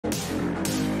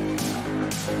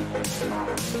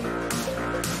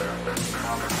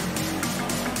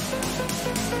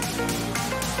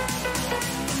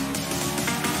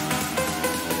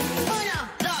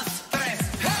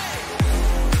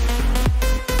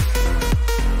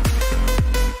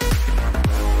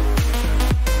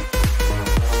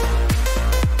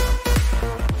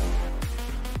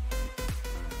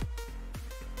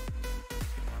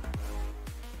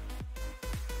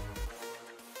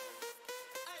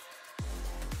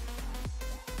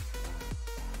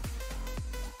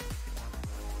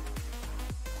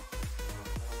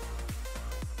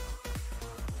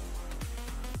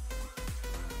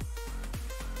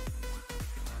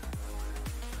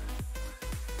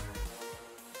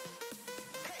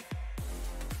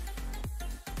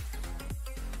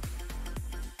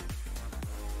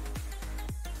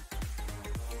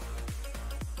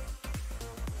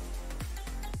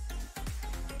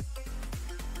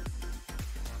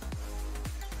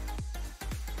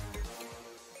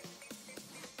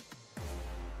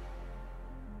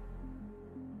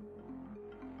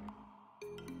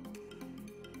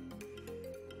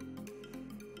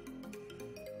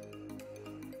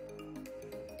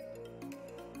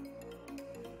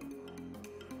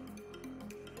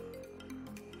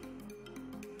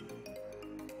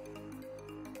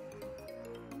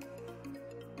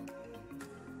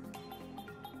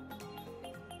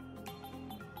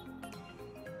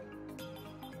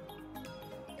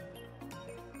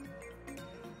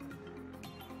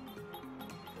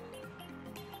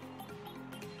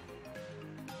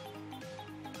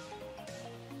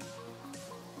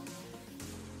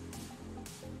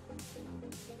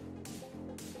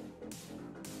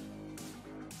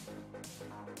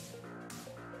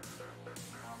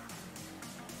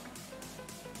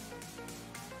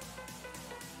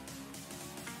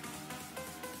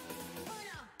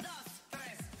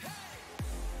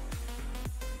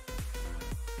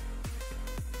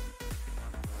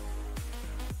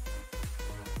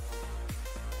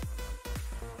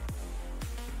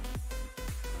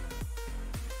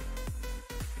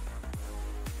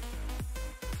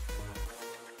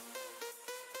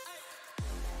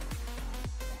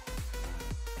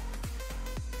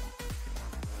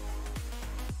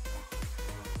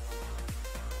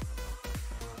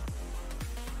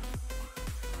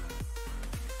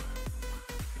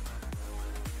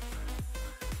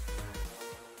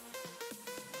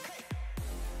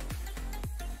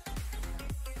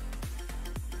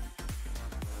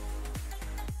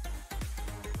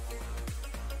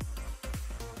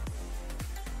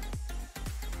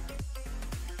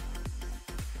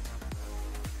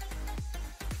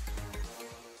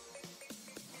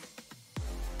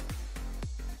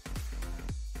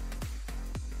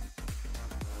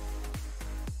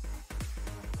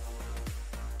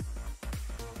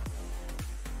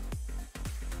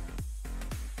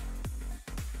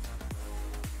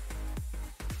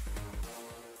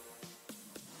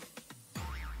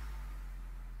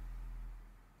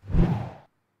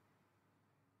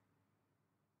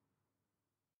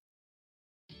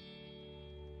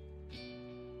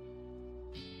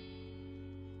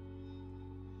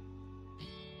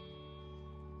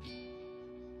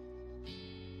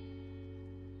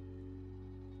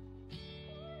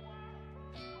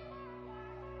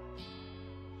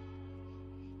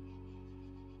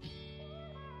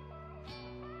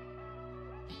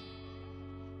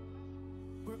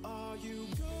are you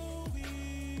going?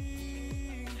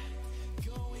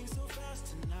 Going so fast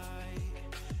tonight.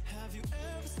 Have you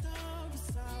ever stopped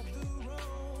beside the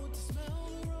road to smell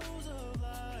the rose of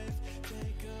life?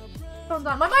 Take a breath. Phone's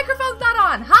on. My microphone's not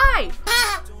on. Hi!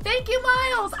 Thank you,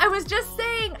 Miles! I was just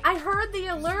saying, I heard the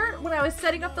alert when I was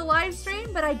setting up the live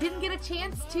stream, but I didn't get a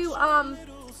chance to, I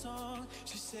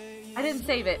didn't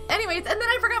save it. Anyways, and then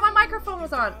I forgot my microphone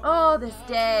was on. Oh, this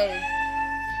day.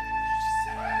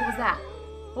 What was that?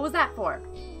 What was that for?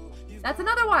 That's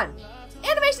another one.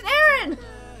 Animation Aaron!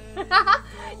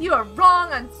 You are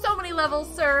wrong on so many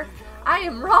levels, sir. I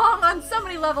am wrong on so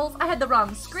many levels. I had the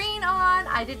wrong screen on.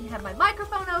 I didn't have my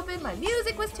microphone open. My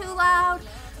music was too loud.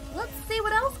 Let's see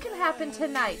what else can happen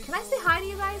tonight. Can I say hi to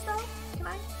you guys, though?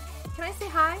 Can I say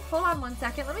hi? Hold on one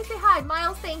second. Let me say hi.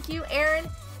 Miles, thank you. Aaron,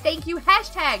 thank you.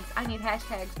 Hashtags. I need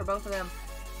hashtags for both of them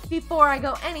before I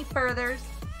go any further.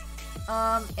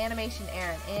 Animation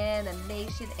Aaron.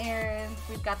 Animation Aaron.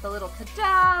 We've got the little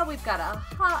ta-da. We've got a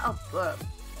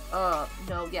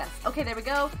no, yes. Okay, there we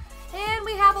go. And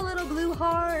we have a little blue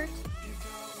heart.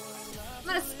 I'm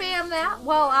gonna spam that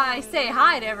while I say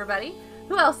hi to everybody.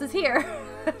 Who else is here?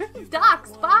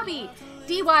 Doxed, Bobby,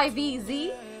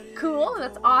 DYVZ. Cool,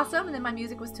 that's awesome. And then my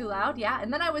music was too loud, yeah.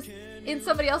 And then I was in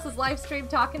somebody else's live stream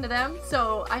talking to them,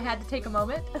 so I had to take a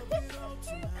moment.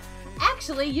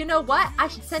 Actually, you know what? I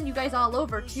should send you guys all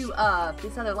over to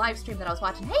this other live stream that I was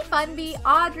watching. Hey, Funby,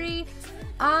 Audrey,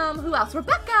 who else?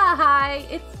 Rebecca, hi.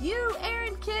 It's you,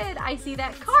 Aaron Kid. I see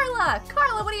that. Carla,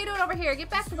 what are you doing over here? Get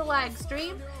back to the live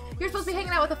stream. You're supposed to be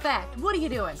hanging out with Effect. What are you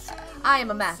doing? I am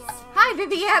a mess. Hi,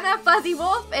 Viviana, Fuzzy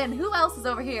Wolf, and who else is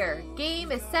over here?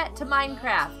 Game is set to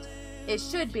Minecraft. It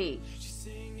should be,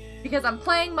 because I'm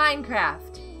playing Minecraft.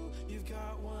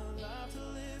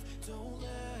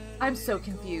 I'm so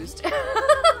confused.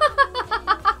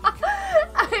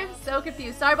 I'm so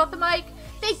confused. Sorry about the mic.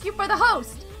 Thank you for the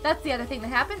host. That's the other thing that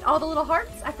happened. All the little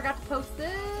hearts. I forgot to post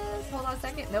this. Hold on a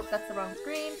second. Nope, that's the wrong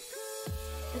screen.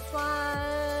 This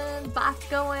one. Bot's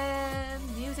going.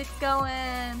 Music's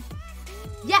going.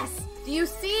 Yes. Do you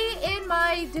see in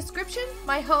my description,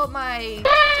 my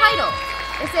title?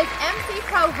 It says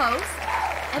MCProHost.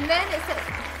 And then it says,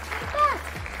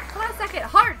 hold on a second.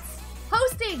 Hearts.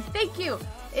 Hosting. Thank you.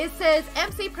 It says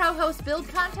MCProHost Build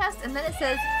Contest, and then it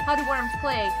says How Do Worms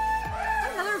Play.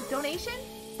 Another donation?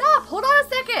 Stop! Hold on a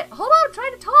second! Hold on, I'm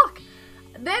trying to talk!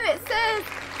 Then it says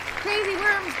Crazy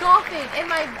Worms Golfing, and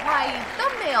my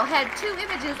thumbnail had 2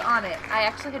 images on it. I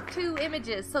actually had 2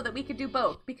 images so that we could do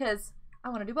both, because I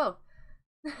want to do both.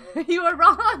 You are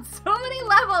wrong on so many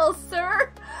levels,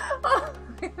 sir!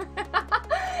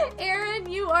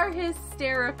 Aaron, you are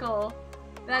hysterical.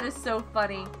 That is so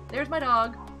funny. There's my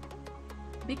dog.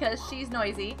 Because she's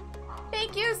noisy.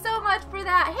 Thank you so much for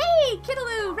that. Hey,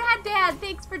 Kittaloo, Rad Dad,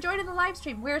 thanks for joining the live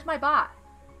stream. Where's my bot?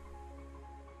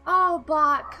 Oh,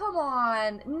 bot, come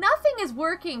on. Nothing is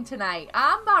working tonight.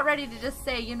 I'm about ready to just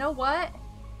say, you know what?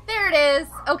 There it is.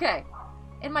 Okay.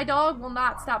 And my dog will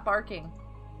not stop barking.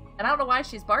 And I don't know why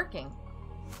she's barking.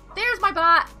 There's my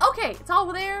bot. Okay, it's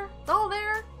all there. It's all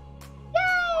there.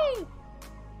 Yay!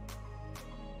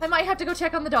 I might have to go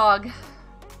check on the dog.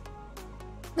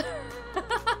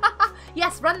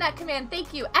 Yes, run that command.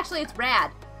 Thank you. Actually, it's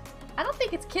Rad. I don't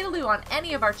think it's Kittaloo on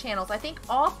any of our channels. I think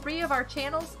all 3 of our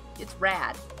channels, it's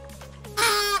Rad.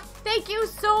 Thank you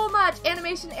so much,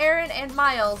 Animation Aaron and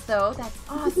Miles, though. That's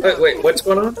awesome. Wait, what's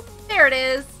going on? There it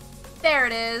is. There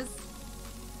it is.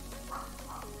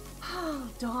 Oh,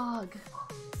 dog.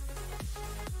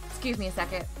 Excuse me a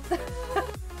second.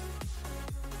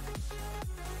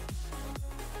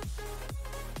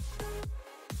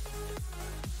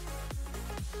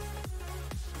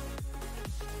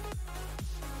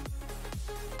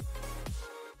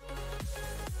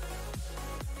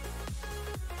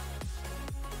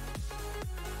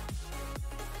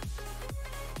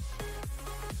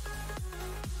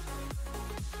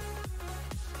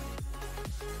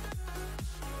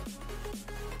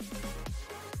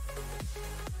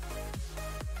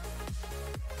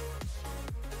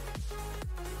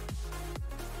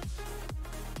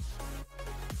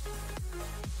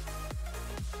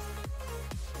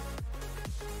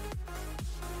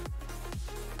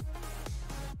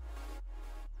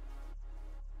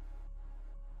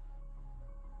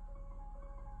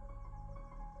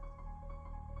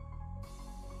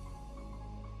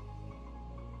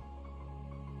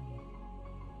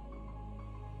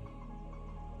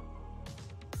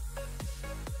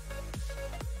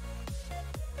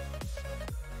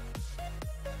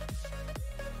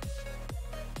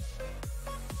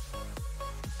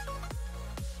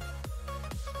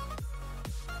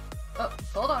 Oh,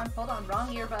 hold on. Wrong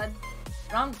earbud.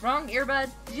 Wrong earbud.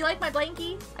 Did you like my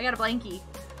blankie? I got a blankie.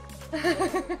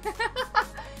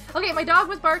 Okay, my dog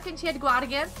was barking. She had to go out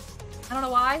again. I don't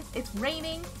know why. It's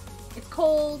raining. It's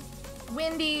cold.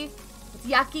 Windy. It's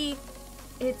yucky.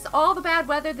 It's all the bad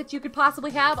weather that you could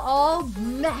possibly have, all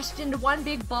meshed into one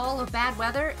big ball of bad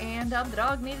weather, and the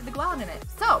dog needed to go out in it.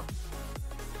 So,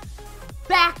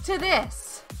 back to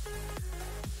this.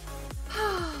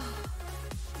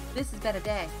 This has been a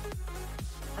day.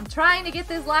 I'm trying to get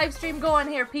this live stream going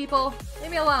here, people.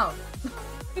 Leave me alone.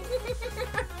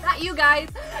 Not you guys.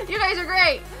 You guys are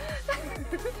great.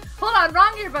 Hold on,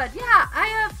 wrong earbud. Yeah, I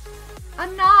have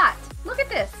a knot. Look at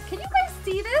this. Can you guys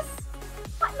see this?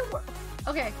 What in the world?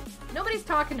 Okay, nobody's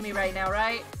talking to me right now,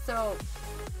 right? So,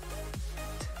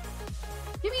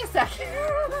 give me a second.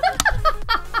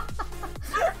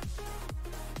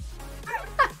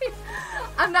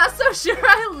 I'm not so sure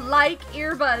I like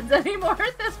earbuds anymore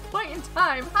at this point in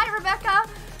time. Hi, Rebecca.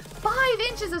 5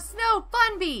 inches of snow,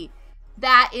 Funby.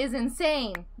 That is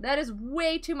insane. That is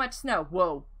way too much snow.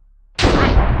 Whoa.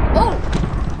 Oh.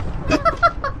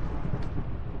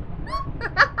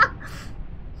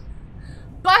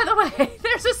 By the way,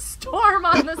 there's a storm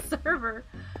on the server.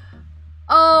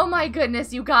 Oh my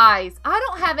goodness, you guys. I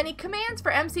don't have any commands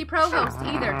for MCProHost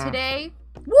either today.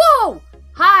 Whoa!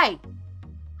 Hi.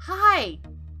 Hi.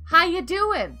 How you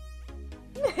doing?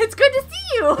 It's good to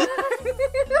see you.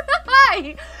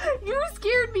 Hi. You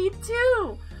scared me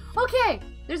too. Okay,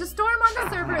 there's a storm on the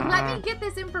server. Let me get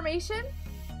this information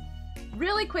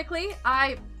really quickly.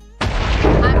 I'm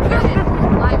good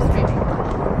at live streaming.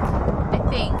 I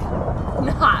think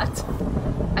not.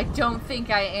 I don't think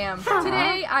I am.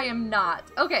 Today, I am not.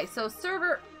 Okay, so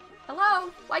server...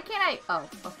 Hello? Why can't I... Oh,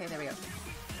 okay, there we go.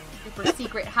 Super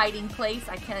secret hiding place.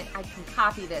 I can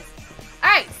copy this.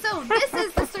 Alright, so this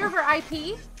is the server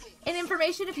IP and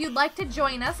information if you'd like to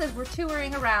join us as we're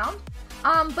touring around.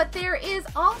 But there is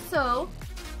also,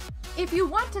 if you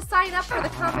want to sign up for the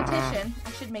competition,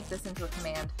 I should make this into a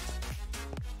command.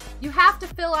 You have to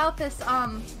fill out this,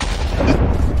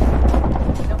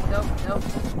 Nope.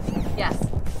 Yes.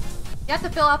 You have to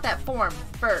fill out that form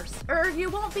first, or you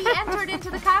won't be entered into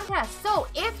the contest. So,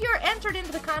 if you're entered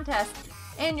into the contest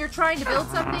and you're trying to build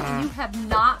something and you have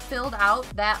not filled out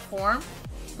that form,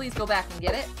 please go back and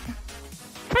get it.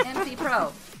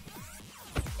 MCPro.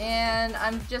 And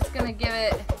I'm just gonna give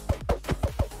it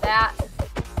that,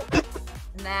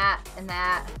 and that, and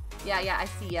that. Yeah, I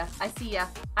see ya. I see ya.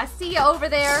 I see ya over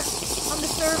there on the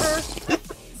server,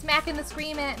 smacking the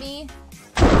screen at me.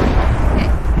 Okay.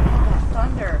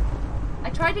 Thunder. I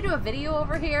tried to do a video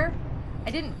over here. I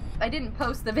didn't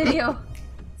post the video.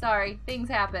 Sorry, things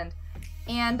happened.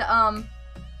 And do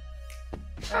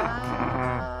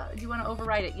you want to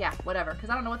overwrite it? Yeah, whatever.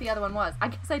 Because I don't know what the other one was. I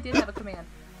guess I did have a command.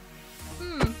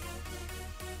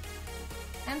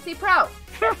 MCPro.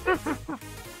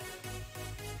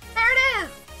 There it is.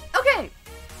 Okay.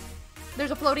 There's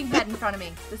a floating head in front of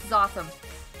me. This is awesome.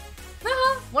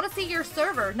 Want to see your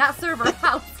server, not server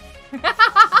house.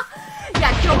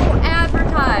 Yeah, don't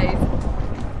advertise.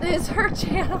 This is her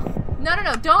channel. No,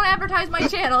 don't advertise my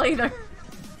channel either.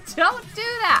 Don't do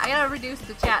that. I gotta reduce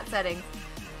the chat settings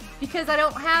because I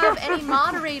don't have any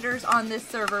moderators on this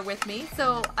server with me,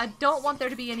 so I don't want there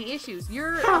to be any issues.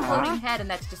 You're a floating head and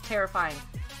that's just terrifying.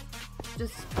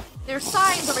 There's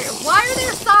signs over here. Why are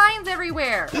there signs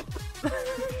everywhere? Stop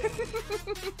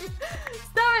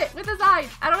it with the sign.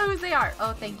 I don't know whose they are.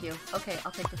 Oh, thank you. Okay,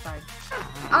 I'll take the sign.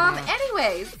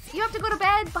 Anyways, you have to go to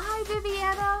bed. Bye,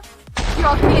 Viviana. You're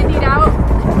all candied out.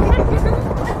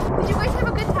 Did you guys have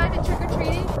a good time at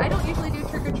trick-or-treating? I don't usually do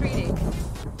trick-or-treating.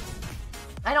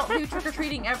 I don't do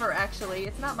trick-or-treating ever, actually.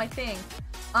 It's not my thing.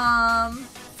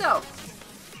 So...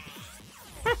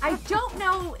 I don't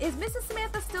know, is Mrs.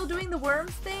 Samantha still doing the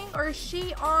worms thing, or is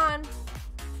she on...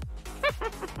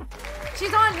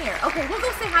 She's on here. Okay, we'll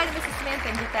go say hi to Mrs. Samantha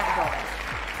and get that going.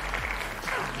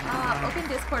 Open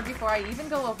Discord before I even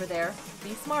go over there.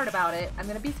 Be smart about it. I'm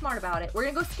gonna be smart about it. We're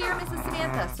gonna go scare Mrs.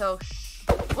 Samantha, so shh.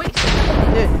 Wait.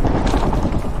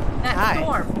 That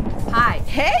storm. Hi.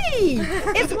 Hey!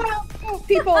 It's one of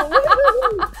people.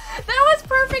 That was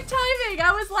perfect timing.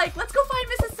 I was like, let's go find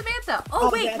Mrs. Samantha. Oh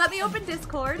wait, let me open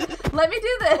Discord. Let me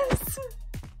do this.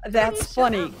 That's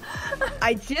funny.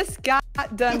 I just got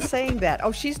done saying that.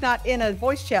 Oh, she's not in a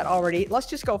voice chat already. Let's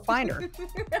just go find her.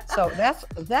 So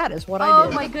that is what I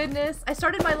did. Oh my goodness. I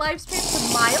started my live stream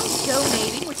to Miles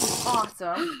donating, which is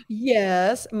awesome.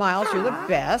 Yes, Miles, you're the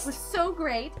best. It was so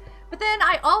great. But then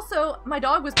my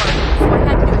dog was barking, so I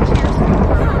had to do a cheer stream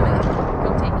for a moment.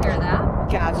 Go take care of that.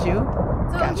 Got you.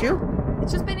 So, Got you.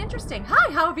 It's just been interesting.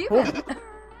 Hi, how have you been?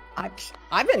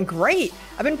 I've been great.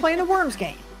 I've been playing the worms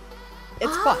game.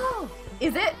 It's fun.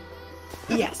 Is it?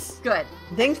 Yes. Good.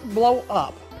 Things blow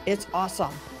up. It's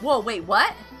awesome. Whoa, wait,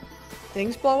 what?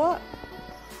 Things blow up.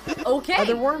 Okay.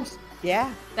 Other worms.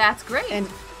 Yeah. That's great. And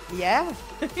yeah.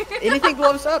 Anything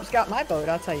blows up, it's got my vote,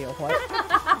 I'll tell you what.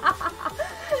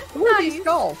 Who are these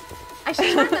skulls? I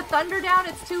should turn the thunder down,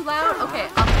 it's too loud. Okay,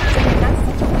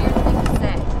 that's such a weird thing to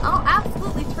say. I'll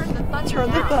absolutely turn the thunder down. Turn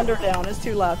the thunder down, it's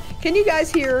too loud. Can you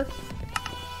guys hear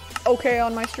okay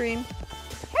on my stream?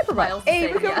 Miles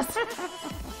hey, Rico, yes.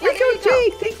 Rico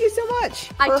Jake, thank you so much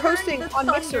for hosting on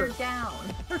Mixer. Down.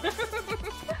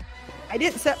 I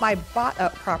didn't set my bot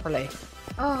up properly.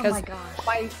 Oh my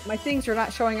gosh. My things are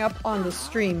not showing up on the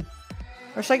stream.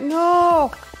 I was like,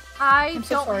 no. I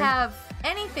don't have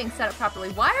anything set up properly.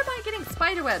 Why am I getting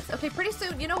spider webs? Okay, pretty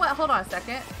soon. You know what? Hold on a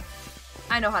second.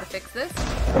 I know how to fix this.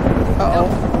 Uh-oh.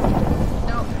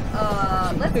 Nope.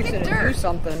 Let's get dirt. Do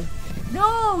something.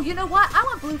 No, you know what? I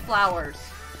want blue flowers.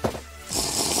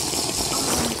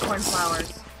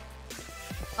 Cornflowers.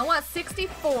 I want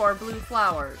 64 blue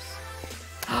flowers.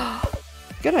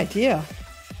 Good idea.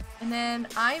 And then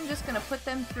I'm just going to put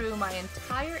them through my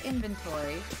entire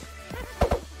inventory.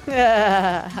 So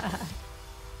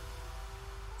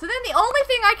then the only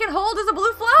thing I can hold is a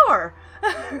blue flower.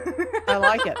 I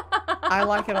like it. I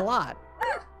like it a lot.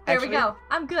 There we go.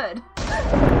 I'm good.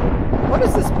 What what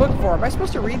is this book for? Am I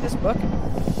supposed to read this book?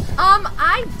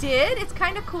 I did. It's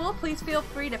kind of cool. Please feel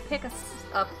free to pick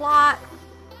a plot.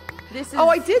 This is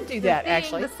I did do the that, thing,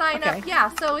 actually. The sign up. Yeah,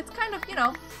 so it's kind of,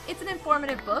 it's an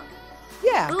informative book.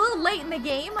 Yeah. A little late in the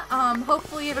game.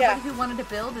 Hopefully everybody who wanted to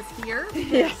build is here.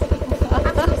 Yeah.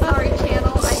 I'm so sorry,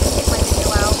 channel. I didn't get my video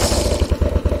out.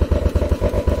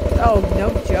 Oh, no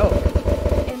joke.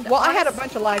 And Well, I had a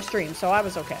bunch of live streams, so I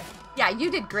was okay. Yeah,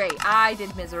 you did great. I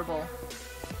did miserable.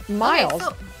 Miles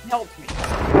so helped me.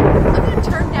 I'm going to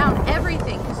turn down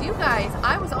everything because you guys,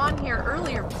 I was on here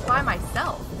earlier by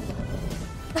myself.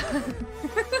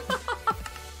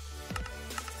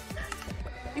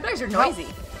 You guys are noisy.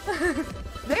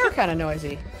 They are kind of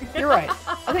noisy. You're right.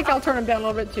 I think I'll turn them down a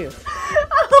little bit too.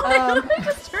 Let me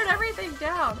just turn everything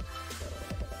down.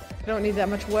 Don't need that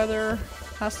much weather.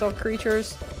 Hostile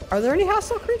creatures. Are there any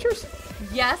hostile creatures?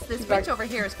 Yes, this witch over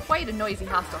here is quite a noisy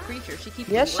hostile creature. She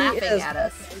keeps laughing at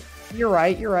us. You're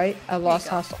right. You're right. I lost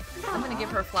hostile. I'm going to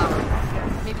give her a flower.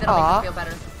 Maybe that'll make her feel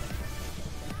better.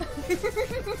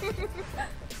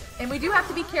 And we do have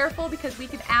to be careful because we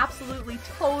can absolutely,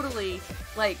 totally,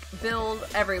 like, build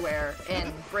everywhere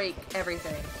and break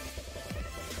everything.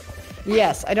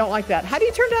 Yes, I don't like that. How do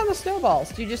you turn down the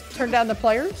snowballs? Do you just turn down the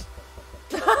players?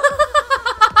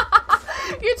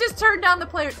 You just turn down the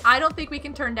players. I don't think we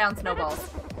can turn down snowballs.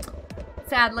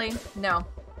 Sadly, no.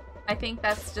 I think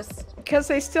that's just... Because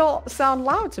they still sound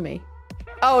loud to me.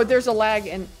 Oh, there's a lag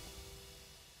and...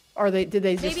 Did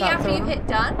they just maybe after you hit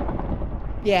done?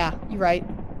 Yeah, you're right.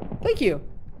 Thank you.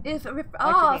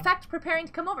 Effect preparing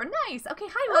to come over. Nice. Okay,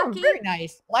 hi, Lucky. Oh, very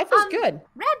nice. Life is good.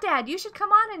 Rad Dad, you should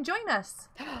come on and join us.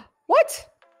 What?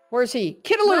 Where's he?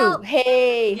 Kidaloo. Well,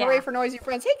 hey, hooray for noisy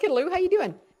friends. Hey, Kidaloo, how you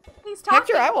doing? He's talking.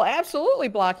 Hector, I will absolutely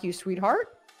block you,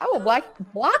 sweetheart. I will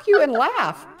block you and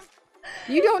laugh.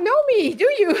 You don't know me, do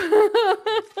you?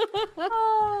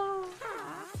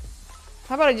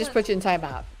 How about I just put you in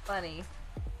timeout? Funny.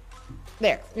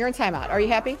 There, you're in timeout. Are you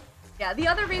happy? Yeah, the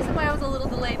other reason why I was a little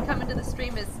delayed coming to the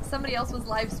stream is somebody else was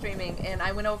live streaming, and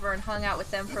I went over and hung out with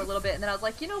them for a little bit, and then I was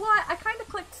like, you know what? I kind of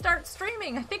clicked start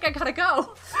streaming. I think I gotta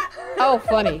go. Oh,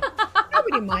 funny.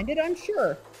 Nobody minded, I'm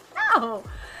sure. No,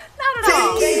 not at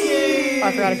all. Oh,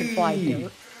 I forgot I could fly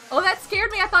here. Oh, that scared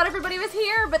me. I thought everybody was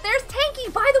here, but there's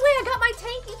Tanky. By the way, I got my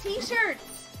Tanky t-shirt.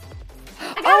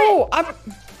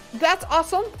 That's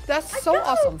awesome. That's so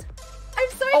awesome. I'm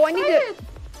so excited.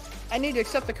 I need to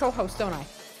accept the co-host, don't I?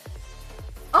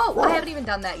 Oh, I haven't even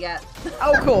done that yet.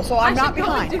 Oh, cool. So I'm not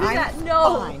behind. I'm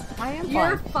fine. I am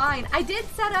You're fine. I did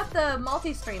set up the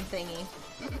multi-stream thingy.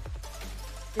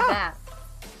 Did that.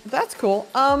 That's cool.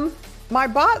 My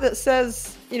bot that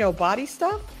says, body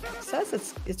stuff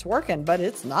says it's working, but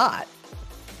it's not.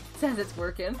 Says it's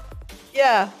working.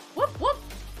 Yeah. Whoop, whoop.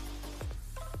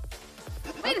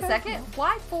 Wait a second.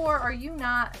 Why 4 are you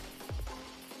not?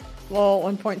 Well,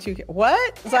 1.2.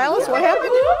 What? Xylus, what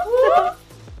happened?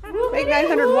 Make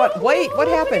 900 what? Wait, what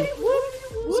happened?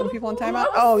 Some people in timeout?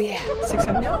 Oh, yeah.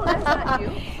 600. No, that's not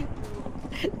you.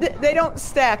 They don't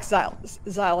stack,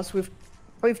 Xylus.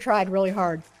 We've tried really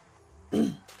hard.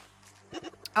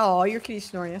 Oh, your kitty's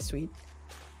snoring. That's sweet.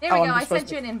 There we go. I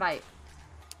sent you an invite.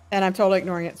 And I'm totally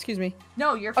ignoring it. Excuse me.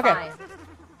 No, you're fine.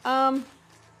 On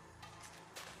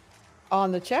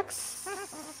the checks?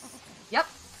 Yep.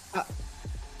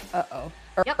 Uh-oh.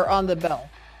 Yep. Or on the bell.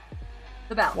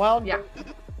 The bell. Wild yeah.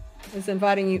 is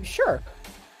inviting you. Sure.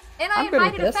 And I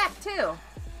invited Effect too.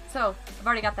 So I've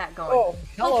already got that going. Oh,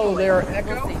 hello Hopefully. there,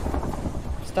 Echo. We'll see.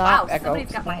 Stop, wow, Echo.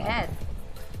 Somebody's got my head.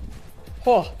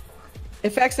 Oh.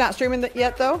 Effect's not streaming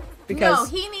yet though?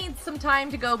 Because... No, he needs some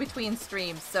time to go between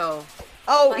streams, so...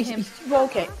 Oh,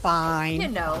 okay,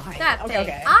 fine. That thing.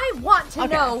 Okay. I want to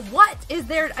know what is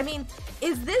there... I mean,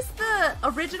 is this the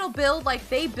original build? Like,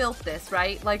 they built this,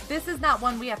 right? Like, this is not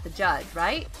one we have to judge,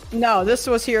 right? No, this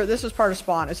was here. This was part of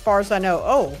Spawn, as far as I know.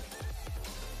 Oh.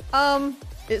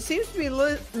 It seems to be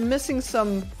missing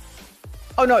some...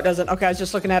 Oh, no, it doesn't. Okay, I was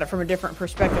just looking at it from a different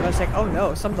perspective. I was like, oh,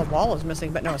 no, some of the wall is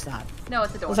missing, but no, it's not. No,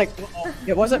 it's the door. I was like, oh,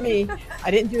 it wasn't me. I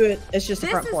didn't do it. It's just the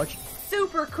front porch.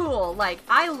 Super cool. Like,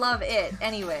 I love it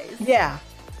anyways. Yeah,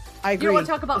 I agree. You want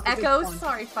to talk about echoes?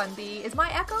 Sorry, Fun Bee. Is my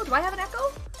echo? Do I have an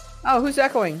echo? Oh, who's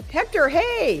echoing? Hector,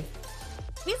 hey!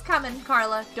 He's coming,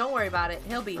 Carla. Don't worry about it.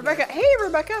 He'll be Rebecca, here. hey,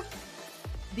 Rebecca!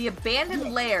 The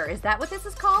Abandoned Lair. Is that what this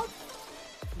is called?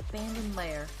 Abandoned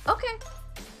Lair. Okay.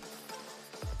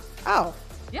 Oh.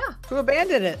 Yeah. Who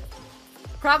abandoned it?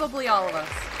 Probably all of us.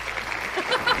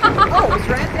 Oh, is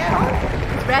Rad Dad on?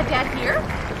 Is Rad Dad here?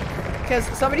 Because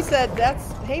somebody said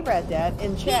that's, hey, Rad Dad,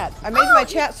 in chat. I made my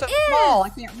chat so small, I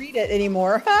can't read it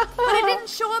anymore. But it didn't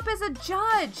show up as a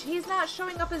judge. He's not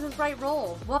showing up as his right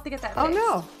role. We'll have to get that fixed. Oh,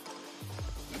 no.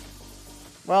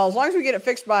 Well, as long as we get it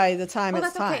fixed by the time it's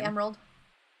that's time. okay, Emerald.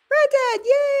 Rad Dad,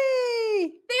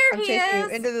 yay! There I'm he chasing is.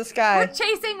 you into the sky. We're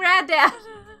chasing Rad Dad.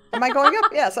 Am I going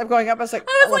up? Yes, I'm going up. I was like,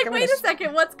 I was look, like, wait a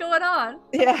second, what's going on?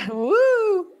 Yeah,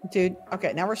 woo! Dude,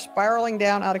 okay, now we're spiraling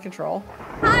down out of control.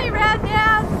 Hi, Rad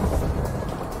Dad.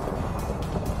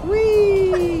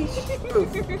 Whee!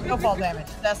 Oof, no fall damage.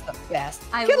 That's the best.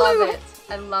 I Get love loose. it.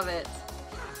 I love it.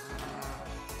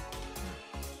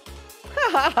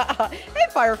 Hey,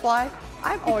 Firefly.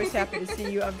 I'm always happy to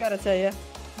see you, I've got to tell you.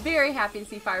 Very happy to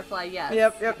see Firefly, yes.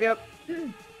 Yep.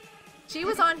 She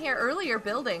was on here earlier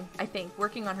building, I think,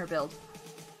 working on her build.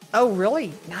 Oh,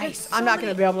 really? Nice. so I'm not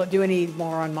going to many- be able to do any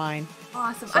more on mine.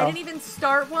 Awesome. So- I didn't even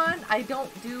start one. I'm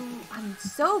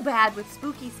so bad with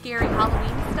spooky, scary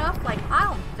Halloween stuff. Like, I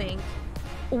don't think.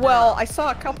 Well, I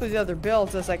saw a couple of the other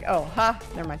builds. I was like, oh,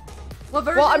 never mind. What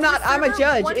version Well, I'm is this not, I'm a server?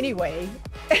 judge One- anyway.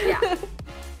 Yeah.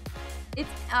 It's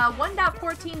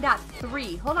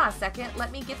 1.14.3. Hold on a second.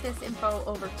 Let me get this info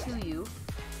over to you.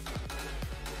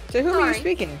 To whom are you Sorry.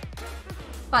 speaking?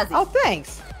 Fuzzy. Oh,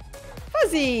 thanks.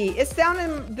 Fuzzy. It's down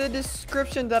in the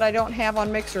description that I don't have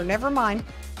on Mixer. Never mind.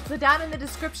 So down in the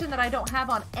description that I don't have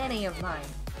on any of mine.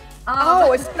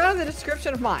 Oh, it's down in the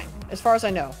description of mine, as far as I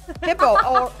know.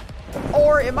 Hippo,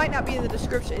 or it might not be in the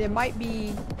description. It might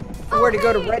be where to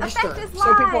go to hey, register. Effect is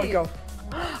So people would live. go,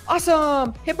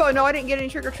 awesome! Hippo, no, I didn't get any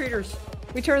trick-or-treaters.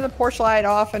 We turn the porch light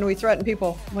off and we threaten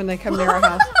people when they come near our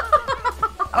house.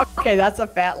 Okay, that's a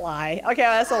fat lie. Okay,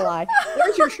 that's a lie.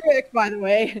 There's your trick, by the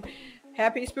way.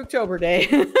 Happy Spooktober Day.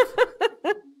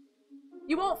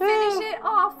 You won't finish it?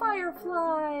 Oh,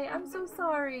 Firefly. I'm so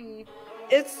sorry.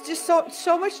 It's just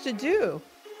so much to do.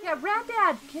 Yeah, Rat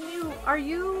Dad, do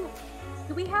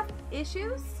we have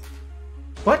issues?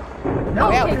 What?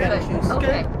 No. Yeah, okay, we got good. issues.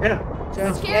 Okay. Yeah.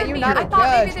 Judge. Scared Yeah, you're me. not I a thought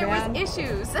maybe judge, there man. was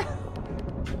issues.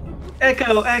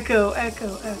 Echo.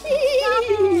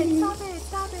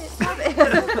 Stop it.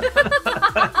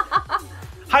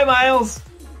 Hi, Miles.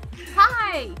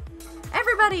 Hi,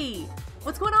 everybody.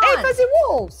 What's going on? Hey, Fuzzy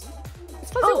Wolves!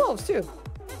 It's Fuzzy Oh. Wolves, too.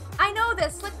 I know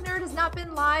that Slick Nerd has not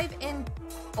been live in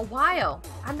a while.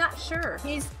 I'm not sure.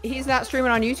 He's not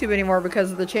streaming on YouTube anymore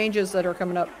because of the changes that are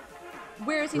coming up.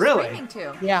 Where is he Really? streaming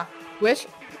to? Yeah. Wish?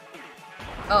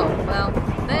 Oh, well,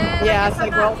 then Yeah, I it's guess I'm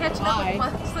like, not well, catching up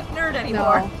why? with Slick Nerd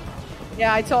anymore. No.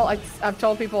 Yeah, I've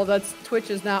told people that Twitch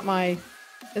is not my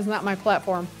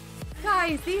platform.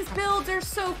 Guys, these builds are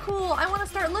so cool. I want to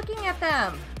start looking at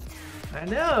them. I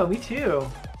know, me too.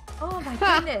 Oh my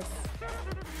goodness.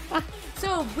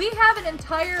 So we have an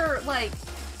entire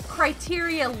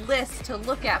criteria list to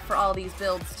look at for all these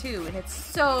builds too, and it's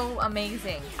so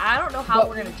amazing. I don't know how But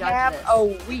we're gonna we judge have this. a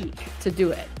week to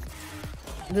do it.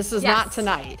 This is not Yes.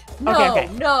 tonight. No, Okay.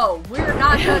 no, we're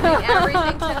not judging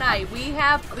everything tonight.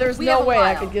 There's we no have a way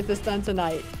I while. could get this done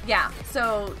tonight. Yeah,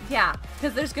 so yeah,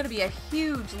 because there's gonna be a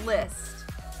huge list.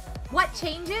 What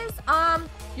changes?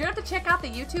 You're gonna have to check out the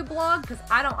YouTube blog because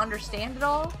I don't understand it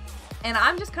all. And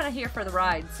I'm just kind of here for the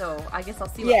ride, so I guess I'll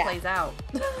see what Yeah. plays out.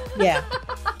 Yeah.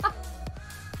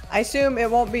 I assume it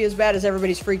won't be as bad as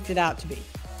everybody's freaked it out to be.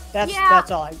 That's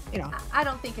all I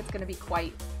don't think it's gonna be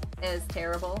quite as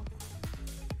terrible.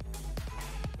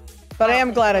 But I I am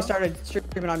don't glad I think so. started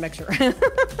streaming on Mixer.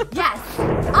 Yes.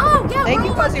 Oh yeah. Thank we're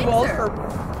you, all on Fuzzy Wolves, Mixer.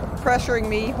 for pressuring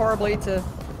me horribly to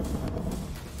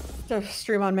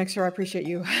stream on Mixer. I appreciate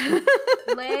you.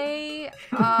 Lay.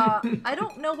 I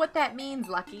don't know what that means,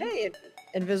 Lucky. Hey,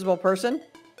 invisible person.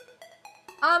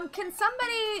 Can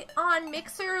somebody on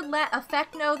Mixer let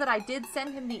Effect know that I did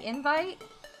send him the invite?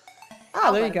 Oh,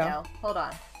 I'll there let you him go. know. Hold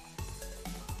on.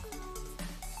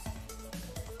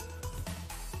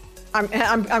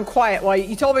 I'm quiet. Well,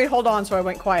 you told me to hold on, so I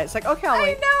went quiet. It's like, okay, I'll I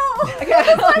wait. know. Okay.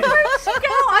 I was like, where'd she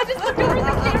go? I just looked over the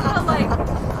camera like,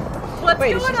 what's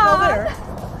Wait, going is she still on?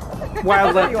 there?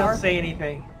 Wildlife You are. don't say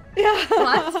anything. Yeah.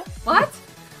 What? What?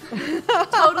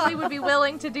 Totally would be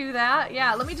willing to do that.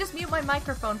 Yeah, let me just mute my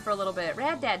microphone for a little bit.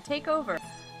 Rad Dad, take over.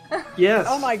 Yes.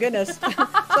 Oh my goodness.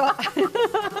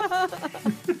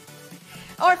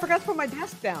 Oh, I forgot to put my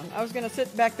desk down. I was gonna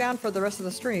sit back down for the rest of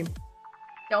the stream.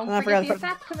 Don't And I forget forgot the to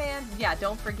effect command. Yeah,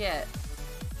 don't forget.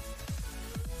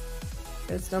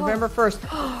 It's November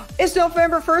 1st. It's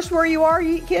November 1st where you are,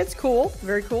 you kids. Cool.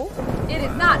 Very cool. It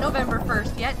is not November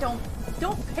 1st yet. Don't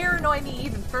paranoia me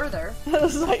even further.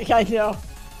 It's like, I know.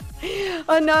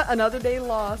 Another day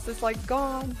lost. It's like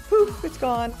gone. Poof, it's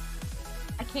gone.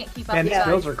 I can't keep up And with these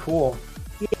you builds guys. are cool.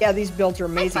 Yeah, these builds are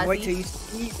amazing. Wait till you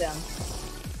see them.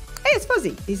 Hey, it's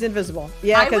Fuzzy. He's invisible.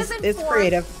 Yeah, I was because it's informed-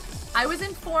 creative. I was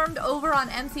informed over on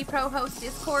MCProHost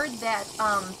Discord that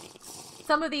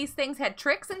some of these things had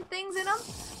tricks and things in them,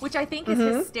 which I think is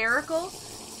hysterical.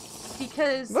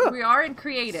 because Woo. we are in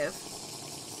creative.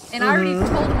 And I already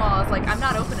told them all, I was like, I'm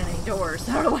not opening any doors.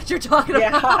 I don't know what you're talking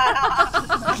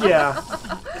about. Yeah.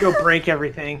 Go break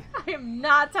everything. I am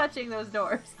not touching those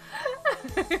doors.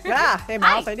 Ah, hey,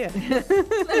 Miles, I did.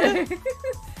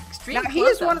 Extreme Now, he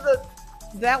is close-up. one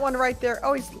of that one right there.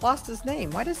 Oh, he's lost his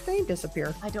name. Why does his name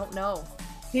disappear? I don't know.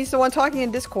 He's the one talking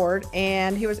in Discord,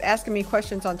 and he was asking me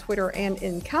questions on Twitter and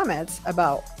in comments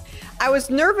about. I was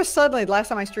nervous suddenly last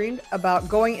time I streamed about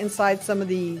going inside some of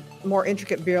the more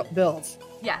intricate builds.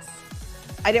 Yes.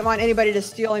 I didn't want anybody to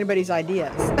steal anybody's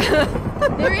ideas.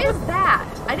 There is that.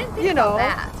 I didn't think You know. about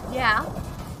that. Yeah.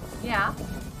 Yeah.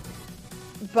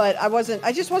 But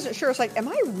I just wasn't sure. It's like, am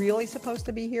I really supposed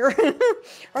to be here?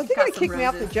 Are they Got going to some kick me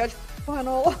off the roses. judge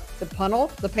panel? The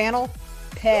panel?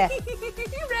 Peh.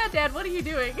 Rad Dad, what are you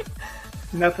doing?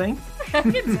 Nothing.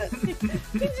 He's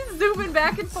just zooming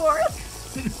back and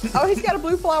forth. Oh, he's got a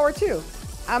blue flower too.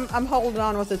 I'm holding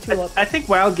on with the tulip. I think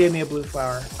Wild gave me a blue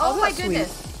flower. Oh, my that's sweet.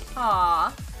 goodness.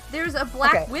 Aw. There's a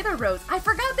black Okay. wither rose. I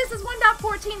forgot this is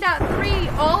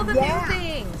 1.14.3. All the Yeah. new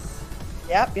things.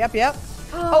 Yep.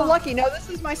 Oh, lucky. No, this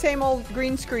is my same old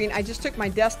green screen. I just took my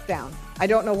desk down. I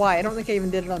don't know why. I don't think I even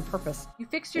did it on purpose. You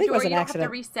fixed I your think it door. was You an don't accident. have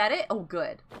to reset it. Oh,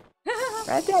 good.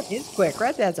 Rad Dad is quick.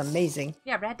 Rad Dad's amazing.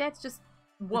 Yeah, Rad Dad's just...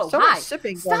 Whoa, so much hi.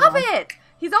 sipping going Stop on. it.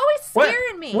 He's always What?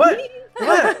 scaring me. What?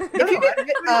 What? If you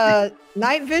get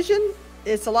night vision,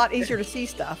 it's a lot easier to see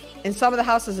stuff. In some of the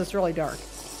houses, it's really dark.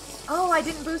 Oh, I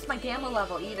didn't boost my gamma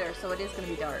level either, so it is going to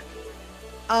be dark.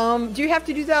 Do you have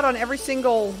to do that on every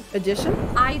single edition?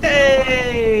 I do.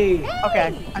 Hey!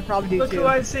 Okay, I probably do Look too. who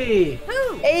I see.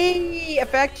 Who? Hey,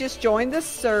 Effect just joined the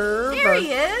server. There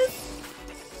he is.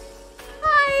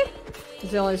 Hi.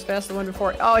 He's only as fast as the one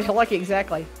before. Oh, you're lucky,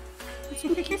 exactly.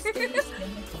 He's-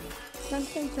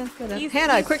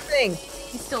 Hannah, he's- quick thing.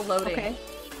 He's still loading. Okay.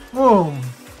 Boom.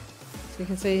 So you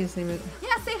can see his name is...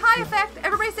 Yeah, say hi, Effect.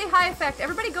 Everybody say hi, Effect.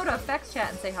 Everybody go to Effect's chat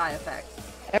and say hi, Effect.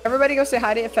 Everybody go say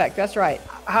hi to Effect. That's right.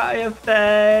 Hi,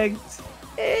 Effect.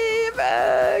 Hey,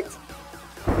 Effect.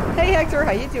 Hey, Hector.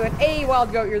 How you doing? Hey,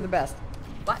 Wild Goat. You're the best.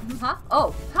 What? Huh?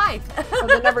 Oh, hi. So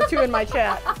the number 2 in my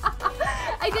chat.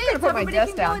 I did, gonna so put my everybody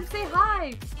desk can go down. and say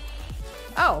hi.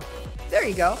 Oh, there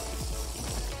you go.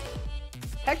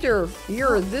 Hector,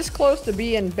 you're this close to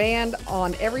being banned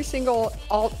on every single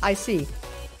alt I see.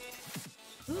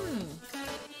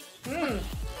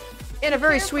 In a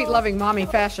very sweet, Careful. loving mommy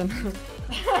fashion.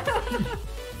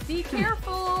 Be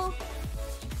careful.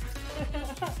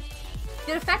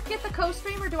 Did Effect get the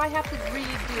co-stream, or do I have to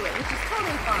redo it? Which is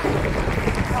totally fine.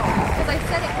 Because I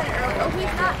said it kind of early. Oh,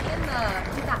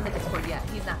 he's not in the Discord yet.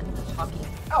 He's not talking.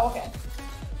 Oh, okay.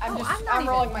 I'm not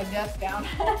rolling even- my desk down.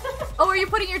 Oh, are you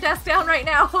putting your desk down right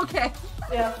now? Okay.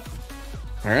 Yeah.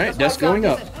 All right, desk going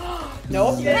up.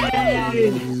 Nope.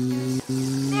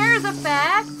 There's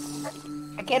Effect.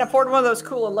 I can't afford one of those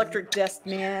cool electric desks,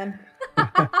 man.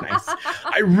 Nice.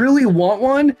 I really want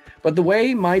one, but the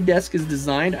way my desk is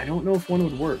designed, I don't know if one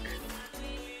would work.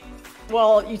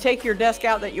 Well, you take your desk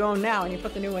out that you own now and you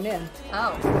put the new one in.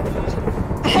 Oh.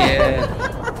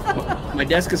 Yeah. My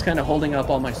desk is kind of holding up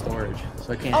all my storage,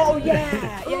 so I can't. Oh,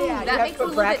 yeah. Ooh, You that have makes to it a put little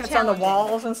bit brackets on the challenging.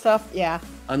 walls and stuff. Yeah.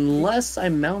 Unless I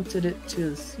mounted it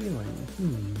to the ceiling.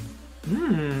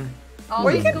 Oh,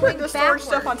 Or you he's can put going the storage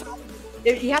stuff on backwards.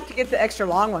 top. You have to get the extra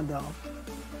long one, though.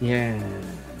 Yeah.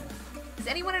 Is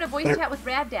anyone in a voice chat with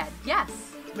Rad Dad? Yes.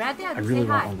 Rad Dad, I really say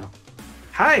want hi. one though.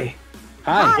 Hi.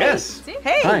 Hi. Yes. See?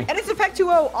 Hey, Hi. and it's Effect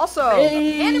 2.0 also.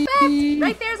 And Effect!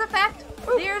 Right there's Effect.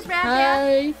 There's Rad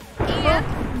Dad. Hi. And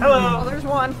Oh, Hello. there's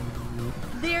one.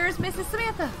 there's Mrs.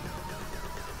 Samantha.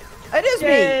 It is me.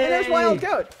 Yay. And there's Wild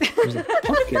Goat. There's a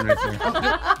pumpkin right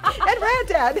there. And Rad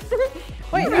Dad. Wait,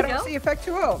 There I you don't go. see Effect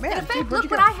 2.0. Man, And dude, Effect, where'd look you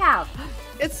what go? I have.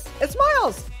 It's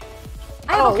Miles.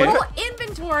 I have Oh, a look whole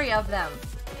inventory of them.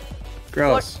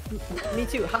 Gross. Me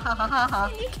too. Ha ha ha ha ha.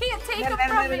 You can't take No, them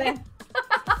no, from no, me.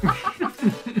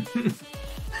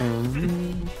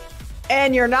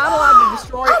 And you're not allowed to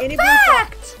destroy any blue flowers.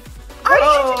 Effect! Are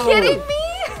Oh. you kidding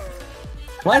me?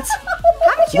 What?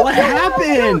 How did you What do that?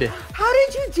 happened? How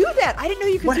did you do that? I didn't know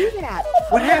you could What? do that.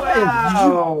 What happened?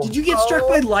 Wow. Did you get struck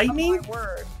by Oh, lightning? my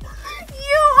word.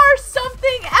 You are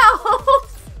something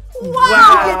else. Wow.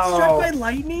 Wow. Get struck by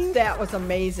lightning? That was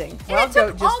amazing. And Wild it took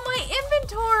Goat just all my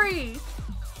inventory.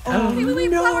 Oh,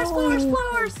 Wait, no.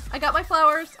 flowers. I got my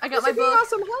flowers. I got my This would be book.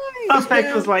 awesome. Hi.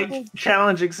 Effect was like,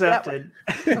 challenge accepted.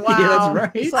 Wow. Yeah, that's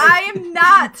right. It's like- I am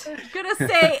not gonna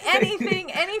say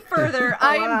anything any further.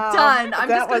 I am Wow. done. I'm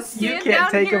That just gonna was- You stand can't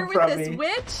down take here 'em with from this me.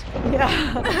 witch.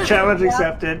 Yeah. Challenge That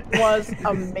accepted. was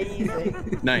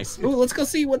amazing. Nice. Ooh, let's go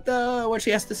see what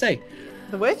she has to say.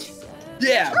 The witch?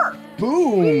 Yeah.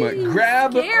 Boom.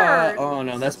 Grab. scared. Oh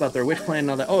no, that's about their witch plan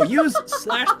and all that. Oh, use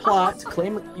 /plot to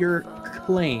claim your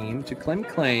claim.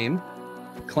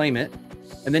 Claim it,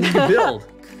 and then you can build.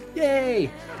 Yay.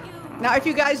 Now, if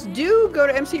you guys do go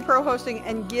to MC Pro Hosting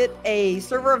and get a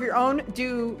server of your own,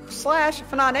 do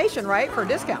 /FNA Nation, right, for a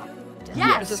discount.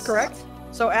 Yes. Is this correct?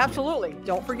 So absolutely,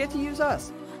 don't forget to use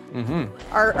us. Mm-hmm.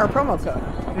 Our promo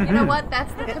code. You know what?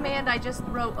 That's the command I just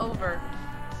wrote over.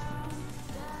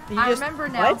 I remember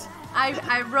now. What?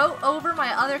 I wrote over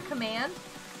my other command.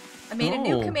 I made a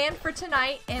new Oh. command for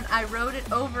tonight, and I wrote it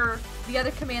over the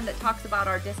other command that talks about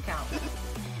our discount.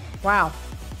 Wow.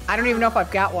 I don't even know if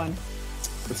I've got one.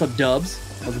 What's up, Dubs?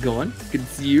 How's it going? Good to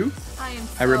see you. I am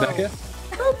Hi, Rebecca.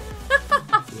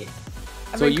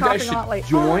 I've So been you guys coughing a lot should lately.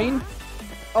 join,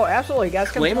 Oh, absolutely. You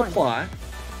guys come claim a join. plot,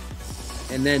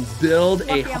 and then build a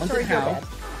Lucky, I'm haunted sorry, you're house.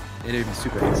 And it'd be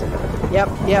super awesome.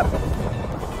 Yep.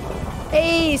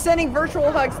 Hey, sending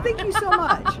virtual hugs. Thank you so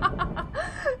much.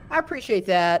 I appreciate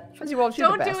that. Fuzzy Wolves, you're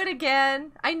Don't the do best. it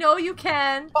again. I know you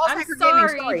can. False I'm Hacker Gaming,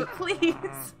 sorry, sorry. but please.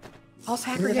 False What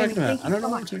are Hacker we Gaming. talking about? Thank I you don't so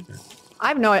know what much. you're talking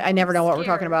about. I never know what we're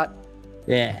talking Scared. about.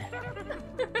 Yeah.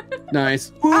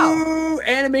 Nice. Woo!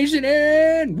 Animation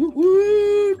in! Woo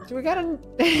woo! So we got a. Your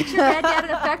red dad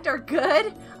and effect are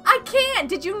good. I can't.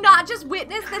 Did you not just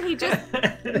witness that he just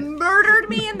murdered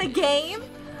me in the game?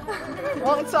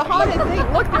 Well, it's a haunted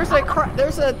thing. Look,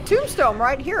 there's a tombstone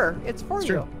right here. It's for It's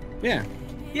you. true. Yeah.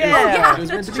 Yeah. Oh yeah, it was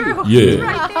meant that's to be. true. Yeah. It's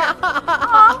right there.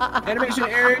 Aw, Animation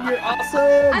Aaron, you're awesome!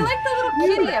 I like the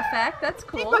little kitty effect. That's Hey,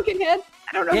 cool. Buckethead.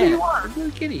 I don't know yeah. who you are.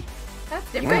 Little kitty.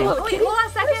 That's You're a different. little Wait, kitty. hold on a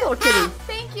second. You're a little kitty.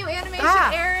 Thank you, animation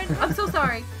Ah. Aaron. I'm so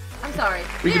sorry. I'm sorry.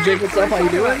 Rico Jake, what's up? How you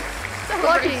doing?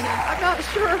 Lucky. Celebration. I'm not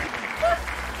sure.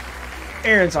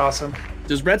 Aaron's awesome.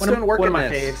 Does Redstone work one in of my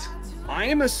this? faves. I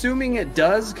am assuming it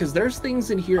does, because there's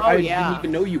things in here Oh, I yeah. didn't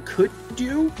even know you could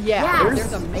do. Yeah, Yeah,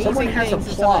 there's amazing Someone has a things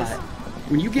in some plot. of this.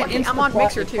 When you get Lucky, into I'm the on plot,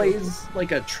 Mixer it too. plays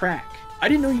like a track. I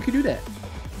didn't know you could do that.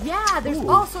 Yeah, there's Ooh.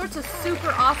 all sorts of super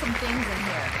awesome things in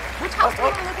here. Which house do we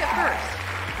want to look at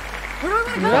first? Where do we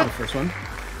want to Look go? at the first one.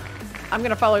 I'm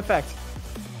gonna follow effect.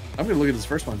 I'm gonna look at this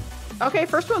first one. Okay,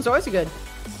 first one's always a good.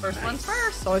 First one's It's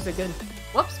first. always a good.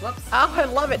 Whoops, whoops. Oh, I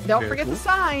love it. Don't Very forget cool. the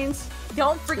signs.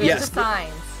 Don't forget Yes. the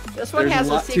signs. This one There's a has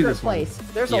a lot to secret this one. place.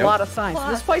 There's Yep. a lot of signs. What?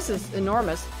 This place is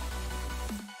enormous.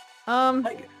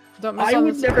 Don't miss I on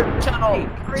would the never secret channel.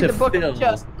 Read to the book fill of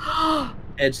chess.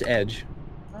 edge to edge.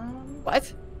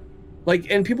 What? Like,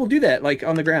 and people do that, like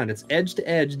on the ground. It's edge to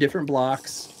edge, different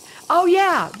blocks. Oh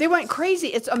yeah, they went crazy.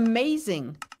 It's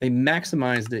amazing. They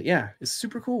maximized it. Yeah, it's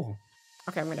super cool.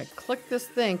 Okay, I'm gonna click this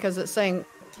thing because it's saying.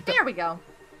 There we go.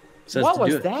 Says What to was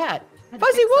do it. that? Had to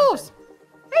Fuzzy fix Wolves.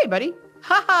 Hey, buddy.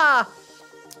 Haha.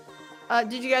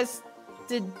 Did you guys?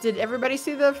 Did everybody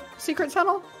see the secret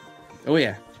tunnel? Oh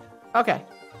yeah. Okay.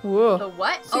 Whoa. The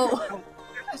what? Secret Oh, tunnel.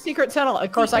 There's a secret tunnel.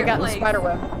 Of course, I Secret got in the place. spider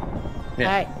web.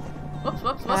 Yeah. whoops,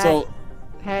 whoops, whoops. So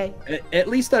Hey. at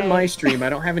least on Hey. my stream, I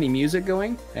don't have any music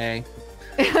going. Hey.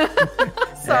 Hey.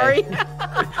 Sorry.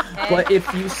 Hey. But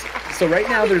if you so right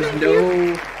now there's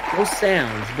no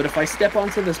sounds, but if I step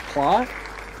onto this plot,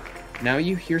 now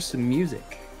you hear some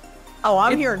music. Oh,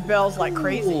 I'm hearing bells like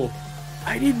crazy. Cool.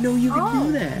 I didn't know you could Oh.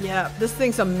 do that. Yeah, this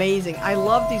thing's amazing. I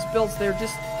love these builds.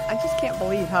 I just can't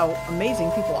believe how amazing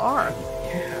people are.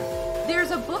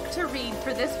 There's a book to read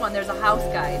for this one. There's a house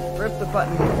guide. Rip the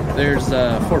button. There's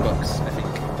 4 books, I think.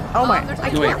 Oh my! there's I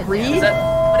like No, wait, can't one in read. Is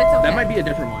that But it's okay. that might be a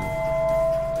different one.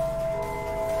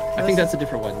 I think that's a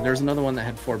different one. There's another one that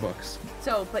had 4 books.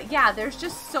 So, but yeah, there's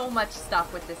just so much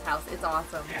stuff with this house. It's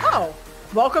awesome. Oh,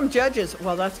 welcome judges.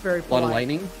 Well, that's very A lot polite. of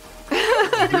lightning.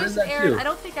 There's There's that Aaron. too. I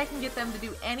don't think I can get them to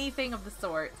do anything of the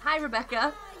sort. Hi,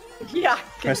 Rebecca. Yeah.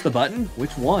 Press the button.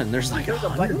 Which one? There's like There's a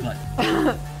 100 button?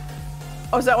 buttons.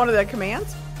 Oh, is that one of the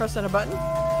commands? Pressing a button?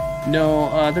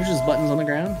 No, there's just buttons on the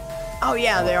ground. Oh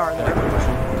yeah, they are.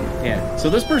 Yeah. So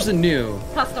this person knew,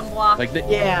 Custom block. like,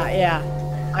 Yeah.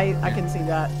 I can see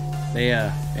that. they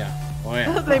yeah. Oh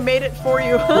yeah. They made it for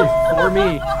you. For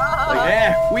me. Like,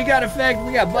 yeah, we got effect.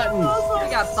 We got buttons. we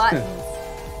got buttons.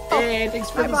 Hey, thanks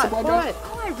for Hi, the bot. supply drop. What?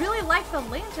 Oh, I really like the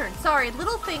lantern. Sorry,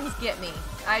 little things get me.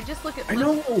 I just look at I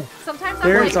little... know. Sometimes I'm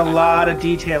There's like, a lot of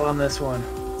detail on this one.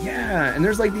 Yeah, and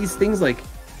there's like these things like,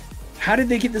 how did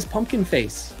they get this pumpkin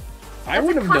face? I that's a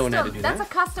would have known how to custom- do That's that. a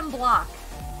custom block.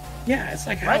 Yeah, it's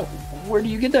like, how? Where do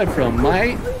you get that from?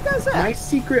 My does that? my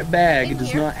secret bag In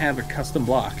does here. not have a custom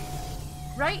block.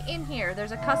 Right in here,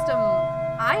 there's a custom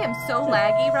I am so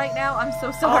laggy right now. I'm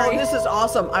so sorry. Oh, this is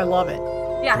awesome. I love it.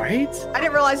 Yeah. Right? I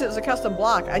didn't realize it was a custom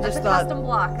block. I That's just a thought custom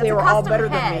block. That's they a were all custom better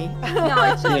head. than me. No,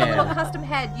 it's just a Yeah. little custom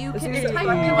head. You can It's just type a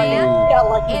really- command, Yeah,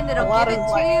 like and a it'll lot give it of,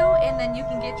 to like- you, and then you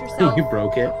can get yourself. You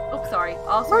broke it. Oh, sorry.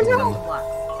 Also, Oh, just no. custom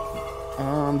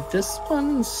blocks. This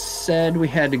one said we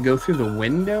had to go through the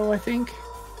window, I think.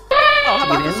 Oh, how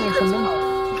about Get the in or secret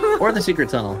something? tunnel? Or the secret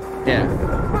tunnel.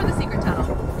 Yeah. Or the secret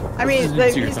tunnel. I mean,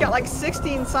 Secret he's got tunnel. like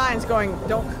 16 signs going,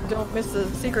 don't miss the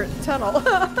secret tunnel.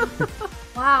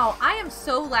 Wow, I am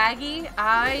so laggy.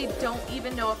 I don't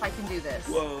even know if I can do this.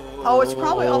 Oh, it's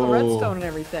probably all the redstone and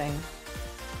everything.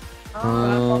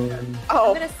 I'm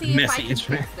Oh, gonna see if I messy can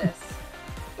instrument. fix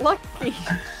this. lucky.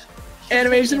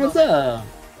 Animation, what's up?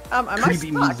 Am I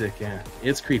Creepy stuck? music, yeah.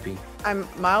 It's creepy. I'm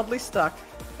mildly stuck.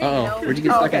 Here you Uh-oh. go. Where'd you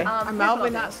get Oh, stuck okay. at? I'm here's mildly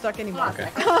what I'll not do. stuck anymore. Hold on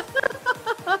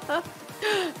a Okay. second.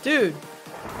 Dude.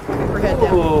 Overhead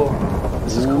down. Ooh,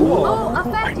 this is cool. Oh,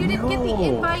 Effect, you didn't get the know.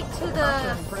 invite to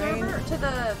the Brain. server, to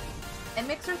the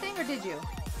mixer thing, or did you?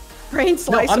 Brain No,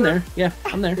 slicer. I'm there. Yeah,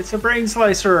 I'm there. It's a brain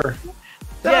slicer.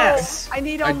 No, Yes. I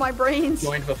need all my brains.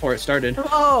 Joined before it started.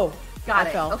 Oh. Got I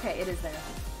it. fell. Okay, it is there.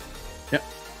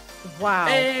 Wow.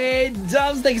 Hey,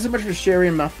 Dubs, thank you so much for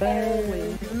sharing my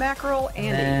Holy phone. mackerel, Andy.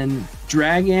 And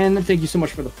Dragon, thank you so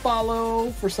much for the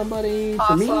follow for somebody.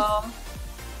 For me, Awesome.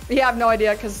 Yeah, I have no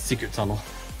idea because secret tunnel.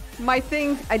 my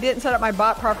thing, I didn't set up my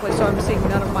bot properly, so I'm seeing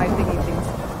none of my thingy things.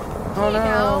 Oh You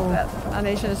know. Our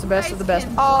nation is the best Guys of the best.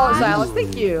 can Oh, fly. Xylas,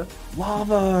 thank you.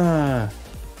 Lava.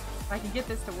 If I can get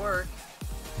this to work.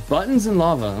 Buttons and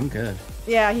lava. I'm good.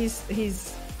 Yeah, he's the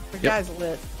Yep. guy's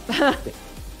lit.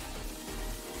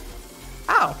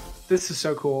 Ow. This is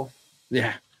so cool.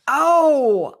 Yeah.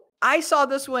 Oh, I saw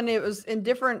this when it was in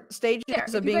different stages There, of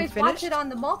if you being guys watch finished. it on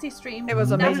the multi-stream, It was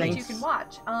that's amazing. what you can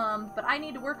watch. But I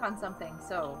need to work on something,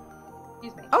 so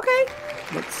excuse me. Okay,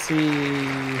 Let's see.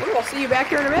 we'll see you back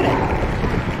here in a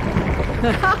minute.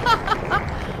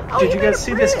 Oh, Did you made a guys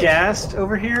see this bridge. ghast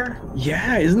over here?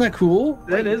 Yeah, isn't that cool?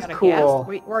 That You is got a cool. ghast?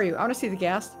 Wait, where are you? I want to see the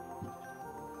ghast.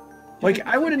 Like,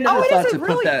 I would have Oh, never it thought is to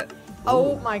really- put that.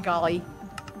 Oh my golly.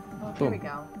 Oh, here we Boom.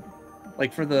 go.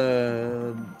 Like, for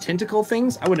the tentacle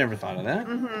things, I would never thought of that.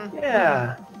 Mm-hmm.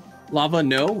 Yeah. Lava,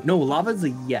 no. No, lava's a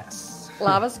yes.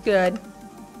 Lava's good.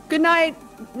 Good night,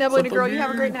 Nebulita Something girl. You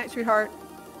have a great weird. night, sweetheart.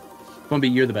 Bumpy,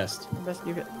 you're the best. The best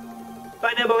you.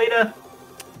 Bye, Nebulita.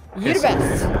 You the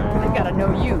best. I gotta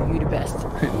know you. You the best.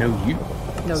 No, you.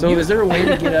 No, So you. is there a way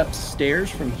to get upstairs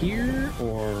from here,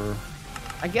 or?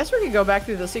 I guess we could go back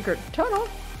through the secret tunnel.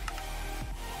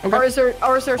 Okay. Or is there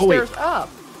Oh, wait. stairs up?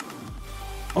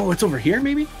 Oh, it's over here,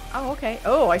 maybe? Oh, okay.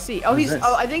 Oh, I see. Oh, What is he's. this?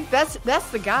 Oh, I think that's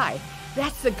the guy.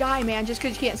 That's the guy, man. Just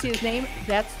because you can't see his name,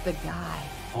 that's the guy.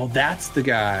 Oh, that's the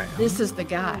guy. This is the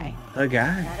guy. The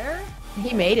guy. Better?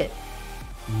 He made it.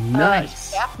 Nice.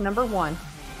 Staff number 1.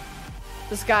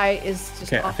 This guy is just.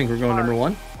 Okay, I off think we're the going number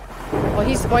chart. 1. Well,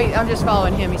 he's. Wait, I'm just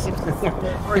following him. He seems to know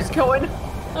where he's going.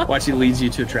 Watch, he leads you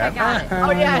to a trap. got it.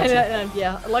 Oh yeah,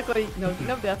 yeah. Luckily, no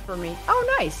death for me.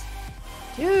 Oh, nice,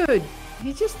 dude.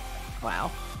 He just. Wow.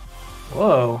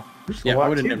 Whoa. Just Yeah, I walk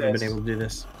would have through never this. been able to do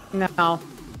this. No.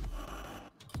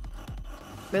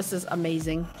 This is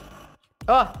amazing.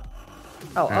 Oh.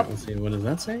 Oh, All right, up. let's see. What does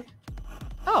that say?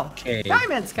 Oh. Okay.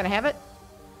 Diamonds. Can I have it?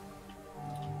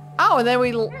 Oh, and then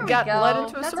we we got go. led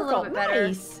into a That's a circle. little bit better.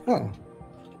 Nice. Oh.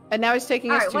 And now he's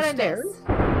taking All us right, what to I stairs.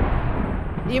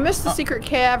 miss? You missed the secret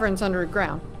caverns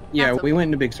underground. Yeah, That's we went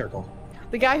in a big circle.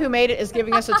 The guy who made it is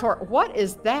giving us a tour. What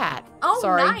is that? Oh,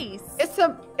 Sorry. nice.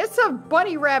 It's a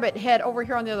bunny rabbit head over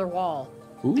here on the other wall.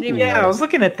 Ooh. even Yeah, I was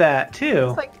looking at that too.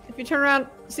 It's like if you turn around,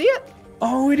 see it?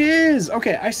 Oh, it is.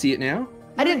 Okay, I see it now.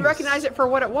 I didn't Nice. recognize it for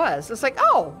what it was. It's like,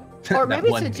 oh, or That maybe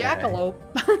it's one a guy.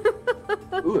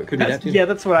 jackalope. Ooh, it could be that too. Yeah,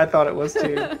 that's what I thought it was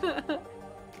too.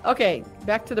 Okay,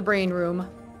 back to the brain room.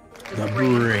 The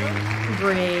brain.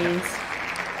 Brains.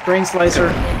 Brain slicer.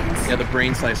 Yeah, the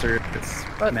brain slicer. It's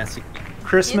What? messy.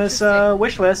 Christmas Interesting.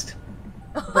 wish list.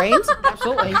 Brains?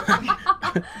 Absolutely.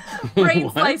 Brain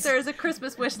What? slicer is a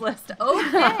Christmas wish list. Okay.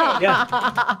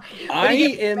 Yeah, When you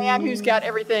get the am. man who's got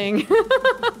everything.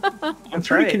 I'm that's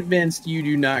pretty right. convinced you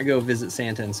do not go visit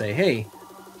Santa and say, "Hey,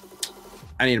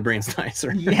 I need a brain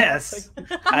slicer." Yes,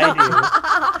 I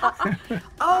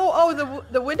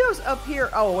the window's up here.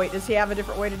 Oh wait, does he have a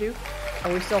different way to do?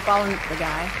 Are we still following the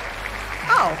guy?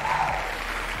 Oh,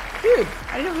 dude,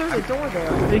 I didn't know there was a door do.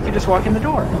 there. I think you just walk in the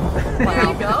door. There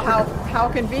you go. How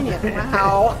convenient.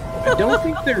 Wow. I don't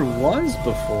think there was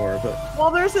before, but Well,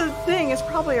 there's a thing. It's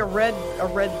probably a red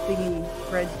thingy,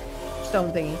 red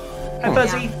stone thingy. Hi,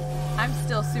 Fuzzy. I'm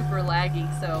still super laggy,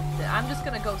 so I'm just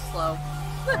gonna go slow.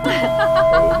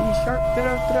 Baby shark.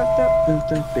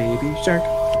 Da-da-da-da-da. Baby shark.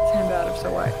 10 out of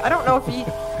so white. I don't know if he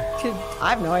could. I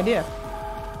have no idea.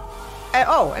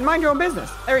 And mind your own business.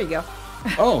 There you go.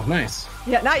 Oh, nice.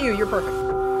 Yeah, not you. You're perfect.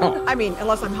 Oh, I mean,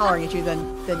 unless I'm hollering at you, then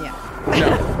yeah.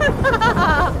 no.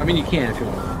 I mean, you can if you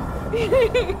want.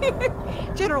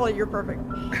 Generally, you're perfect.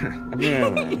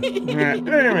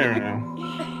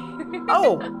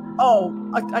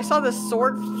 I saw this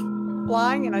sword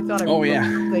flying, and I thought I Oh, would yeah.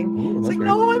 something. Ooh, It's that's like, weird.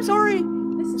 no, I'm sorry.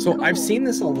 So I've seen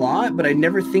this a lot, but I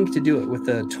never think to do it with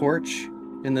the torch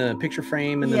in the picture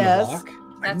frame and then Yes. the block.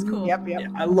 That's cool. Yep. Yeah,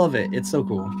 I love it. It's so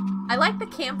cool. I like the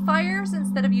campfires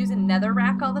instead of using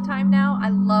netherrack all the time now. I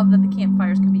love that the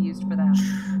campfires can be used for that.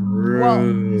 Well,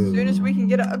 as soon as we can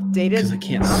get it updated, 'Cause it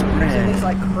can't I'm using spread. these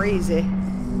like crazy.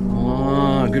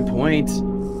 Oh, good point.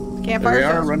 Campfires There we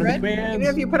are, don't running the spread, commands.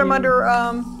 even if you put them under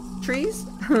trees.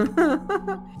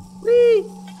 Whee!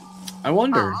 I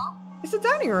wonder. Aw, it's a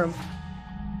dining room.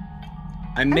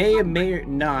 I may or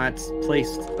not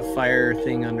placed a fire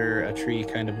thing under a tree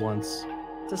kind of once.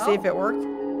 To see if it worked.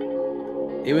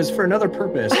 It was for another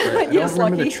purpose, but I don't Yes,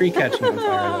 remember Lucky. the tree catching on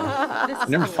fire. This I is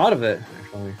never cool. thought of it,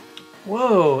 actually.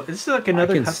 Whoa, this is like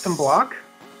another can custom s- block?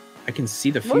 I can see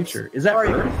the Whoops. future. Is that Sorry.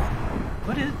 Earth?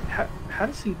 What is, how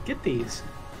does he get these?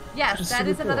 Yes, That's that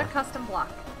so is another cool. custom block.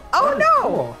 Oh That is no!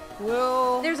 cool.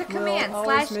 Will There's a will command,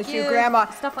 always slash miss give, you, Grandma.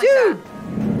 stuff like Dude,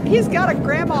 he's got a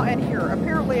grandma in here.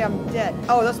 Apparently, I'm dead.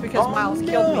 Oh, that's because Miles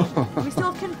killed me. We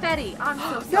still have confetti. I'm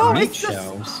so No, sorry. Meat it's the-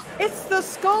 shells. It's the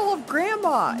skull of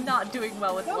Grandma. Not doing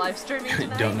well with live streaming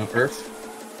tonight. Don't know Earth.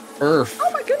 Earth.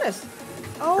 Oh my goodness.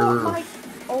 Oh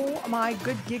Earth. my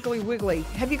good giggly wiggly.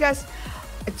 Have you guys?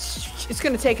 It's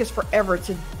going to take us forever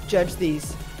to judge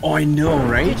these. Oh, I know,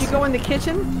 right? Did you go in the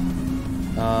kitchen?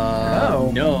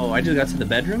 No. I just got to the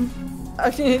bedroom.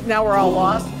 Now we're all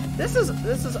lost. This is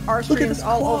our Look at streams this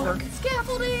all clock. over.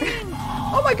 Scaffolding!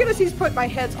 Oh my goodness, he's put my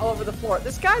heads all over the floor.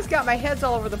 This guy's got my heads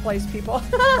all over the place, people.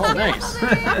 Oh, nice.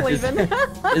 I'm leaving.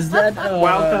 Is that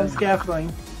Wild time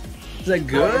scaffolding. Is that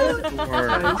good? Or...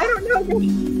 I don't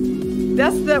know.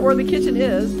 That's where the kitchen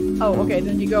is. Oh, okay.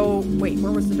 Then you go. Wait,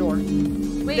 where was the door?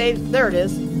 Wait, There it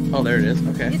is. Oh, there it is.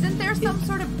 Okay. isn't there some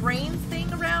sort of brains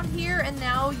thing around here and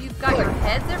now you've got your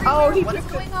heads everywhere? Oh, he what is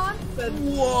took going on?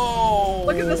 Whoa!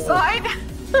 Look at the sign.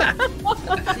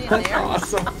 See in That's there?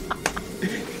 awesome.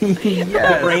 The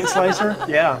yes. brain slicer?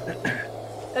 Yeah.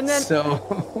 And then,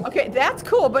 So, okay, that's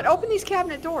cool. But open these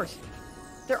cabinet doors.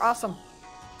 They're awesome.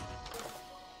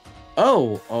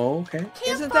 oh, okay.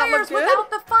 Doesn't that look Campfires good? without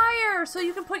the fire, so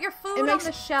you can put your food makes-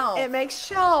 on the shelf. It makes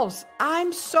shelves.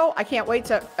 I can't wait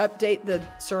to update the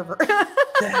server.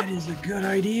 That is a good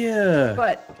idea.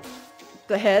 But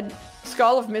the head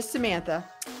skull of Miss Samantha.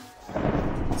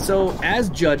 So, as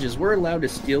judges, we're allowed to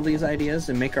steal these ideas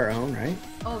and make our own, right?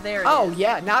 Oh, there it Oh is.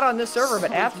 yeah, not on this server, but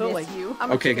So absolutely. miss you.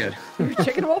 I'm a Okay, chicken. good. You're a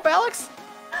chicken wolf, Alex?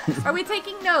 Are we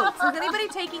taking notes? Is anybody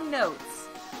taking notes?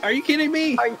 Are you kidding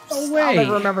me? No way. I'll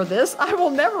never remember this. I will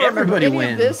never Everybody remember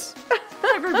any wins. of this.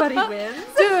 Everybody wins.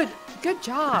 Dude, good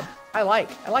job. I like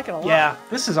it a lot. Yeah,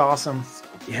 this is awesome.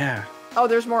 Yeah. Oh,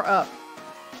 there's more up.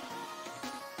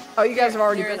 Oh, you guys have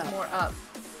already There been is up. more up.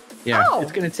 Yeah. Oh.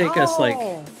 It's going to take us like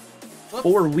Oh,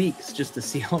 4 weeks just to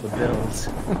see all the builds.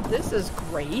 this is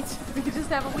great. We could just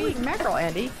have a Holy week. mackerel,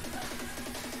 Andy.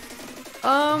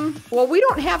 Well, we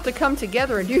don't have to come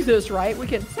together and do this, right? We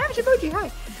can. Savage Emoji,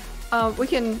 hi. We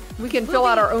can fill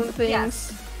out our own things.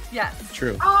 Yes. Yes.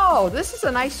 True. Oh, this is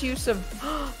a nice use of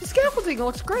the scaffolding.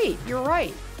 Looks great. You're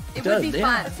right. It does, would be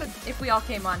yeah. fun if we all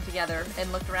came on together and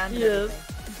looked around. Yes. And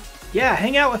everything. Yeah,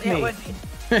 hang out with It me. would be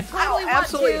Totally want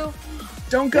absolutely. to.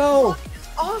 Don't go.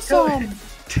 awesome.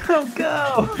 Don't go.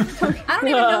 I don't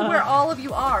even know where all of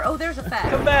you are. Oh, there's a Come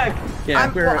fact. back. Yeah,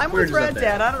 I'm we're with just Rad up there.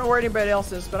 Dad. I don't know where anybody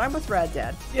else is, but I'm with Rad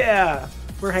Dad. Yeah,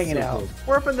 we're hanging So out. cool.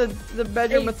 We're up in the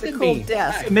bedroom Hey, with the Sydney. cool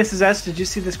desk. Mrs. S, did you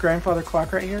see this grandfather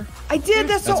clock right here? I did.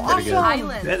 That's so That's pretty good. awesome.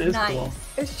 Island. That is nice. cool.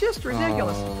 It's just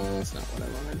ridiculous. Oh, that's not what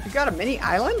I wanted. You got a mini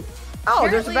island? Oh,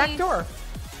 there's a back door.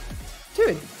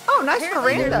 Dude. Oh, nice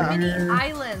Apparently there's veranda. mini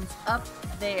islands up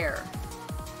there.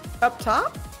 Up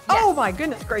top? Yes. Oh my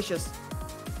goodness gracious.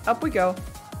 Up we go.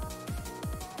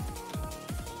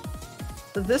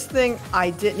 So this thing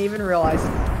I didn't even realize.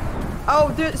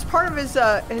 Oh, it's part of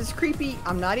his creepy.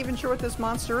 I'm not even sure what this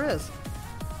monster is.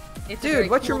 It's Dude, a very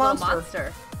what's your cool little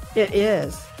monster? It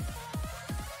is.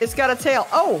 It's got a tail.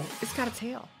 Oh, it's got a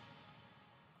tail.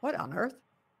 What on earth?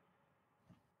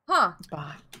 Huh.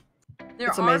 Bah. There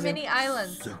It's are amazing. many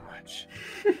islands. So much.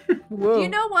 Whoa. You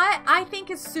know what I think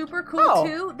is super cool Oh.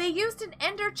 too? They used an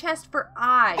ender chest for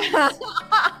eyes.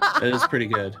 That is pretty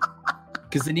good.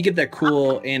 Because then you get that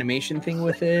cool animation thing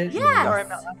with it. Yes. Sorry, I'm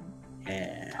not laughing.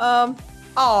 Yeah.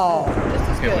 Oh, this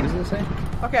is Okay, what good. does it say?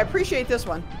 Okay, I appreciate this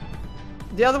one.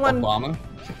 The other one, Obama.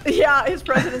 yeah, his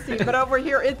presidency. But over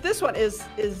here, this one is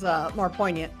more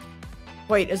poignant.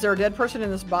 Wait, is there a dead person in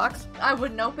this box? I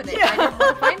wouldn't open it. Yeah. I didn't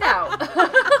want to find out.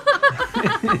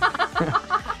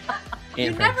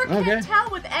 You never can tell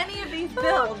with any of these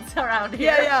builds around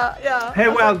here. Yeah. Hey,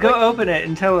 well, go open it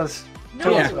and tell us.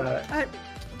 Tell us Yeah. about it.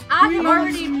 I have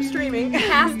already streaming.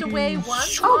 passed away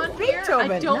once Oh, on here. I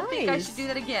Beethoven, don't think I nice. should do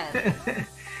that again.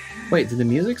 Wait, did the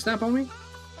music stop on me?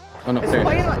 Oh no, It's there it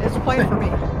playing. is. It's playing for me.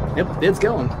 Yep, it's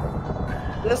going.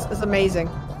 This is amazing.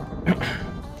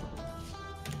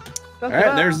 All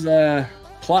right, there's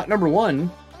plot number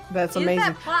 1. That's Is amazing.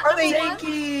 that plot Are they? number one?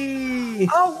 Tinky!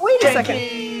 Oh, wait a second.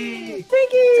 Tinky!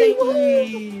 Tinky.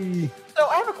 Tinky! So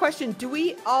I have a question. Do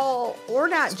we all? We're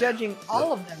not judging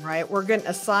all of them, right? We're going to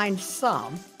assign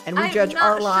some, and we judge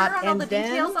our lot, I'm not sure on all and the then.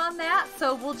 details on that,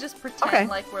 so we'll just pretend Okay.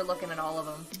 like we're looking at all of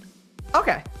them.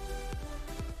 Okay.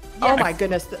 Yes. Oh my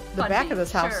goodness, the back Punchy, of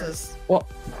this house sure. is Well,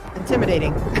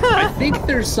 intimidating. I think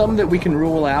there's some that we can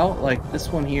rule out, like this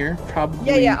one here,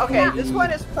 probably. Yeah, okay. This one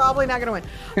is probably not going to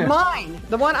win. Mine,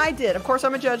 the one I did. Of course,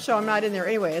 I'm a judge, so I'm not in there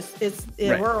anyway.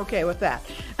 Right. We're okay with that.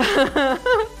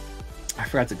 I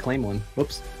forgot to claim one.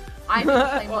 Whoops. I didn't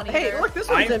claim Well, one hey, either. look, this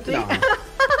one's empty. No.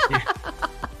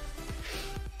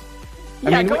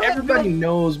 Yeah, I mean, go ahead and everybody build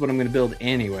knows what I'm going to build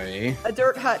anyway. a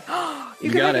dirt hut. You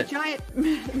You can got make it. a giant,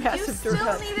 You massive still dirt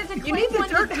hut. needed to You claim need the one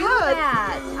to dirt do hut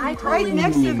that. I right totally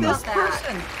next to forgot this that.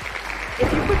 person.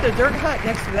 If you put the dirt hut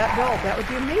next to that build, that would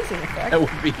be amazing effect. That would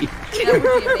be, That would be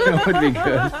amazing. that would be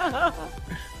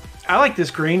good. I like this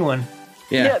green one.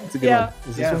 Yeah, Yeah, it's a good yeah. one.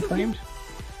 Is this Yeah. one claimed?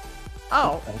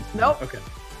 Oh, nope. Okay.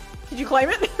 Did you claim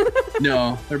it?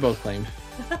 No, they're both claimed.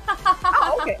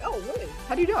 Oh, okay. Oh, really?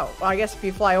 How do you know? Well, I guess if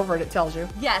you fly over it, it tells you.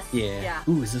 Yes. Yeah. Yeah.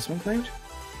 Ooh, is this one claimed?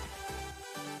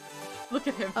 Look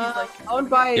at him. He's like, Owned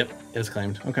by. Yep, it's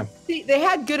claimed. Okay. See, they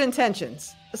had good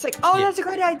intentions. It's like, oh, Yeah. that's a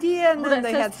great idea, and Oh, then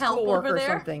that they had says help schoolwork over or there?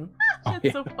 something. Oh, It's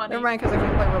yeah. so funny. Never mind, because I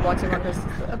can't play Roblox anymore because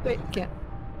the update can't.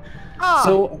 Oh,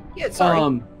 So, yeah,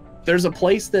 sorry. there's a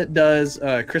place that does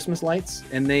Christmas lights,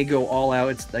 and they go all out.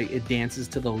 It's like it dances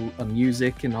to the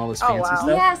music and all this Oh, fancy wow. stuff.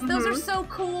 Yes, those are so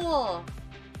cool.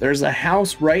 There's a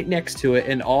house right next to it,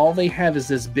 and all they have is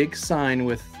this big sign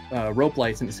with rope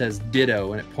lights, and it says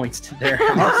 "Ditto," and it points to their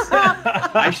house.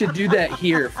 I should do that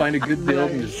here. Find a good build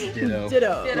and just ditto.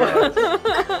 Ditto.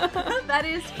 That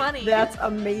is funny. That's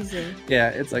amazing. Yeah,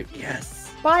 it's like yes,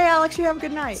 Bye, Alex. You have a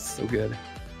good night. so good.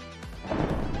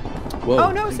 Whoa.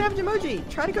 Oh no, Savage Emoji.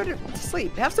 Try to go to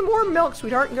sleep. Have some more milk,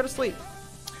 sweetheart, and go to sleep.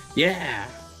 Yeah.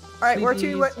 All right, where to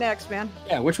Please. what next, man?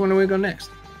 Yeah. Which one do we go next?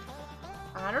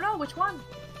 I don't know which one.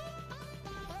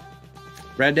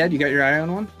 Rad Dad, you got your eye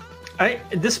on one?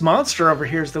 This monster over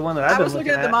here is the one that I've I been was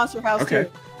looking at the monster house Okay. too.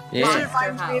 It Yeah.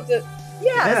 reminds me of the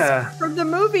yes, Yeah. from the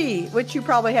movie, which you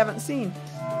probably haven't seen.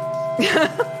 Yeah.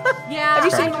 Have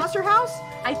you seen Right. Monster House?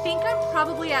 I think I'm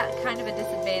probably at kind of a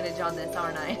disadvantage on this,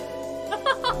 aren't I?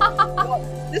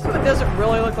 This one doesn't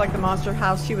really look like the Monster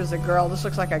House. She was a girl. This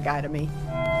looks like a guy to me.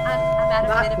 I'm at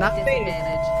a bit of Not a faded.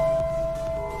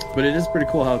 disadvantage. But it is pretty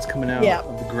cool how it's coming out Yeah.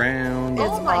 of the ground. It's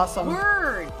Oh my awesome.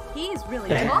 word! He's really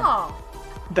Yeah. tall.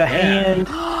 The hand.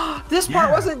 This part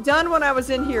Yeah. wasn't done when I was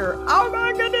in here. Oh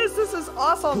my goodness, this is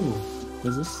awesome. Ooh, what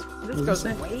is this? This What goes does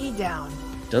it say? way down.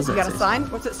 Does You it got a say sign?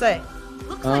 What's it say?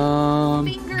 Looks like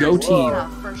fingers Go and team.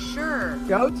 stuff for sure.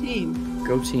 Go team.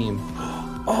 Go team.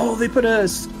 Oh, they put a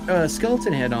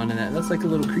skeleton head on in that. That's like a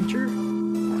little creature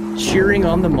cheering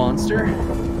on the monster.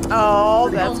 Oh,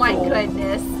 that's Oh my cool.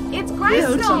 goodness! It's This is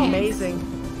Grindstone. amazing.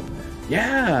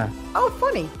 Yeah, Oh,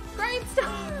 funny. Grindstone.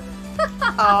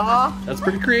 Aw. that's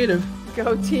pretty creative.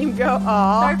 Go team, go.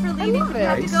 Aw. Sorry for leaving. I love You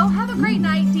have it. to go. Have a great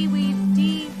night,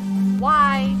 DYVZ.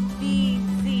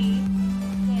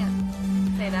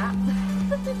 Can't say that.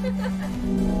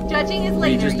 Judging is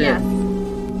later. just did. Yes.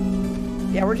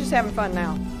 Yeah, we're just having fun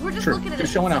now. We're just Sure, looking at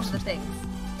just some showing off of the some things.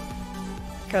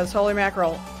 Because holy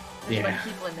mackerel. There's Yeah. like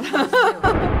people in this house too.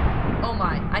 Oh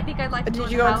my! I think I'd like to Did join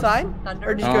you the go house. inside? Thunder.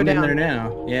 Or did you Oh, go I'm in down? there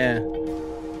now. Yeah,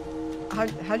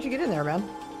 How'd you get in there, man?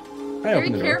 I Very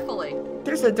opened the door. carefully.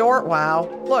 There's a door. Wow.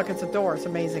 Look, it's a door. It's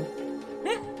amazing.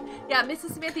 Yeah,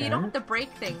 Mrs. Samantha, you don't have to break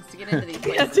things to get into these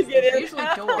places. Yeah, to get in. They're usually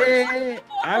doors. Hey,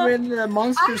 I'm in the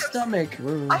monster's stomach.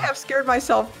 I have scared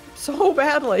myself so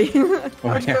badly.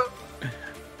 How'd you yeah. go?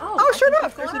 Oh, Oh, I sure can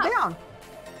enough. just There's go a up. down.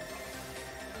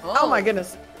 Oh my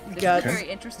goodness. This is Guts. a very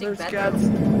interesting There's bedroom. guts.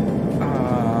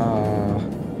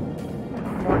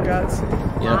 More guts.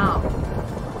 Yep. Wow.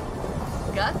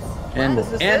 Guts? And Is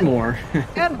this and it? more.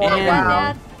 And more. And Wow.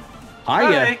 Dad?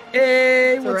 Hiya.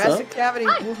 Hey, what's Thoracic up? cavity.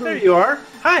 Hi. Woohoo. There you are.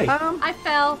 Hi. I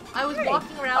fell. I was Hey.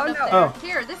 walking around Oh, up no. there. Oh.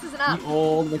 Here, this is an up. The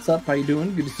old, what's up? How you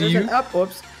doing? Good to see There's you. an up.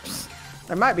 Whoops.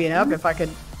 There might be an up if I could.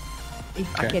 I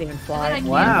Okay. can't even And then I fly. can't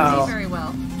Wow. see very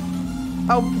well.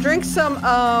 Oh, drink some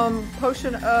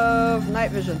potion of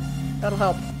night vision. That'll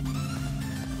help.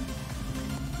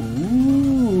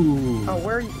 Ooh. Oh,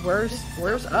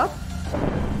 where's up?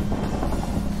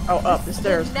 Oh, up the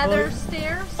stairs. The nether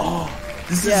stairs. Oh,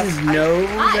 this Yes. is his nose,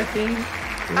 Hi. I think.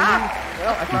 Ah!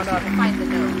 Well, I found out. Find the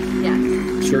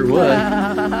nose. Yes. Sure would.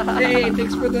 Hey,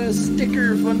 thanks for the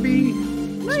sticker, Funby.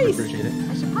 Super Nice. appreciate it.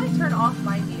 I should probably turn off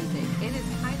my music. It is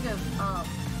kind of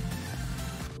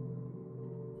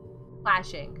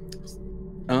flashing.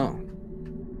 Oh,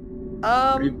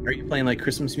 are you playing like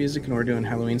Christmas music and we're doing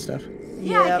Halloween stuff?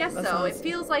 Yeah, Yep, I guess that so. It sounds-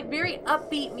 feels like very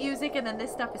upbeat music, and then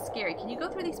this stuff is scary. Can you go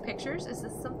through these pictures? Is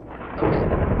this some?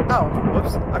 Okay. Oh,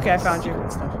 whoops. Okay, I found you.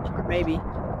 Good stuff. Maybe.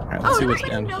 All right, let's Oh, see does what's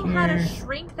anybody down know how to here.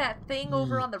 shrink that thing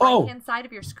over on the Oh. right-hand side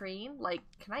of your screen? Like,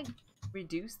 can I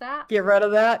reduce that? Get rid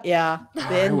of that. Yeah. I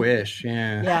Then. wish,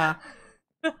 yeah.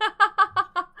 Yeah.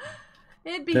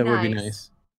 It'd be That nice. would be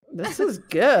nice. This is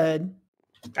good.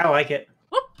 I like it.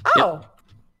 Oh.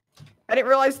 I didn't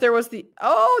realize there was the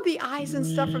eyes and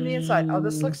stuff from the inside. Oh,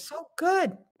 this looks so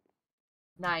good.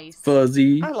 Nice.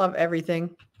 Fuzzy. I love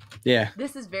everything. Yeah,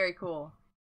 This is very cool.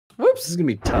 this Whoops. is gonna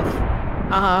be tough.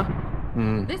 Uh-huh.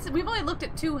 We've only looked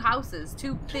at two houses,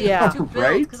 two things, Yeah. two builds.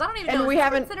 Right? Because I don't even And know. we Is this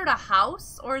haven't- considered a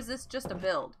house or is this just a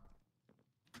build?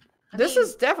 I This mean,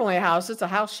 is definitely a house. It's a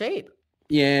house shape.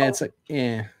 Yeah, Oh. it's like,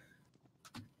 yeah.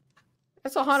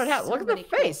 It's a haunted house. so Look at the many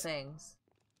cool face. things.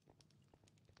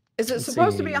 Is it Let's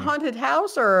supposed to be a see. haunted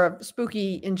house or a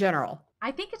spooky in general?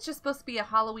 I think it's just supposed to be a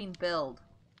Halloween build.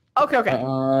 Okay, okay.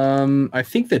 I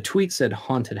think the tweet said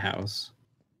haunted house.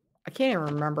 I can't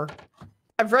even remember.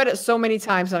 I've read it so many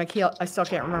times and I still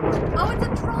can't remember. Oh, it's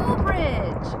a troll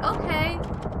bridge. Okay.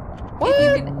 What?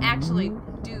 If you can actually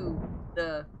do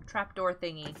the trapdoor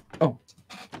thingy. Oh,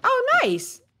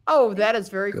 nice. Oh, that is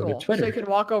very Go to cool. So Twitter. you can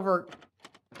walk over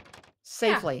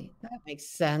safely. That makes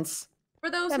sense. For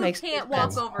those That who makes can't good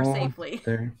walk sense. over safely.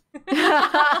 There.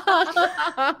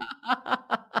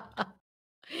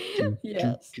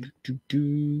 Yes.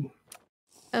 Do.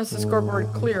 That's the scoreboard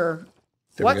clear.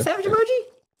 There we What, go. Savage Emoji?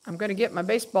 I'm going to get my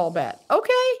baseball bat.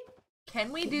 Okay.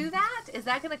 Can we do that? Is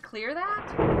that going to clear that?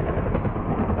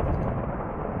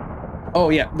 Oh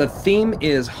yeah, the theme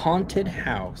is haunted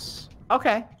house,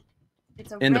 Okay.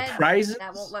 It's a and the red. prizes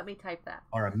That won't let me type that.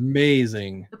 are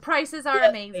amazing. The prices are Yes,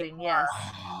 amazing. Yes.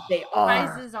 They are.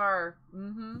 Prizes are.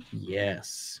 Mm-hmm.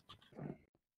 Yes,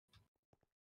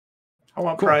 I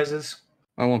want Cool. prizes.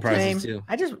 I want prizes Same. too.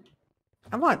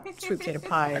 I want sweet potato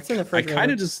pie. It's in the I refrigerator.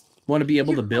 kind of just want to be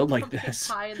able to build like this.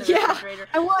 Pie in the Yeah. refrigerator.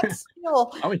 I want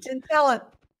skill I would- and talent.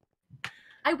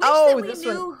 I wish Oh, that we this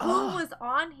knew one. who Oh. was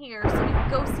on here so we could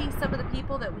go see some of the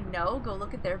people that we know, go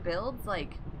look at their builds.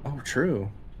 Like, Oh,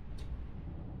 true.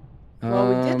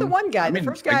 Well, we did the one guy. I mean,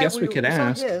 the first guy I guess we could saw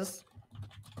ask. his.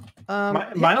 hit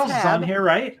Miles is tab. on here,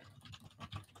 right?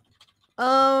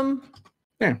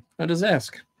 Yeah, I'll just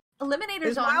ask.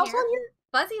 Eliminator's Is on Miles here. on here?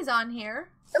 Fuzzy's on here.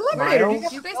 Eliminator. Do Miles?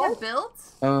 Do you guys have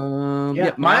builds?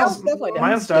 Yeah, Miles definitely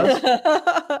Miles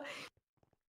does.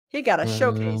 He got a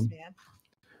showcase, Um, man.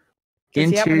 'Cause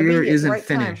he happened to Interior be at the isn't right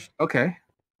time. finished. Okay.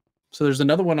 So there's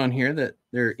another one on here that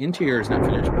their interior is not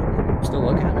finished, but we're still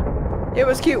looking at it. It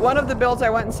was cute. One of the builds I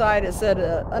went inside, it said,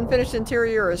 unfinished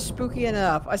interior is spooky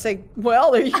enough. I say,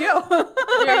 well, there you go.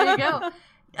 There you go.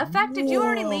 Effect, did you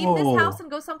already leave this Whoa. house and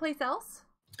go someplace else?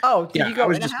 Oh, did Yeah, you go I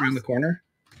was in just a around house? the corner.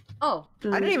 Oh,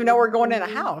 I didn't even know we're going in a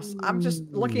house. I'm just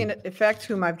looking at Effect,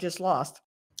 whom I've just lost.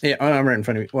 Yeah, I'm right in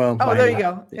front of you. Well, Oh, behind there you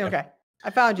go. Yeah. Okay. I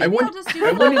found you. I maybe went- I'll just do I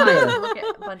a went into- look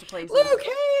at a bunch of places. Luke,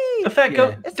 hey! Effect,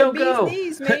 Yeah. It's don't the bee's go.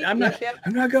 knees, mate. I'm not. Yep,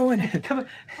 I'm not going. Come,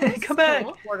 This come is back.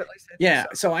 cool. yep. At least I think Yeah,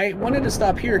 so. so I wanted to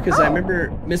stop here because I Oh.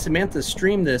 remember Miss Samantha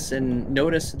streamed this and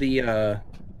noticed these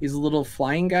little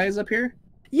flying guys up here.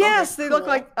 Yes, Okay, they look cool.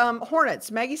 like hornets.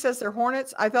 Maggie says they're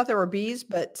hornets. I thought they were bees,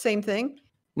 but same thing.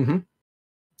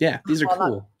 Yeah, these are Well,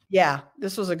 cool. Yeah,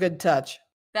 this was a good touch.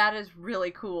 That is really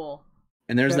cool.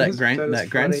 And there's That that is- that is funny.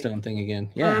 grindstone thing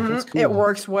again. Yeah, Mhm, that's cool. It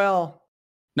works well.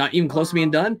 Not even close to being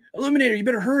done. Illuminator, you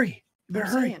better hurry. You better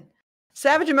I'm hurry. saying.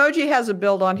 Savage Emoji has a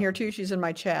build on here too. She's in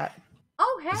my chat.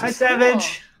 Oh, hey. Hi, cool.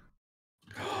 Savage.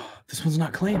 This one's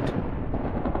not claimed.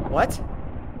 What?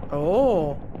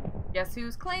 Oh, Guess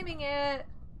who's claiming it?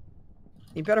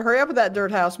 you better hurry up with that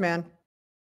dirt house, man.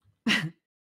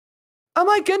 Oh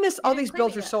my goodness, all didn't these claim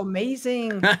builds it are yet. so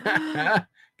amazing.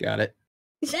 Got it.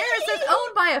 There it says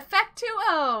owned by Effect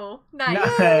 2.0.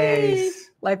 Nice. Nice.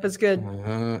 Life is good.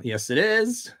 Yes, it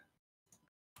is.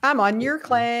 I'm on your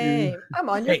claim. I'm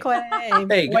on your Hey. claim.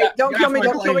 Hey, Wait, don't get kill off me, my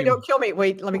don't kill me, claim. don't kill me.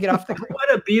 Wait, let me get off the claim.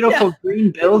 What a beautiful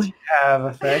green build you have,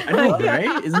 Effect. I know,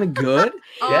 right? Isn't it good?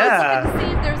 Oh, Yeah. I was looking to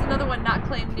see if there's another one not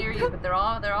claimed near you, but they're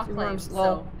all claimed. Worms, So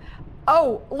lol.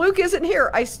 Oh, Luke isn't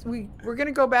here. We're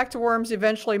gonna go back to worms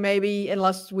eventually, maybe,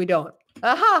 unless we don't.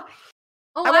 Aha!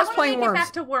 oh, I I was want to playing make it worms.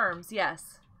 back to worms.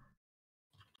 Yes.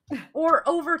 Or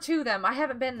over to them. I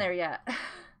haven't been there yet.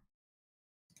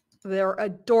 They're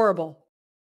adorable.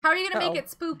 How are you gonna make Uh-oh. it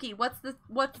spooky? What's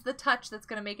the touch that's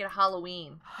gonna make it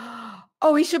Halloween?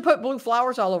 Oh, he should put blue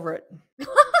flowers all over it.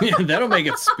 Yeah, that'll make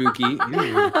it spooky.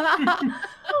 Ew.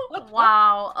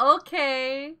 Wow.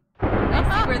 Okay.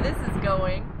 I see where this is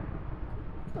going.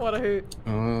 What a hoot.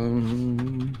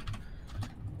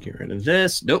 Get rid of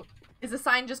this. Nope. Is the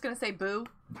sign just gonna say boo?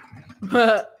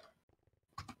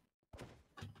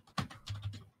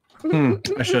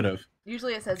 I should have.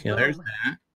 Usually it says Okay, boom. there's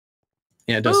that.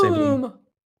 Yeah, it does say boom. Boom.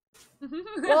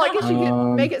 Well, I guess you could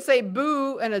Um, make it say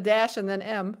boo and a dash and then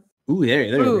M. Ooh, there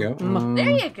we Boo. go. There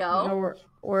you I don't know go.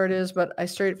 where it is, but I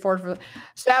straightforward for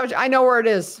Savage. I know where it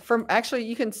is. From actually,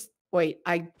 you can wait.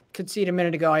 I could see it a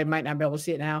minute ago. I might not be able to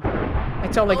see it now. I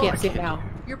totally Oh, can't see it now.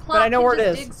 Your plot I know can where it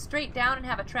just is. dig straight down and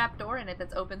have a trap door in it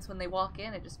that opens when they walk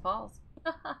in. It just falls.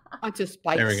 It just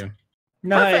spikes. There we go.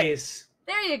 Nice.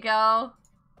 There you go.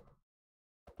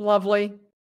 Lovely.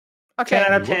 Okay,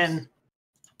 10 out of Whoops. 10.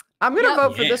 I'm gonna Yep.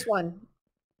 vote for Yeah. this one.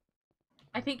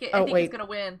 I think Oh, it's wait. gonna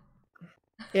win.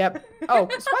 Yep. Oh,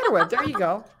 spiderweb. There you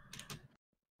go.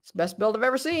 It's the best build I've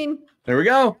ever seen. There we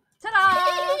go.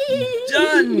 Ta-da!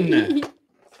 Done.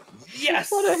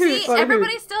 Yes. What a hoot. See, What a hoot.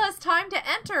 everybody still has time to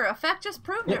enter. Effect just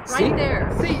proved Yeah, it see? right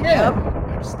there. See, yeah.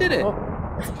 I just did it.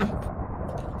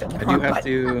 Oh. I do have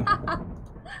to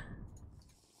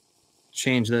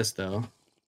change this though.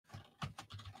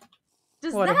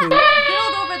 Does What a that hoot.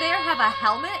 build over there have a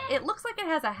helmet? It looks like it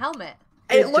has a helmet.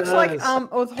 It It looks like does.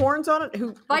 with horns on it. Who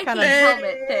what Viking kind of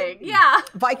helmet thing. Yeah.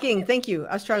 Viking? Thank you.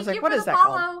 I was trying to Thank say, you what for is the that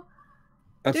called? follow.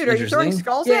 That's Dude, are you throwing interesting.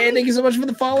 skulls Yeah, at me? thank you so much for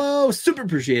the follow. Super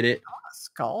appreciate it. A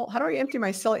skull? How do I empty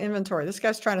my silly inventory? This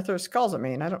guy's trying to throw skulls at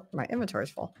me, and I don't. My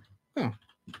inventory's full. Oh.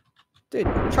 Dude,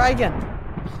 try again.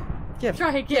 Give.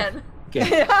 Try again.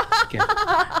 Okay.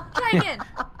 Try again.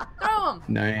 Throw them.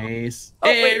 Nice. Oh,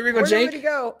 hey, wait, here we go, where did Jake. he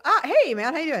go? Ah, hey,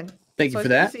 man, how you doing? Thank So you for it's good to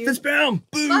that. see you. Fist bound.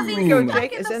 Fuzzy's Boom. Go, back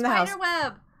Jake in is the in the house. spider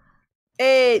web.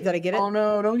 Hey, did I get it? Oh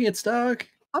no, don't get stuck.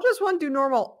 I'll just want to do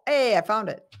normal. Hey, I found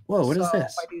it. Whoa, what is So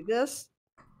this? If I do this.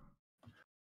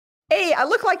 Hey, I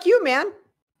look like you, man.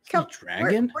 Come,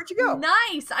 Dragon? Where'd you go?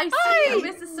 Nice. I see Hi. you,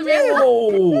 Mrs. Serena.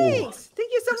 Whoa. Thanks.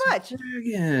 Thank you so much.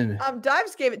 Dragon.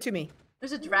 Dives gave it to me.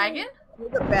 There's a dragon? You're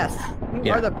the best. You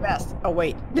Yeah. are the best. Oh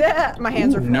wait. Yeah, my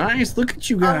hands Ooh, are full. nice. Look at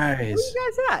you Where guys.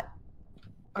 you guys at?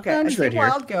 Okay, I'm I just see right here.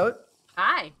 wild goat.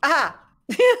 Hi. Ah,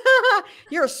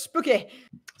 you're spooky.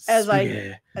 As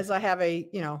Sweet. I have a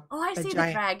Oh, I a see the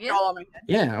giant dragon. skull on my head.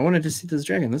 Yeah, I wanted to see this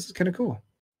dragon. This is kind of cool.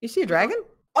 You see a dragon?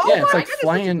 Oh yeah, it's my like goodness,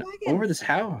 flying it's a dragon. over this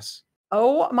house.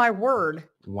 Oh my word!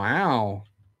 Wow.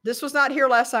 This was not here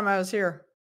last time I was here.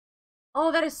 Oh,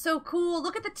 that is so cool.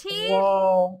 Look at the teeth.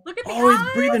 Whoa, Look at the Oh, eyes.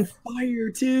 it's breathing fire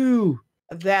too.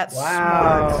 that's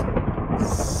Wow. smart.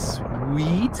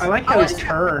 Sweet. I like how Oh, it's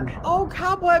turned. Oh,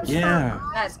 cobwebs. for Yeah.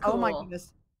 eyes. That's Oh my cool.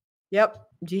 goodness. Yep.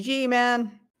 GG,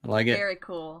 man. I like it. Very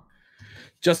cool.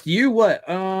 Just you? What?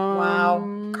 Wow.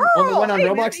 Only Carl, one on hey,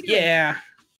 man, how Roblox? you doing? Yeah.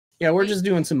 Yeah, we're Wait. just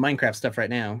doing some Minecraft stuff right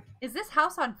now. Is this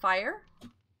house on fire?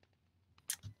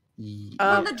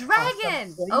 Um, From the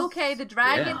dragon. awesome. Okay, the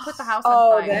dragon Yes. put the house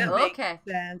Oh, on fire. that makes Okay.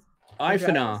 sense.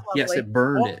 FNA. Yes, lovely. it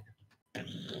burned Oh. it.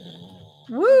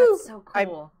 Woo! That's so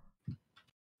cool.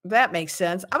 That makes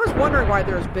sense. I was wondering why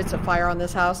there was bits of fire on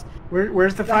this house.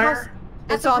 Where's the The house- fire?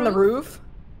 It's the on the roof.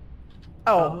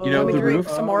 Oh, You know let me the drink roof?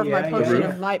 some more of my yeah, potion yeah.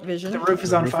 of night vision. The roof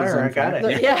is on roof is fire. on I got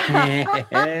fire. it.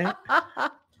 Yeah.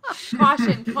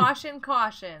 Caution, caution,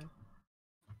 caution.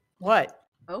 What?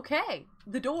 Okay.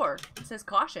 The door. It says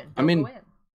caution. I Don't mean- go in.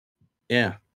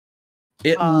 Yeah.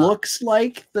 It Uh, looks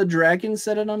like the dragon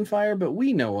set it on fire, but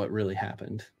we know what really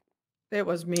happened. It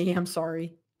was me. I'm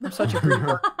sorry. I'm such a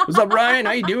creeper. What's up, Ryan?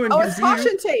 How you doing? Oh, Good to it's see you.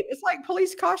 caution tape. It's like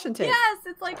police caution tape. Yes,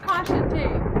 it's like caution tape.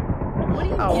 What are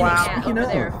you Oh, getting wow. at Speaking over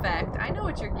there, of. Effect? I know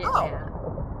what you're getting Oh.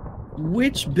 at.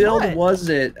 Which build What? was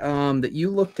it that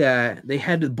you looked at? They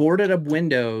had boarded up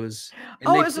windows. And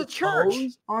Oh, they it was a put church.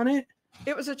 clothes on it.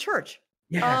 It was a church.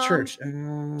 Yeah, Um, church.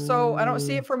 So I don't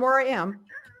see it from where I am.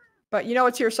 But you know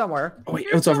it's here somewhere. Oh, wait,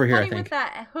 You're it's so over here, I funny think. with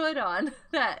that hood on,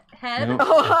 that head. No.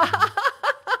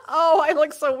 Oh, I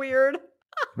look so weird.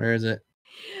 Where is it?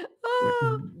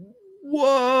 Oh,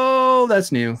 Whoa,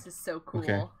 that's new. This is so cool.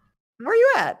 Okay. where are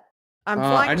you at? I'm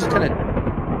flying. I just kind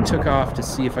of took off to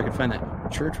see if I could find that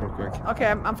church real quick. Okay,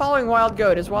 I'm following Wild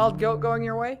Goat. Is Wild Goat going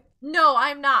your way? No,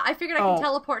 I'm not. I figured I can Oh.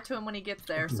 teleport to him when he gets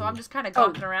there, so I'm just kind of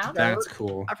gawking around. That's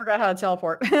cool. I forgot how to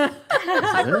teleport. Is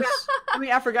this?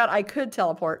 I forgot I could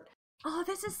teleport. Oh,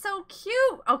 this is so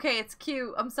cute. Okay, it's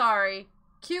cute. I'm sorry.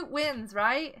 Cute wins,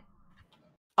 right?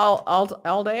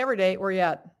 All day, every day. Where you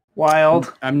at?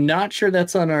 Wild. I'm not sure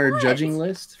that's on our What? judging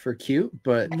list for cute,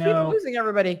 but I No. keep losing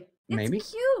everybody. maybe.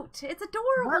 It's cute. It's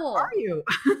adorable. Where are you?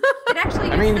 It actually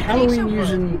I mean, is the Halloween geisha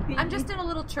usually. wood. I'm just in a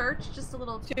little church, just a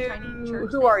little tiny church.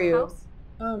 Who are you?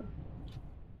 House.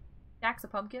 Stacks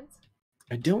of pumpkins.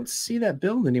 I don't see that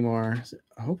build anymore.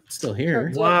 I hope it's still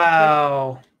here.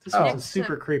 Wow. This Oh. one's a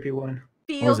super creepy one.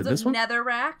 Fields it this of one?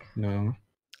 netherrack. No.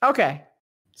 Okay.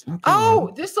 It's not that Oh,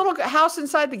 one. this little house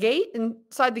inside the gate,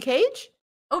 inside the cage?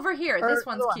 Over here, Or this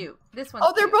one's the one? cute. This one's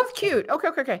Oh, they're cute. both cute.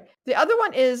 Okay. The other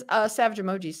one is Savage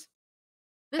Emojis.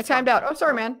 I This timed one. out. Oh,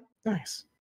 sorry, man. Nice.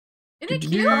 Isn't it Did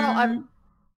cute? you- I'm.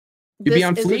 You'd be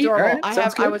on is fleet? adorable. Alright,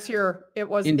 sounds I good. was here.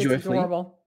 It's Enjoy Fleet.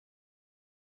 adorable.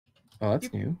 Oh,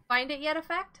 that's new. Find it yet,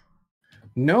 Effect?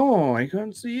 No, I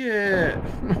couldn't see it.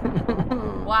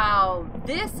 Wow,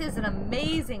 this is an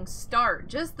amazing start.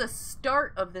 Just the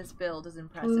start of this build is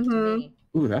impressive to me.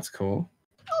 Ooh, that's cool.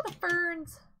 Oh, the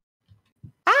ferns.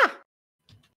 Ah!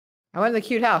 I went in the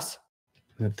cute house.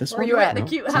 Is it this Where one? you at? The No,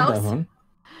 cute it's not that house. one.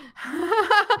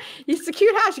 It's a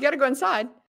cute house. You got to go inside.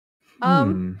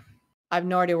 Hmm. I have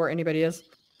no idea where anybody is.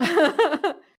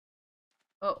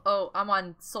 Oh, I'm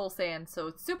on soul sand, so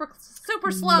it's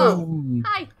super slow. Ooh.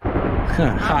 Hi.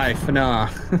 Hi,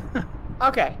 FNA.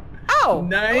 Okay. Oh,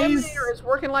 Nice. The eliminator is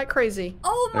working like crazy.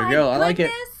 Oh There my you go, I like it.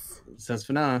 goodness. It says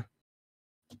FNA.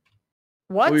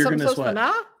 What? Oh, you're Something gonna says sweat.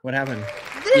 FNA? What happened?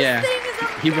 This Yeah, thing is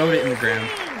amazing. he wrote it in the ground.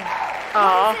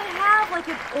 Aw. Does it have like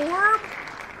an orb?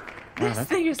 This that's-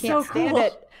 thing is Can't so stand cool.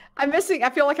 it. I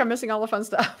feel like I'm missing all the fun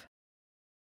stuff.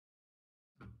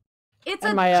 It's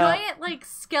And a my, giant like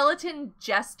skeleton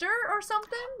jester or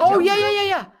something. Oh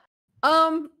yeah.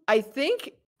 I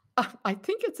think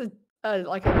it's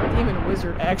like a demon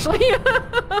wizard actually.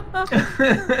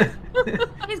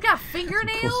 He's got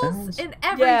fingernails sounds. and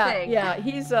everything. Yeah.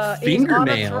 He's on a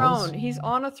Fingernails? throne. He's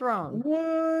on a throne.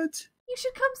 What? You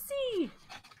should come see.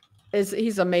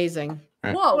 He's amazing.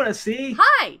 I Whoa. want to see.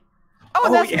 Hi. Oh,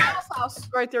 Oh, that's yeah. Miles' house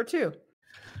right there too.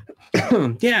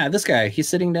 Yeah, this guy. He's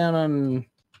sitting down on.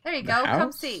 There you The go. Come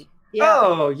house? see. Yeah.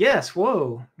 Oh, yes.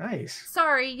 Whoa. Nice.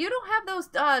 Sorry, you don't have those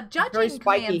very judging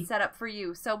spiky. commands set up for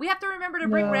you. So we have to remember to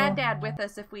bring No. Rad Dad with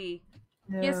us if we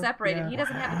get Yeah, separated. yeah. He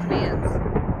doesn't have the commands.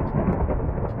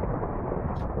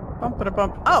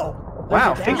 Bump. Oh. Wow, look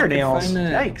at that. fingernails. Find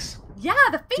that. Yikes. Yeah,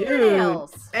 the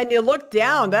fingernails. And you look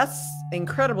down. That's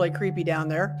incredibly creepy down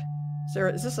there.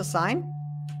 Is this a sign?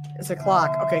 It's a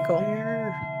clock. Okay, cool.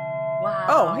 Wow.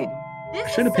 Oh, hey. This I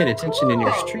is should have paid so attention in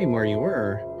your cool. stream where you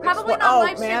were. Probably Oh, not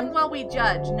live man. streaming while we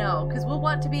judge, no, because we'll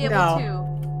want to be able No.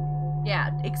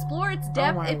 to, explore its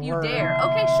depth my if you word. dare.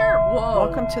 Okay, sure. Whoa.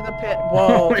 Welcome to the pit.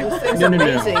 Whoa, this thing's No.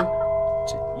 amazing.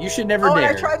 You should never Oh, and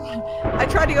dare. I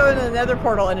tried to go into the nether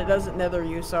portal and it doesn't nether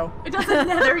you, so. It doesn't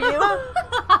nether you.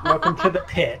 Welcome to the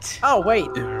pit. Oh, wait.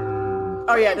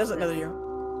 Oh, yeah, it doesn't nether you.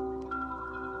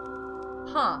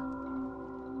 Huh.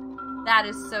 That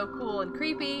is so cool and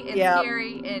creepy and Yeah.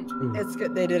 scary. And It's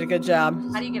good. They did a good job.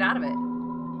 how do you get out of it?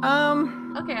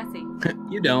 Okay. Okay, I see.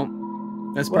 You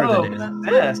don't. That's part Whoa, of the day.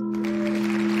 that's fast.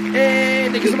 Hey,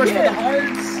 thank you so much for the Yeah.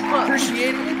 hearts.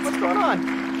 Appreciate it. What's going on?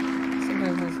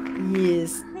 Sometimes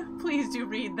yes. Please do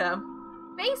read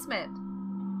them. Basement.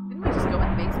 Didn't we just go in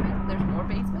the basement? There's more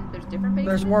basement? There's different basement?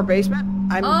 There's more basement?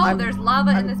 There's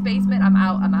lava in this basement. I'm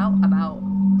out.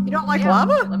 You don't like Let me out.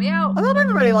 lava? Let me out. I thought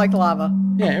everybody liked lava.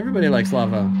 Yeah, everybody likes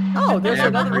lava. Oh, there's Yeah,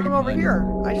 another pretty room over good. here.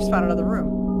 I just found another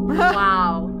room.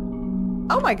 Wow.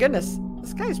 Oh my goodness.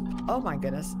 This guy's, oh my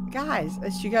goodness. Guys,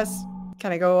 you guys,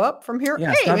 can I go up from here? Yeah,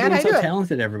 Hey, stop man, how being you so doing?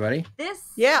 talented, everybody. This.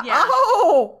 Yeah.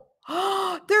 Oh,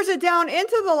 there's a down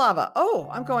into the lava. Oh,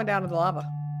 I'm going down to the lava.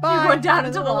 Bye. You're going down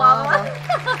into the lava.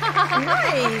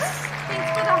 Nice.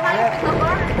 Thanks for the hype and the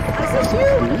heart. Is this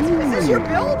you? Is this your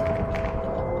build?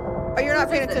 Oh, you're not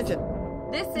paying This is-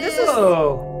 attention. This This is. is-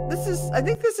 Oh. I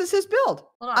think this is his build.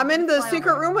 Hold on, I'm in the fly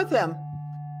secret over. room with him.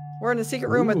 We're in the secret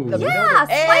room with the Ooh. builder. Yeah,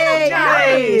 Hey, Spider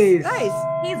nice. Nice.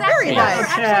 Nice. He's Very actually, nice. we're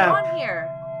actually Yeah. on here.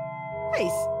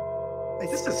 Nice.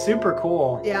 This is super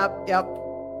cool. Yep.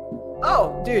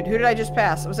 Oh, dude, who did I just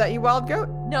pass? Was that you, Wild Goat?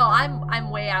 No, I'm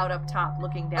way out up top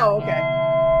looking down. Oh, here. okay.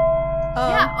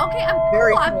 Yeah, okay, I'm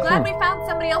very cool. I'm cool. glad we found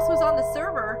somebody else who's on the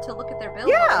server to look at their build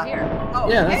Yeah. over here. Oh,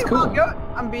 Yeah, that's hey, cool. Wild Goat.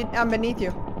 I'm beneath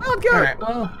you. Wild Goat. All right,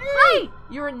 well, Hi!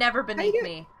 You were never beneath you-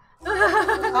 me.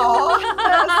 Oh,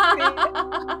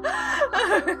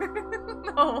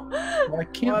 no. why I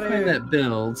can't find that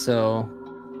build, so.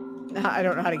 I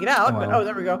don't know how to get out, but Well.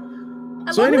 there we go.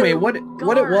 I So love anyway, the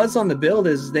what it was on the build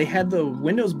is they had the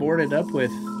windows boarded up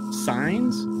with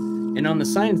signs, and on the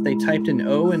signs they typed in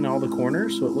O in all the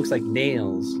corners, so it looks like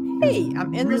nails. Hey,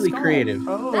 I'm in Really the skull. creative.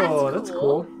 Oh, That's that's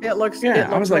cool. cool. It looks Yeah,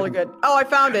 I was really like- good. Oh, I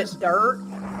found it. Dirt.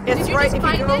 It's Did you right just if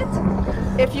find you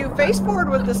go, it? if you face forward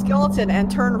with the skeleton and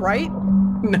turn right.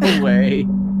 No way.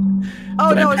 Oh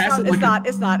Did I no, it's pass not. it It's like a- not.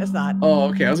 It's not. It's not. Oh,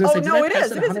 okay. I was gonna Oh say. did no, I it pass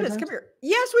is. It is. 100 It is. times? Come here.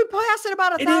 Yes, we passed it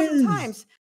about It 1,000 is. times.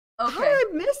 How did Okay. I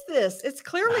miss this? It's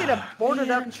clearly at a boarded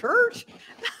up church.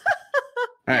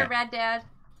 All Here, right. Rad Dad.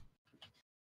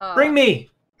 Bring me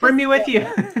with you.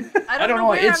 I don't know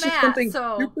where It's I'm just at, something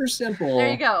so super simple.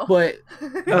 there you go. But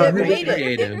It really made it.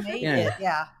 creative. It made Yeah. it.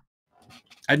 Yeah.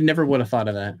 I never would have thought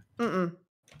of that. Mm-mm.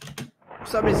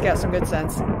 Somebody's got some good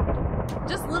sense.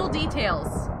 just little details.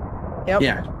 Yep.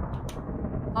 Yeah.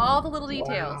 All the little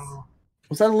details. Wow.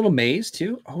 Was that a little maze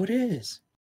too? Oh, it is.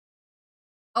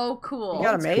 Oh, cool. You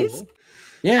got a That's maze? cool.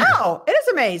 Yeah. Oh, it is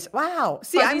a maze. Wow.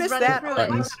 See, I Fuzzy's missed running that. through It it. might not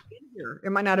Buttons. have been here. It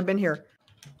might not have been here.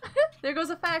 There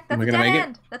goes a fact. Am That's I a gonna dead make it?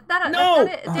 end. That's not a, No!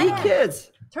 that's not it. E Dead end.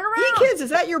 kids. Turn E around. kids, is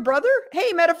that your brother?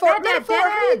 Hey, Metaphor. Dad, Metaphor,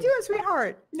 Dad, how you Dad. doing,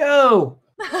 sweetheart? No.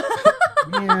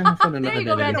 Man, I found There another you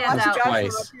go, dead end. Granddad's Why don't you out. guys come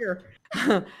Twice.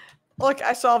 up here? Look,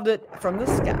 I solved it from the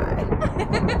sky.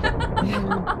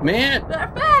 Man. Matter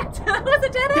of fact, that was a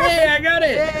dead end. Hey, I got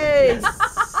it. Yay!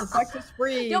 Effect is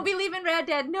free. Don't be leaving Rad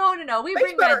Dad. No. We Face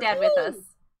bring Rad butter. Dad with us.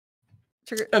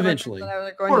 Eventually.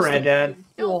 Poor Red Dad.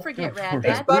 Don't forget Oh, Rad poor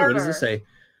Dad. Dad. butter. What does it say?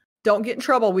 Don't get in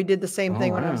trouble. We did the same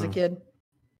thing Oh, when I was a wow. kid.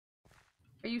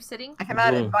 Are you sitting? I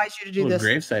cannot Whoa. advise you to do Little this.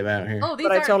 gravesite out here. Oh, these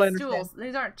But I aren't totally understand. stools.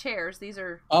 These aren't chairs. These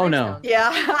are. Oh, no. gravestones.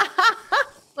 Yeah.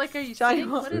 Like, are you Johnny,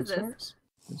 sitting? What is this?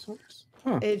 Food source?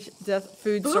 Huh. Age, death,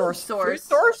 food Food source. source.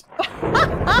 Food source? Wait,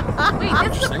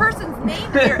 this is a Interesting. person's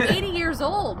name. They're 80 years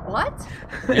old. What?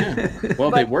 Yeah.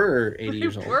 Well, they But- were 80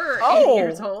 years They old. were 80 Oh.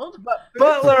 years old. But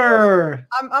Butler.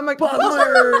 I'm a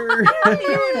Butler!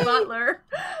 You and Butler.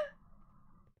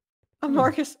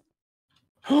 Marcus.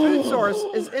 Food source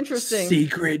is interesting.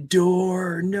 Secret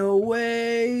door. No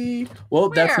way. Well,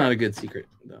 that's Where? not a good secret,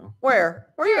 though. Where?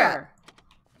 Where you at? Where?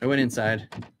 I went inside.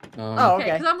 Oh, Okay,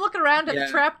 okay. because I'm looking around at Yeah.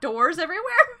 trap doors everywhere.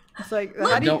 It's like,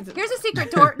 Look, how do you? don't- Here's a secret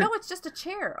door. No, it's just a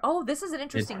chair. Oh, this is an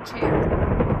interesting chair.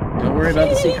 Don't worry about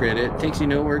the secret. It takes you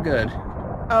nowhere good.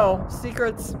 Oh,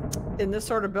 secrets in this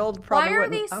sort of build probably Why are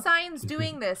wouldn't. these Oh. signs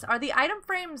doing this? Are the item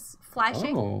frames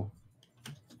flashing? Oh.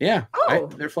 Yeah. Oh.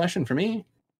 They're flashing for me.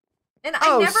 And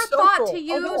Oh, I never so thought cool. to Oh,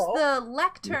 use hello. the Now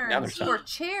lecterns they're for not.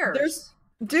 chairs.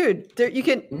 Dude, there you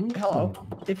can. Mm. Hello.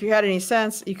 If you had any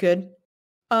sense, you could.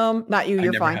 Not you. I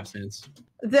You're never fine. have since.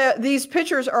 These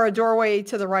pictures are a doorway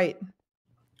to the right.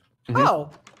 Mhm.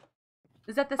 Oh.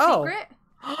 Is that the Oh. secret?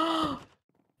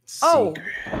 Oh.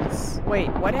 Secrets. Wait,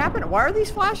 what happened? Why are these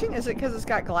flashing? Is it because it's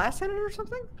got glass in it or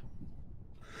something?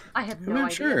 I have I'm no not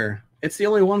idea. sure. It's the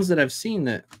only ones that I've seen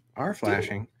that are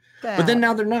flashing. But then That-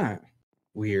 now they're not.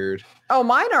 Weird. Oh,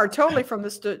 mine are totally from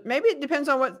this. Maybe it depends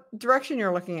on what direction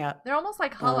you're looking at. They're almost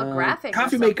like holographic. or Coffee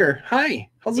something. maker. Hi.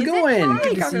 How's it Is it? going? Hi,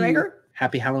 Good to Coffee see maker. you.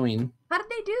 Happy Halloween. How did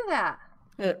they do that?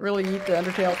 It really eat the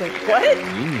Undertale thing. What?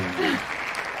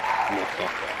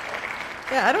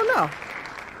 Yeah, I don't know.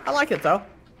 I like it though.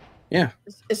 Yeah.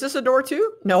 Is this a door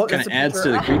too? No, Kind it's of a adds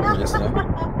picture. to the creepiness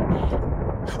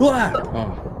though. Wah!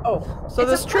 Oh. Oh, so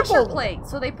It's this a pressure triple. plate.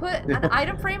 So they put an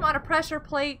item frame on a pressure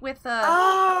plate with a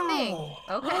thing. Oh.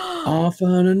 Okay. Off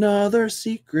on another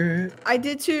secret. I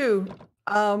did too.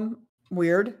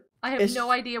 Weird. I have It's- no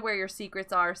idea where your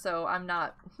secrets are, so I'm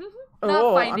not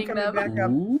Oh, I'm finding coming them. back up.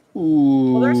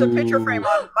 Ooh. Well, there's a picture frame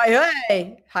on.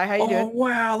 Hey, hi, how you Oh doing?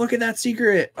 wow! Look at that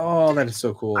secret. Oh, that is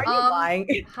so cool. Are you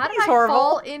lying? How did It's I horrible.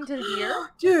 fall into here?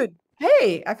 Dude,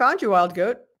 hey, I found you, wild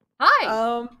goat. Hi.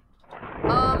 Um,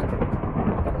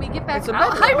 Can we get back? it's a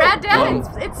Oh, hi, bedroom. Rad Dad.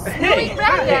 Oh. It's Hey, snowing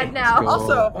Rad hi. Dad now. Cool.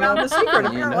 also found the secret And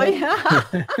apparently.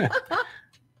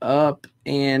 up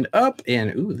and up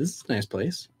and ooh, this is a nice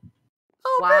place.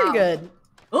 Oh, Wow. very good.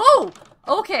 Oh,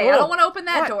 okay. I Oh, don't want to open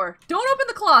that what? door. Don't open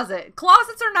the closet.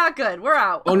 Closets are not good. We're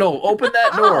out. Oh no! Open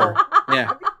that door.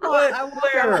 Yeah, What? I will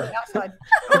Where? on the outside.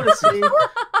 I want to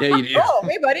see. yeah, you do. Oh,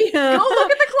 hey, buddy. Go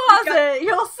look at the closet.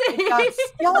 You'll see. Got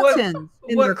skeletons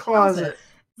in their What closet?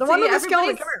 The one See, with the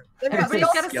skeleton. everybody's- Come here. They've got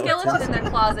Everybody's got a Skeletons. skeleton in their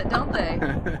closet, don't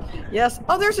they? Yes.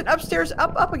 Oh, there's an upstairs.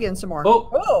 Up again some more. Oh.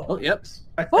 Oh, yep.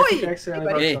 I Oi! think I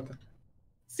accidentally broke Hey. something.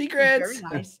 Secrets.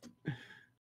 Very nice.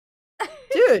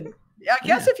 Dude, I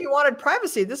guess if you wanted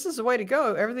privacy, this is the way to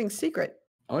go. Everything's secret.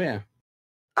 Oh yeah.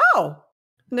 Oh,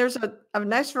 and there's a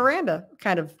nice veranda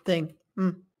kind of thing.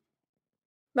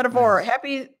 Metaphor. Nice.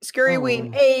 Happy scary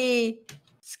ween. Oh. Hey.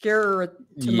 Scare her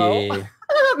to mow.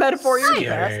 Metaphor you best.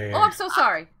 Scare. Oh, I'm so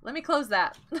sorry. Let me close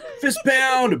that. Fist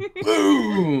pound.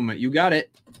 Boom. You got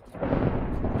it.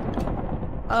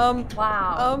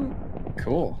 Wow.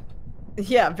 Cool.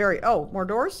 Yeah, very. Oh, more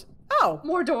doors? Oh.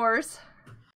 More doors.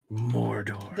 More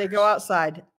doors. They go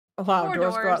outside. Oh, wow, More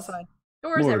doors go doors. outside.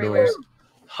 Doors More everywhere. doors.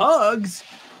 Hugs.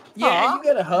 Yeah, Aw. you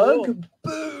got a hug.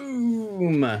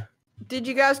 Boom. Did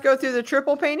you guys go through the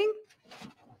triple painting?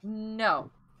 No.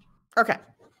 Okay.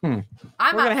 I'm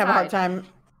We're gonna have a hard outside. time.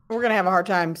 We're gonna have a hard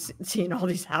time seeing all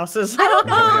these houses. I don't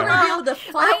know if we're gonna be able to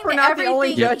find we're not the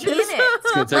only everything in judges. it.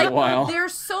 It's gonna take a while.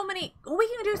 There's so many. We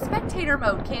can do spectator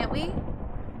mode, can't we?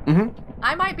 Mm-hmm.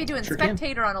 I might be doing Sure can.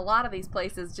 spectator on a lot of these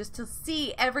places just to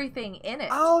see everything in it.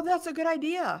 Oh, that's a good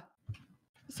idea.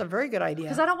 That's a very good idea.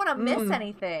 Because I don't want to miss Mm.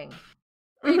 anything.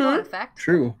 Where are you going, Effect?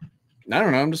 True. I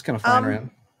don't know. I'm just kind of flying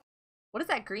around. What is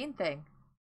that green thing?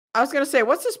 I was gonna say,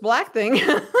 what's this black thing?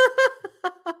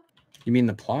 You mean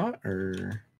the plot,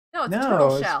 or? No, it's a No,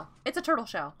 turtle it's- shell. It's a turtle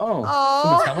shell. Oh,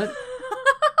 Oh. someone's helmet.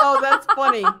 Oh, that's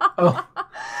funny. Oh,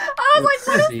 I was like,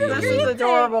 what is see. this This green is thing?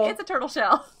 adorable. It's a turtle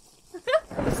shell. This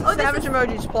is Oh, this Savage is-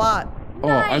 Emoji's plot. Oh,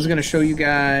 I was gonna show you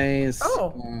guys.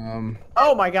 Oh. Um,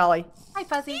 Oh my golly. Hi,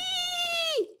 Fuzzy.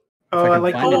 oh, I I can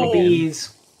like find the it little again.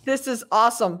 bees. This is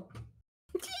awesome.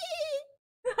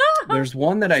 there's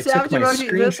one that I Savage took my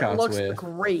Emoji, this screenshots looks with.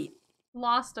 great.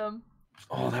 Lost him.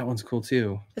 Oh, that one's cool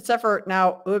too. Except for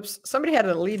now, oops, somebody had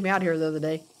to lead me out here the other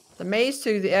day. The maze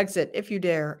to the exit, if you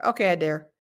dare. Okay, I dare.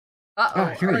 Uh-oh. Ah,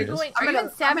 here Are it you is. going? I'm Are you in a-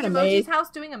 in Savage I'm in a Emoji's maze. house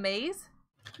doing a maze?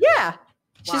 Yeah.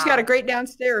 She's got a Wow. great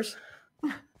downstairs.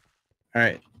 All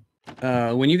right.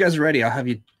 When you guys are ready, I'll have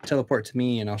you teleport to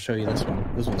me, and I'll show you this one.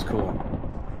 This one's cool.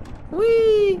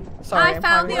 Whee! Sorry, I I'm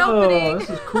found the climbing. opening. Oh, this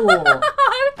is cool.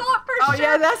 I thought for Oh sure.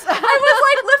 yeah, that's. I was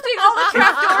like lifting all the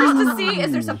trapdoors to see,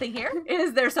 is there something here?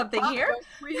 Is there something here?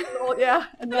 Yeah,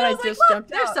 and then I was like, just look, jumped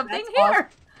there's out. something That's awesome. here.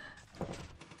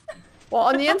 Well,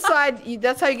 on the inside,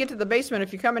 that's how you get to the basement.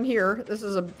 If you come in here, this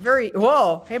is a very.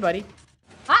 Whoa, hey buddy.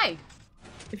 Hi.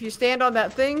 If you stand on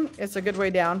that thing, it's a good way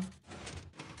down.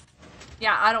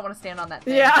 Yeah, I don't want to stand on that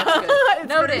thing. Yeah, That's good. It's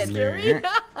Noted. pretty scary.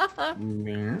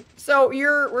 So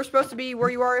we're supposed to be where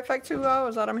you are, Effect 2.0.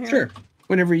 Is that I'm hearing? Sure.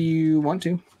 Whenever you want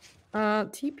to.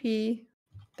 TP.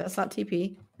 That's not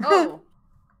TP. Oh.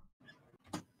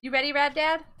 You ready, Rad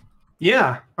Dad?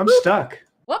 Yeah, I'm stuck.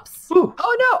 Whoops. Ooh.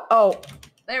 Oh no! Oh,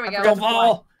 There we I go. forgot Don't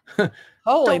fall.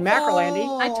 holy Don't mackerel, fall. Andy!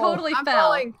 I totally I'm fell.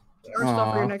 falling. Or stuff for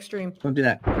Aw. your next stream. Don't do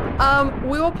that.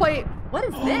 We will play. What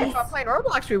is this? If I'm playing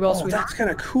Roblox, we will, Oh, sweetheart. that's kind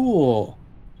of cool.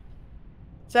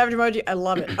 Savage Emoji, I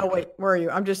love it. Oh wait, where are you?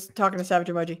 I'm just talking to Savage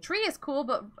Emoji. Tree is cool,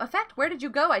 but Effect, where did you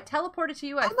go? I teleported to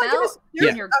you. I Oh my fell. goodness, Yeah,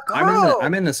 and you're a I'm in crow.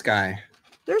 I'm in the sky.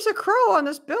 There's a crow on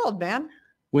this build, man.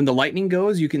 When the lightning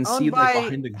goes, you can Owned see like by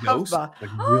behind the ghost. Hubba.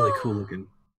 Like really cool looking.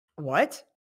 What?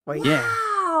 Wait. Yeah.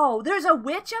 Wow, there's a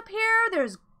witch up here.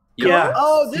 There's Yeah.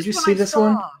 Oh, this Did you one see I this saw.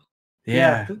 one?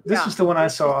 Yeah. This Yeah. is the one I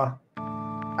saw.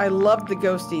 I love the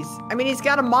ghosties. I mean, he's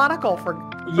got a monocle for.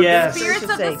 Yes. Spirits of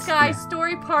the sakes. Sky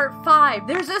Story Part 5.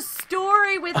 There's a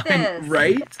story with this.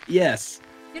 Right? Yes.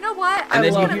 You know what? And I'm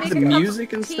then just you gonna hear make the a cup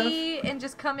music of and stuff? tea and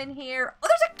just come in here. Oh,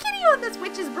 there's a kitty on this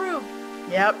witch's broom.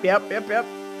 Yep.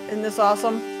 Isn't this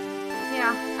awesome?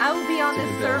 Yeah, I will be on There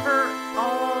this we go. server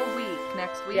all week.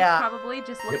 Next week, Yeah. probably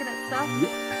just looking at stuff.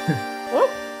 Whoop.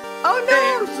 Oh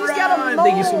no, she's got a Ron, mole.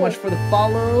 Thank you so much for the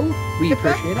follow. We In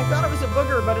fact, appreciate I it. thought it was a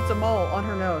booger, but it's a mole on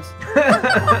her nose.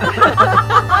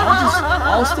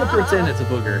 I'll still pretend it's a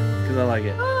booger because I like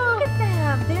it. Look at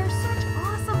them. They're such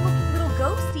awesome looking little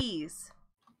ghosties.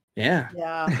 Yeah.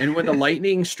 Yeah. And when the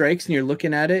lightning strikes and you're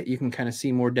looking at it, you can kind of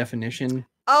see more definition.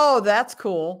 Oh, that's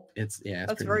cool. It's That's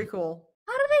pretty very neat. cool.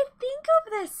 How do they think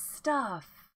of this stuff?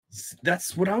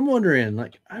 That's what I'm wondering.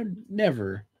 Like I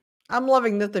never. I'm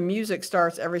loving that the music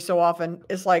starts every so often.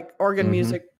 It's like organ Mhm.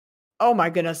 music. Oh my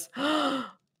goodness.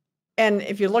 And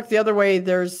if you look the other way,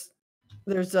 there's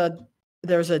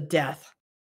a death.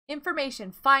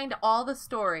 Information. Find all the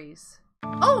stories.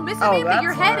 Oh, Miss Amanda,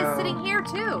 your that's- head is sitting here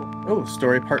too. Oh,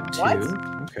 story part 2. What?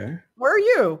 Okay. Where are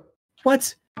you?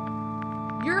 What?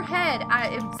 Your head, I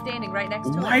am standing right next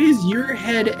to Why it. is your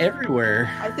head everywhere?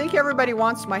 I think everybody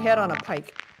wants my head on a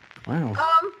pike. Wow.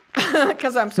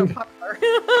 Because I'm so popular.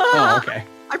 Oh, okay.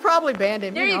 I probably banned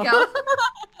him. There you know. go.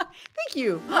 Thank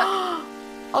you.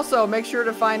 Also, make sure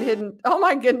to find hidden. Oh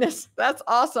my goodness, that's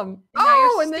awesome. And now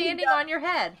oh, you're and then you standing got- on your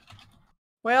head.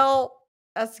 Well,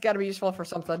 that's got to be useful for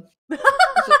something. There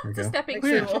we It's a go. stepping Make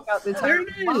sure to stool. check out the There entire.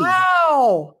 it is.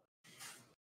 Wow,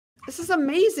 this is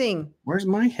amazing. Where's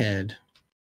my head?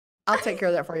 I'll take care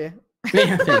of that for you.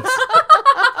 Yeah, thanks.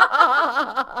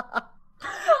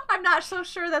 I'm not so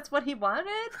sure that's what he wanted,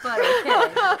 but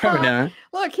okay. Probably not.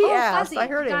 Look, he asked. Fuzzy, I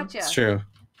heard him. gotcha. It's true.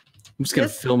 I'm just gonna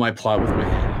This- fill my plot with my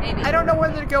head. Maybe. I don't know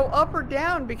whether to go up or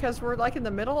down because we're like in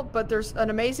the middle, but there's an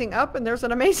amazing up and there's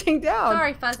an amazing down.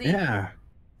 Sorry, Fuzzy. Yeah.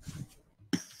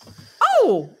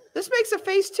 Oh, this makes a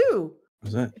phase 2.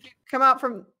 What's that? Come out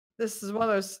from, this is one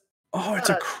of those, Oh, it's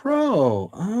a crow.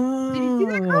 Did you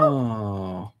see that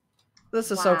Oh.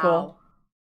 this is so cool. Wow.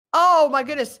 Oh my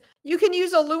goodness. You can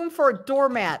use a loom for a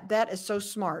doormat. That is so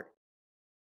smart.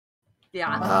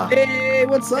 Yeah. Oh, Hey,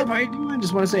 what's up? How you doing?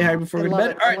 Just want to say hi before I we go love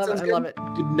to it. bed. All I right, love sounds it. I good. love it.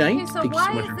 Good night. Okay, so Thank you why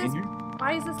so much is for this? being here.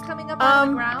 Why is this coming up out of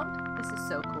the ground? This is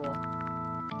so cool.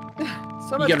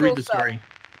 So You much gotta cool read the stuff. story.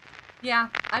 Yeah,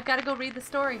 I've got to go read the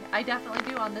story. I definitely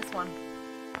do on this one.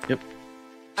 Yep.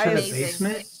 I To the Amazing.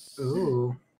 basement?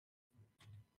 Ooh.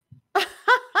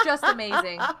 Just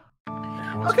amazing.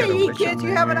 That one's Okay, got a you witch kids, on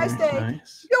you have a there. nice day.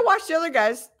 Nice. Go watch the other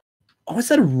guys. Oh, is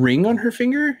that a ring on her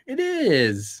finger? It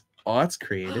is. Oh, that's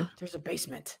creative. There's a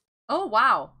basement. Oh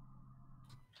wow.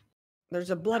 There's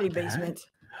a bloody Not bad. basement.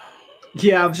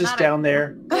 Yeah, I'm just Not a- down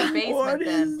there. Good basement What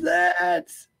then. is that?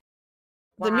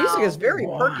 The music is Wow. very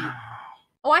perky. Wow.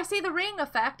 Oh, I see the ring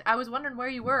effect. I was wondering where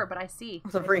you were, but I see.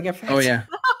 The ring effect. Oh yeah.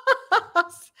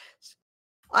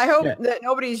 I hope Yeah. that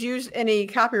nobody's used any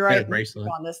copyright bracelet.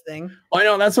 on this thing. Oh, I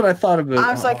know. That's what I thought about.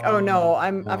 I was like, oh no,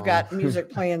 I've got Oh. music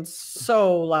playing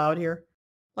so loud here.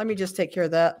 Let me just take care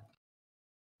of that.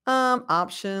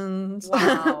 Options.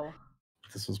 Wow.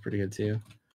 This was pretty good too.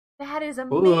 That is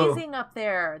amazing up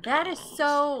there. That is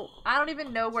so. I don't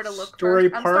even know where to look Story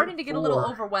first. I'm part starting to get a little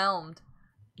 4. overwhelmed.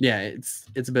 Yeah, it's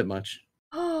a bit much.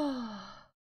 Oh,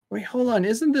 Wait, hold on.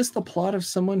 Isn't this the plot of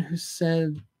someone who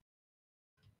said?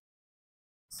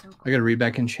 so cool. I gotta read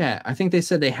back in chat. I think they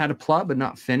said they had a plot but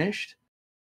not finished.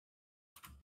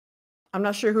 I'm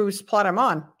not sure whose plot I'm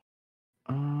on.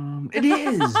 It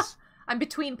is. I'm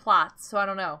between plots, so I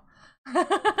don't know.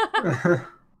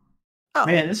 Oh,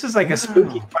 Man, this is like a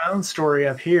spooky Wow. clown story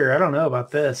up here. I don't know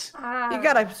about this. you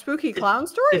got a spooky clown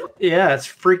story? Yeah, it's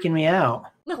freaking me out.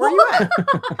 Where you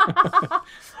at?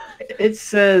 It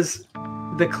says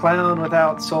The Clown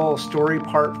Without Soul Story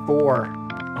Part 4.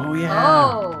 Oh yeah.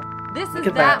 Oh, this is Look that,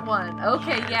 at that. one.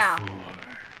 Okay, yeah.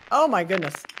 Oh my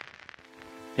goodness.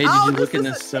 Hey, did Oh, you look in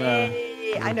is this? a-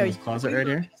 Hey, I know. this closet right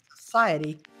here.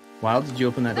 Society. Wow, did you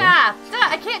open that door?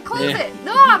 I can't close Yeah. it.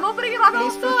 No, I'm opening it on all Hey,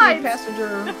 spooky sides.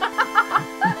 passenger.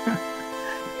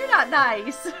 You're not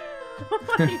nice.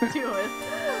 What are you doing?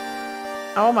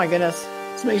 Oh my goodness.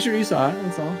 Just make sure you saw it.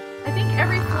 That's all. I think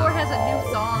every floor has a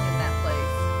new song in that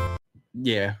place.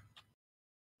 Yeah.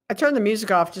 I turned the music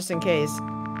off just in case.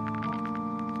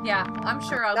 Yeah, I'm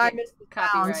sure I'll I get missed the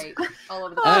sounds. copyright all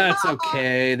over the place. That's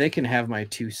okay. They can have my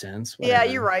 2 cents. Yeah,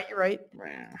 whatever. you're right. You're right. Rah.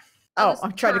 Oh, Just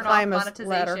I'm trying to turn off climb a monetization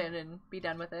ladder. and be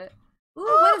done with it. Ooh,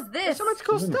 what is There's this? so much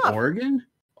cool Is it an stuff. organ?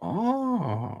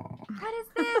 Oh. What is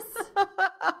this?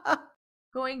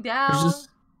 Going There's down. just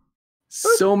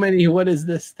so many. What is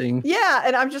this thing? Yeah,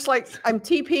 and I'm just like, I'm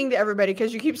TPing to everybody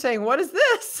because you keep saying, what is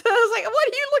this? I was like, what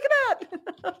are you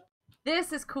looking at?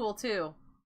 This is cool too.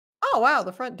 Oh, wow,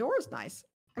 the front door is nice.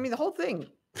 I mean, the whole thing.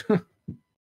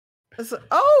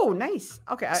 Oh, nice.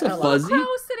 Okay. It's I a love it. fuzzy. Crow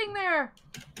sitting there.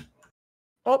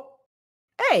 Oh,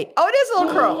 hey. Oh, it is a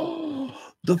little crow.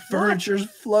 The furniture's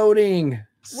floating.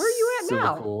 Where are you at so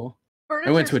now? Cool.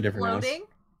 Furniture's to a different house. floating.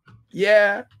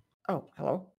 Yeah. Oh,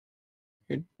 hello.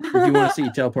 Here, if you want to see,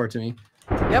 teleport to me.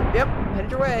 Yep.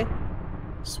 Headed your way.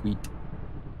 Sweet.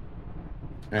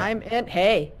 All right. I'm in.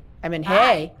 Hey. I'm in. Hi.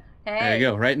 Hey. Hey. There you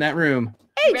go. Right in that room.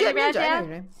 Hey, Ready, Jet Ninja, I know Jet? your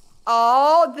name.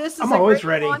 Oh, this is I'm a always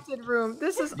great ready. haunted room.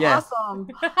 This is Yeah. awesome.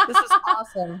 This is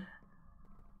awesome.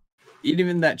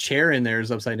 Even that chair in there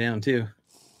is upside down too.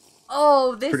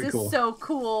 Oh, this Pretty is cool. so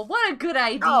cool. What a good Oh,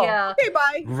 idea. okay,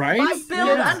 bye. Right? Bye.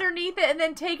 Build Yeah. underneath it and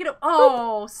then take it.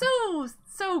 Oh,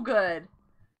 so good.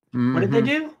 What did they Mhm.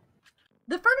 do?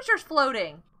 The furniture's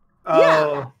floating.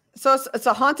 Oh, So it's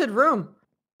a haunted room.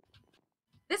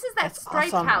 This is that That's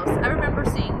striped awesome. house. I remember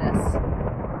seeing this.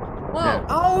 Whoa. Yeah.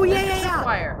 Oh, yeah, That's yeah, a yeah.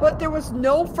 tripwire. But there was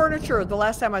no furniture the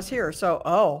last time I was here. So,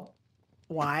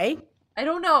 why? I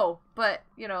don't know, but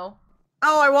you know.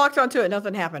 Oh, I walked onto it.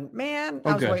 Nothing happened. Man, I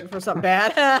Oh, was good. waiting for something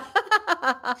bad.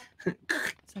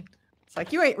 It's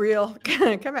like, you ain't real. Come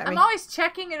at me. I'm always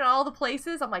checking in all the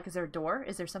places. I'm like, is there a door?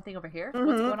 Is there something over here? What's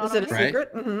Mhm. going on Is it over a here?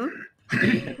 secret?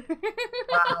 Mm-hmm.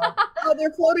 Wow. Oh,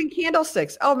 they're floating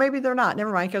candlesticks. Oh, maybe they're not.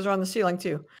 Never mind, because they're on the ceiling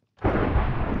too.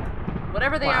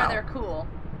 Whatever they Wow. are, they're cool.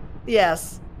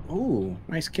 Yes. Ooh,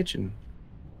 nice kitchen.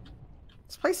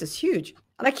 This place is huge.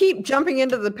 And I keep jumping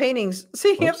into the paintings,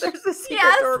 seeing if Oops. there's a secret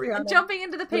door Yes, behind them. jumping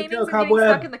into the go, paintings and getting cobweb.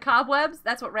 stuck in the cobwebs.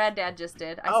 That's what Rad Dad just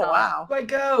did. I Oh, saw wow. let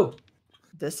go.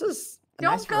 This is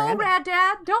Don't nice go, veranda. Rad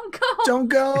Dad. Don't go. Don't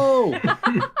go.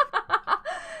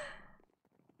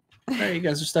 All right, you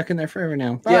guys are stuck in there forever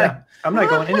now. Yeah, I'm not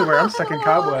going anywhere. I'm stuck in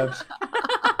cobwebs.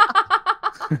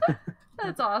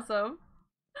 That's awesome.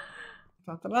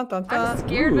 Dun, dun, dun, dun, I'm dun.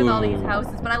 scared with all these Ooh.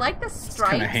 houses, but I like the It's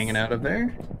stripes. kind of hanging out up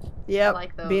there. Yep. I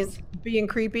like those. Being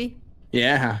creepy.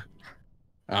 Yeah.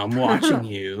 I'm watching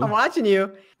you. I'm watching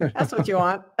you. That's what you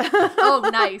want. Oh,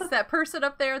 nice. That person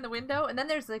up there in the window. And then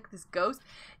there's like this ghost.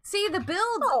 See, the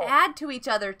builds add to each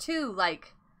other too.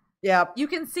 Like, Yep. you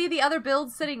can see the other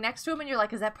builds sitting next to him and you're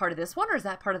like, is that part of this one or is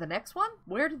that part of the next one?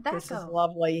 Where did that This go? is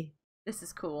lovely. This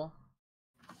is cool.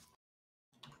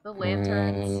 The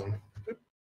lanterns.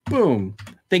 Boom.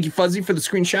 Thank you, Fuzzy, for the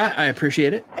screenshot. I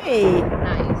appreciate it. Hey.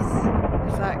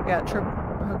 Nice. Is that got trip?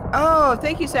 Oh,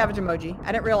 thank you, Savage Emoji.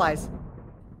 I didn't realize.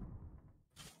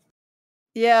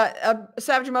 Yeah,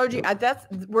 Savage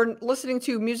Emoji. We're listening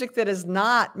to music that is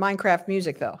not Minecraft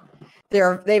music, though.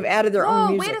 They've added their own Whoa,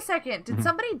 music. wait a second. Did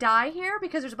somebody die here?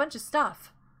 Because there's a bunch of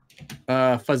stuff.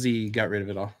 Fuzzy got rid of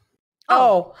it all.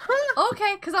 Oh,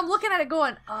 Okay, because I'm looking at it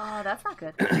going, oh, that's not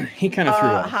good. He kind of threw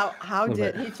up. how Little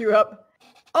did bit. he threw up?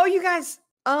 Oh, you guys.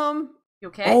 You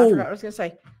okay? I Oh. forgot what I was gonna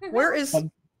say. Where is?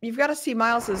 You've got to see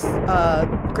Miles's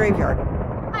graveyard.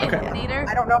 Hi, Okay. Peter.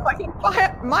 I don't know if I can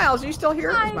find Miles. Are you still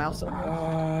here? Hi. Is Miles still here? I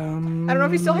I don't know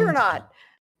if he's still here or not.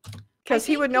 Because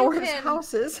he think would know you where his can-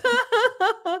 house is.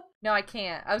 No, I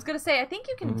can't. I was going to say, I think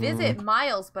you can visit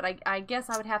Miles, but I guess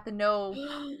I would have to know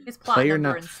his plot Player number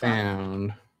not and stuff.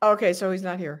 found. Okay, so he's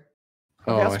not here.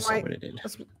 Oh, That's I saw right. what it did.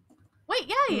 Wait,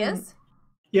 yeah, he is.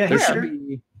 Yeah, There he's should here.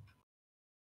 be.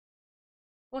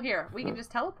 Well, here, we can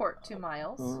just teleport to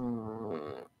Miles.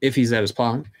 If he's at his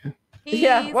plot. He's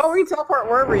Yeah, well, we can teleport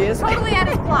wherever he is. totally at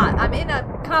his plot. I'm in a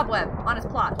cobweb on his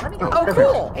plot. Let me go. Oh,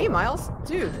 cool. Hey, Miles.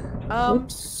 Dude.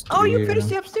 Oops, Oh, you dude. finished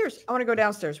the upstairs. I want to go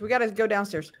downstairs. We got to go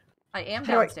downstairs. I am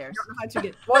How do I- downstairs. I don't know how to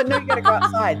get. Well, no, you got to go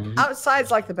outside.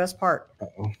 Outside's like the best part.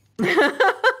 Uh-oh.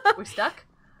 We're stuck?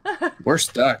 We're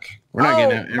stuck. We're not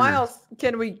getting out. Ever. Miles,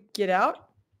 can we get out?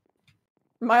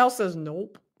 Miles says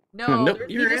nope. No, Nope,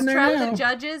 he you're just in there trapped now. the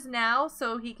judges now,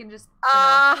 so he can just.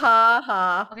 Ah ha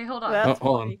ha. Okay, hold on. That's Oh,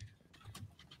 hold on. funny.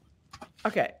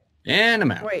 Okay, And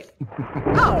I'm out. wait.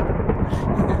 Oh.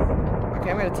 Okay,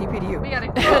 I'm gonna TP to you. We gotta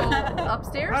go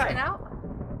upstairs Hi. and out.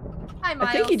 Hi, Miles.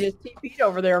 I think he just TP'd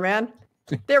over there, man.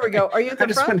 There we go. Are you at I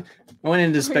the just front? went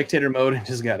into spectator mode and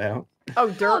just got out. Oh,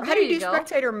 dirt. Oh, How there do you you do go.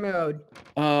 spectator mode?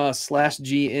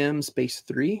 /GM space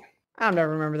 3. I'll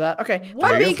never remember that. Okay.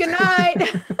 What? Bye, good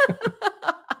night.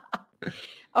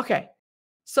 Okay.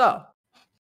 So,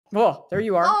 well, there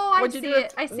you are. Oh, I What'd you see do with,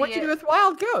 it. I see What'd you it. do with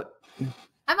Wild Goat?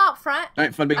 I'm out front. All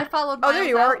right, fun big. I followed Oh, Miles there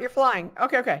you are. out. You're flying.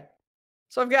 Okay, okay.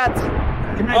 So I've got.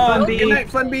 Good night, Oh, Fun good Bee. night,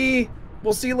 Fun Bee.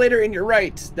 We'll see you later. And you're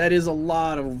right. That is a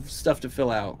lot of stuff to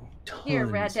fill out. Here,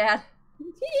 Tons. Rad Dad.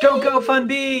 Don't go, Fun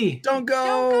Bee. Don't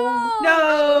go.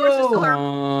 Don't go. No.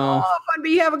 Aw. Oh, Fun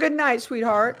Bee, have a good night,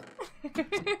 sweetheart.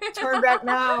 Turn back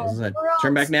now. Is that- or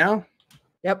turn back else. now.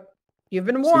 Yep. You've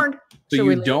been warned. So Should we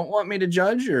you leave? don't want me to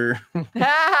judge, or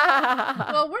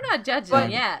Well, we're not judging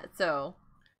But- yet, so.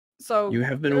 So you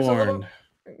have been there's a little warned?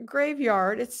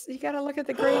 graveyard. It's you gotta look at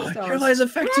the gravestones. Your lies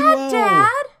affect you Rad all.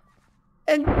 Dad?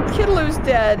 And Kidaloo's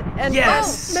dead. And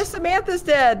Yes. oh, Miss Samantha's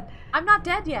dead. I'm not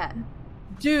dead yet.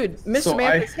 Dude, Miss So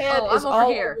Samantha's head Oh, I'm is over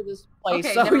all here. over this place.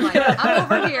 Okay, so never mind. yeah. I'm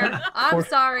over here. I'm According-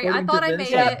 sorry. I according thought to I this,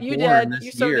 made Yeah, it. you Born did. this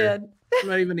You so year. did. I'm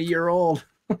not even a year old.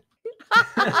 Wait,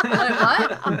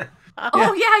 what?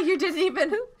 Oh, yeah, you didn't even.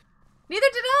 Neither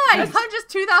did I. I'm just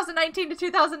 2019 to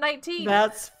 2019.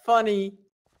 That's funny.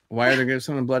 Why are there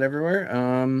some blood everywhere?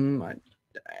 I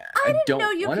didn't don't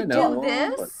know you wanna could know, do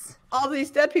but- this. All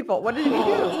these dead people. What did he do?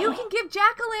 You can give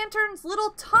jack-o'-lanterns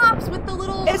little tops with the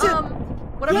little, Is it-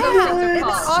 whatever Yeah, those things are isn't that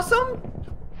called. awesome?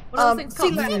 What are those things called?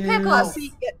 sea Sea lion. pickles.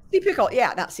 Sea pickle.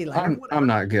 Yeah, not sea lion. I'm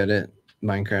not good at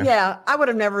Minecraft. Yeah, I would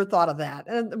have never thought of that.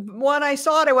 And when I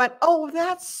saw it, I went, "Oh,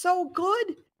 that's so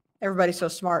good." Everybody's so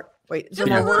smart. Wait, is there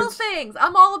Just more the little words? things.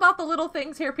 I'm all about the little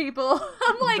things here, people.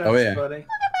 I'm like, Oh, yeah. Funny.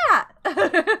 that.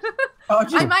 Oh,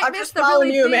 just- I might I'm miss just the following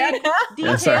really you, big man.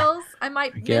 Yeah, sorry. details. I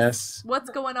might miss guess. what's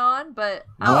going on, but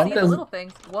Well, I'll that see the doesn't- little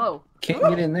things. Whoa. Can't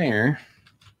get in there.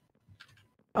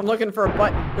 I'm looking for a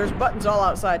button. There's buttons all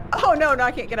outside. Oh no,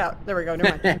 I can't get out. There we go.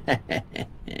 Never mind.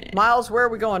 Miles, where are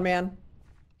we going, man?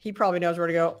 He probably knows where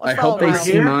to go. I Let's follow hope they Miles.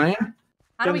 see Here? mine.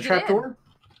 How do Down we the get trap in? door.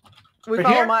 We Right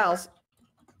follow here? Miles.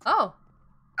 Oh,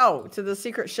 Oh, to the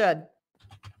secret shed.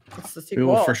 It's the We secret.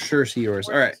 will wall. for sure see yours.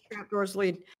 All Where right. does trapdoors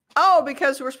lead? Oh,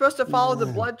 because we're supposed to follow the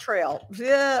blood trail.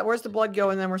 Yeah, where's the blood go?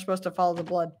 And then we're supposed to follow the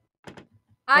blood.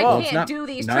 I Well, it's can't not- do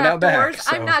these not out back, trapdoors.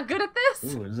 I'm so- not good at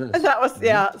this. Ooh, what is this? And that was,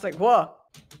 yeah, it's like, whoa.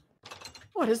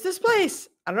 What is this place?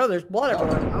 I don't know. There's blood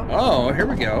everywhere. Oh, here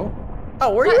we go.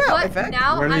 Oh, where are you at? What? In fact?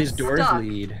 Now Where do I'm these doors stuck.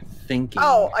 lead? Thinking.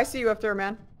 Oh, I see you up there,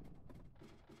 man.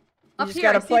 You Up just here,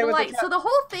 I gotta see play the with light. the So the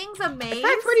whole thing's a In maze.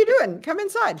 fact, what are you doing? Come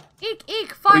inside. Eek,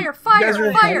 eek, fire, You fire, guys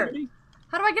are fire. ahead?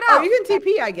 How do I get Oh, out? you can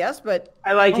TP, I guess, but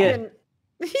I like you it. can-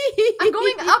 I'm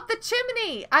going up the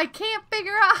chimney. I can't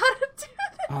figure out how to do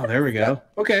this. Oh, there we go.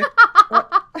 Okay.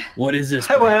 What is this?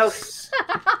 Hi, Miles.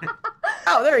 place?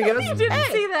 Oh, there you go. You didn't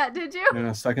see that, did you? You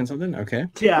know, stuck in something? Okay.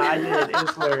 Yeah, I did. It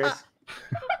was hilarious.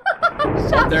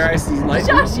 Oh, there I see light.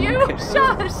 Shush you! Okay.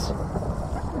 Shush!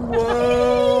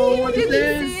 Whoa! What is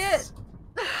Didn't see this?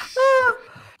 it.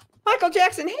 Michael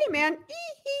Jackson. Hey, man.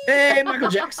 Hey, Michael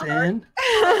Jackson.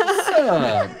 What's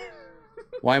up?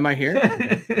 Why am I here?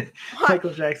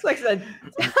 Michael Jackson. Like I said,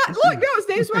 look, no, his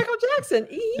name's Michael Jackson.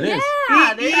 It is.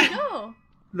 Yeah, there you go.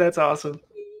 That's awesome.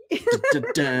 This is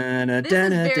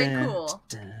very cool.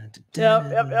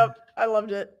 Yep. I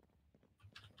loved it.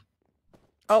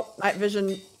 Oh, night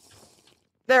vision.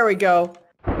 There we go.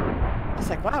 It's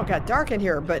like, wow, it got dark in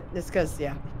here, but it's because,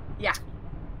 yeah. Yeah.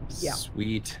 Yeah.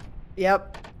 Sweet.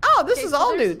 Yep. Oh, this Okay, is so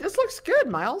all new. there's- This looks good,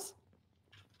 Miles.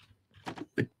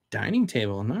 A dining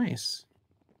table. Nice.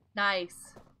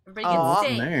 Nice. Everybody Aw. gets What's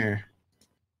in steak. there?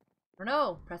 Or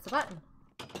no, press the button.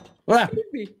 Ah,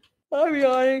 I'm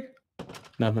yawning.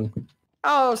 nothing.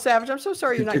 Oh, Savage, I'm so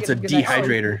sorry you're not It's a getting good night's sleep.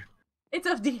 dehydrator. It's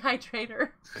a dehydrator.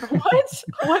 What?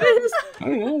 What is? I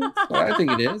don't know. That's what I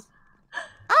think it is.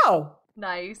 Oh.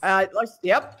 Nice.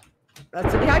 Yep.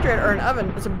 That's a dehydrator or an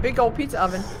oven. It's a big old pizza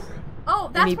oven. Oh,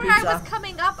 that's need where I pizza. was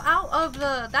coming up out of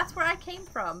the. That's where I came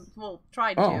from. Well,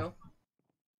 tried Oh.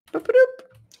 to. Boop-a-doop.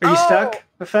 Are you Oh. stuck?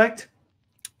 Effect?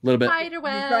 A little bit. Spider You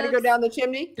webs. trying to go down the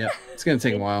chimney? Yep. It's gonna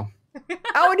take a while.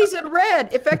 Oh, and he's in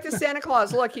red. Effective Santa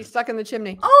Claus. Look, he's stuck in the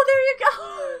chimney. Oh, there you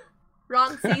go.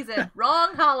 Wrong season.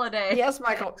 Wrong holiday. Yes,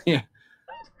 Michael.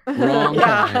 Wrong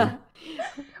Yeah. time.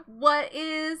 What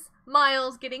is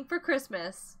Miles getting for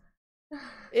Christmas?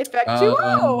 Effect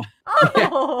 2-0.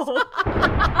 Oh.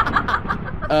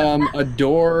 A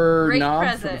door Great knob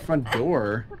for the present. front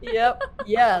door. Yep.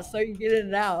 Yeah, so you get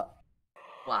it out.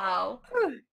 Wow.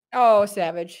 Oh,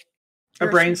 Savage. A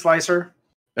brain slicer?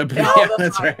 Yeah, that's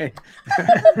that's right.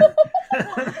 That's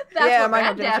Yeah, what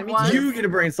Michael Granddad Jackson, me was. You get a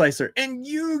brain slicer, and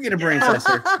you get a brain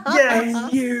slicer, Yes!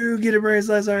 and you get a brain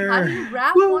slicer. How do you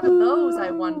wrap one of those,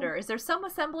 I wonder? Is there some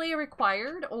assembly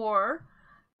required, or...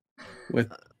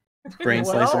 With brain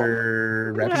Well,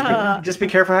 slicer wrapping paper. yeah. Just be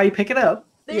careful how you pick it up.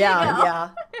 There you Yeah.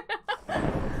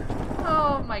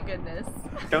 Oh my goodness.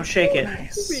 Don't shake it.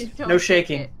 Nice. Don't No shake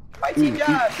shaking. it. My team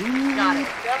Josh. Got it.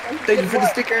 Thank you for the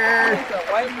sticker.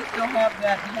 Why do you still have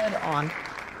that head on?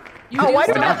 You Oh, do why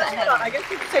do still you have have that the head head on? on. I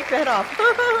guess you can take the head off.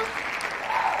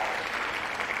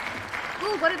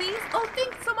 Ooh, what are these? Oh,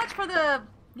 thanks so much for the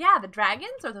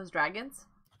dragons. Are those dragons?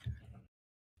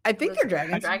 I think they're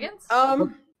dragons. Dragons?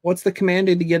 What's the command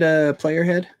to get a player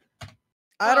head?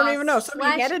 I don't even know.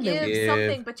 Somebody slash handed give me. Yeah.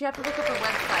 something, but you have to look up a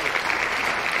website.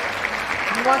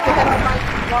 You want the head on my?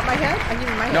 You want my head? I give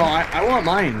you my head. No, I want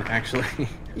mine actually.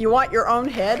 You want your own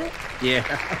head? Yeah.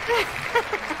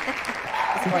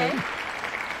 Okay.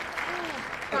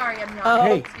 Sorry, I'm not. Oh.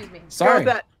 Hey. Excuse me. Go Sorry. with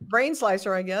that brain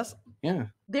slicer, I guess. Yeah.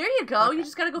 There you go. Okay. You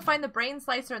just gotta go find the brain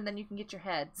slicer and then you can get your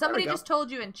head. Somebody go. just told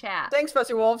you in chat. Thanks,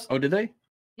 Fuzzy Wolves. Oh, did they?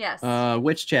 Yes.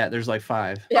 Which chat? There's like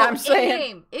 5. Yeah, I'm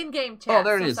saying. In-game chat. Oh,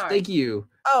 there it so is. sorry. Thank you.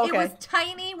 Oh, It okay. was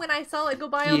tiny when I saw it go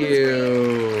by on the screen.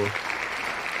 You.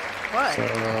 What? So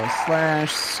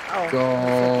slash Oh.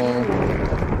 skull.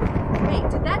 Wait,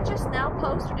 did that just now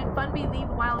post or did Funby leave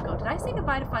a while ago? Did I say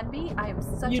goodbye to Funby? I am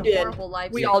such You a did. horrible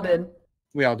live We streamer. all did.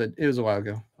 We all did. It was a while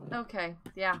ago. Okay,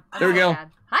 yeah. I'm There we so go.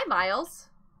 bad. Hi, Miles.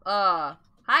 Hi,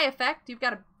 Effect. You've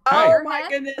got a Oh bigger my head?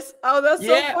 goodness. Oh, that's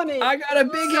Yeah, so funny. I got a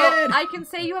big So head. I can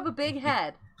say you have a big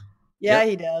head. Yeah,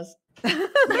 he does. I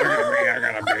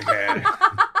got a big head.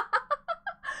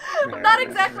 I'm not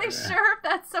exactly sure if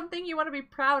that's something you want to be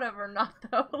proud of or not,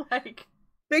 though. Like,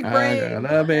 Big I brain.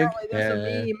 got a big Apparently there's a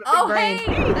head. meme, big oh brain.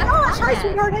 hey, that's Josh, my hi, head.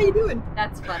 sweetheart. How you doing?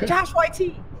 That's funny. Josh YT.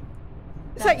 Is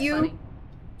That's that you? funny.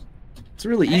 It's a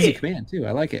really easy Hey. command too.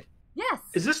 I like it. Yes.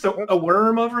 Is this a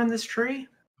worm over in this tree?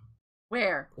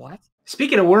 Where? What?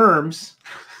 Speaking of worms,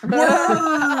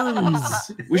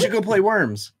 Worms. We should go play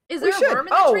worms. Is We there should. a worm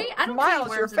in the Oh, tree? I don't Miles,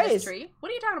 see your worms in this face. tree. What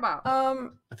are you talking about?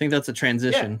 I think that's a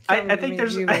transition. I Something think means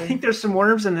there's you I were- think there's some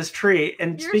worms in this tree.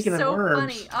 And You're speaking so of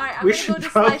worms, funny. All right, I'm we gonna go should to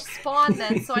probably- /spawn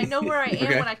then, so I know where I am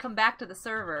Okay. when I come back to the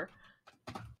server.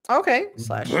 Okay.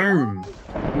 Slash. Worm.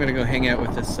 I'm gonna go hang out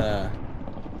with this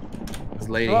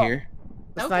lady Oh. here.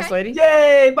 This Okay. nice lady.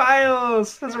 Yay,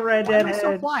 Miles! That's a red Why dead am I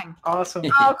still head. flying? Awesome.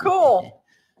 Oh, cool.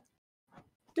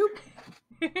 Doop.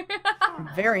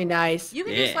 Very nice. You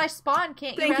can do /spawn,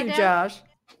 can't you? Thank you, Dad? Josh.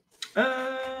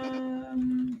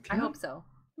 I hope so.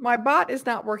 My bot is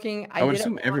not working. I would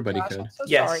assume everybody Josh. could. I'm so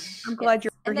Yes. sorry. I'm glad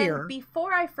you're And then here.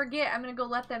 before I forget, I'm gonna go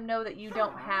let them know that you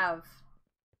don't have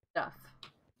stuff.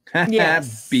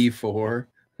 Yes. Before.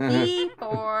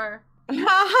 Before.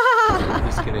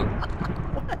 Just kidding.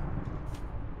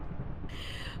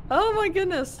 Oh my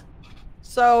goodness.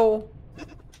 So,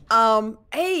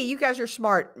 hey, you guys are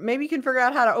smart. Maybe you can figure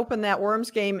out how to open that Worms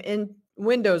game in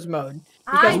Windows mode.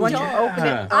 Because once you open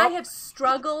it I up, have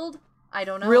struggled. I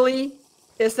don't know. really,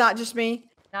 it's not just me.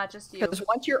 Not just you. Because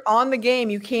once you're on the game,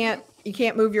 you can't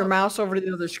move your mouse over to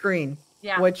the other screen.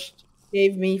 Yeah. Which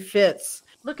gave me fits.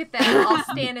 Look at that. All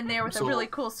standing there with a really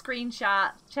cool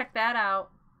screenshot. Check that out.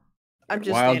 I'm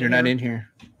just Wild, you're not here. in here.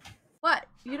 What?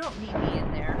 You don't need me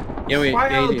in there. Yeah, wait.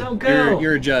 Wild, yeah, you do. don't go.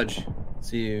 You're a judge.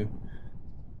 See you.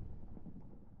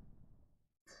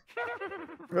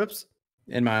 Whoops.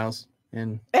 And Miles.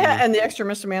 And And the extra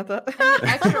Miss Samantha.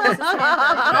 Extra was a Samantha.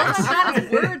 All I've got is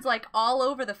words like all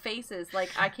over the faces. Like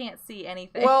I can't see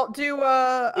anything. Well, do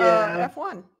Yeah.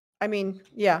 F1. I mean,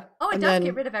 yeah. oh, it and does then,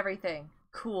 get rid of everything.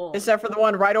 Cool. except for the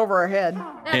one right over our head.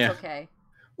 That's Yeah. okay.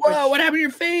 Whoa, what happened to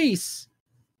your face?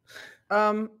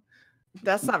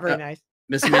 That's not very nice.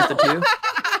 Miss Samantha too?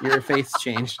 Your face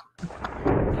changed. It's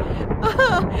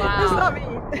not me.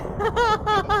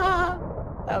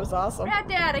 That was awesome.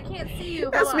 Dad, I can't see you.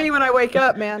 That's Hold me on. when I wake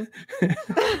up, man.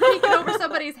 Peeking over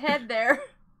somebody's head there.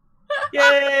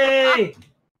 Yay!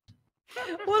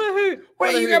 What a hoot. What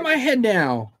Wait, a you got hoot. my head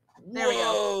now. There we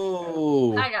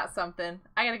Whoa. I got something.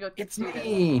 I gotta go It's do this.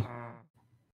 me.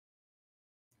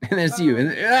 And there's you.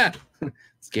 And,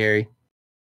 scary.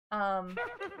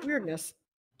 Weirdness.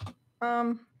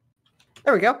 There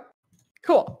we go.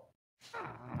 Cool.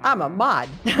 I'm a mod.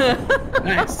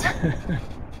 Nice.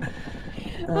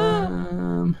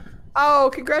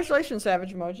 Oh, congratulations,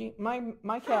 Savage Emoji.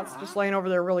 My cat's just laying over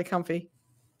there really comfy.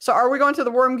 So are we going to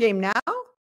the worm game now?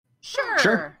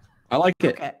 Sure. I like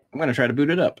it. Okay. I'm gonna try to boot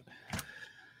it up.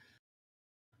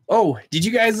 Oh, did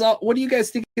you guys what do you guys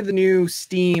think of the new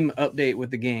Steam update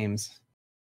with the games?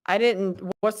 I didn't.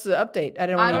 What's the update? I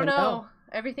don't I even don't know.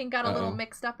 Everything got a little Uh-oh.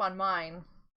 mixed up on mine.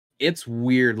 It's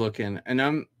weird looking, and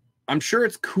I'm sure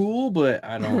it's cool, but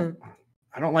I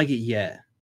don't like it yet.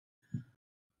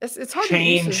 It's hard to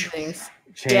use these Change. things.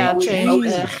 Change. Yeah,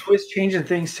 change. Always changing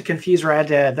things to confuse Rad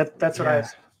Dad. That's what I.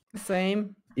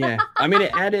 Same. Yeah, I mean,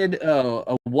 it added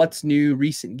a what's new,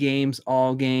 recent games,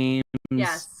 all games.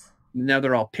 Yes. Now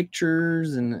they're all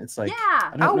pictures, and it's like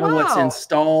Yeah. I don't Oh, know what's wow.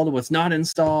 installed, what's not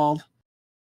installed.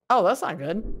 Oh, that's not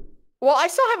good. Well, I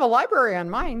still have a library on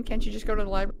mine. Can't you just go to the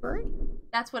library?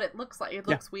 That's what it looks like. It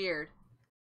looks weird.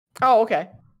 Oh, okay.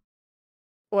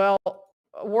 Well,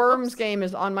 Worms Oops. game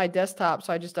is on my desktop,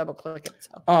 so I just double click it.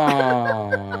 So.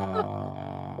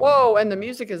 Oh. Whoa, and the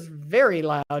music is very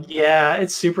loud. Yeah,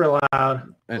 it's super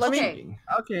loud. That's Let me- cheating.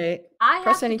 Okay. I have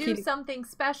Press to any do key to- something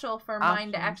special for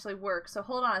mine to Options. actually work. So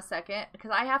hold on a second,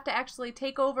 because I have to actually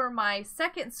take over my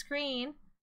second screen, which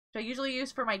I usually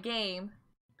use for my game.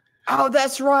 Oh,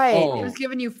 that's right. It Oh. was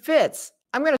giving you fits.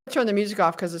 I'm going to turn the music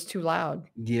off because it's too loud.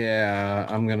 Yeah,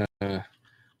 I'm gonna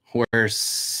wear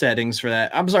settings for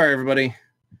that. I'm sorry, everybody.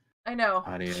 I know.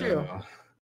 Audio. True.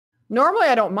 Normally,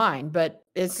 I don't mind, but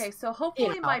it's... Okay, so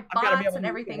hopefully know, my I've gotta be bots able and to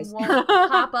everything use won't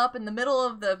pop up in the middle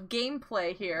of the gameplay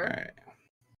All here. right.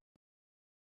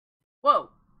 Whoa.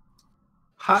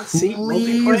 Hot seat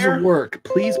Please multiplayer. work.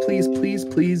 Please, please, please,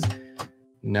 please.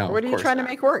 No. What are of you course trying to not.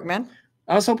 make work, man?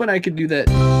 I was hoping I could do that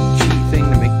cheat thing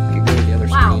to make it go to the other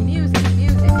Wow, screen. music.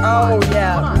 Oh, Hold on,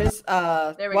 yeah. hold on. Miss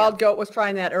There we Wild go. Goat was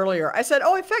trying that earlier. I said,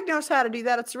 oh, Effect knows how to do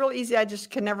that. It's real easy. I just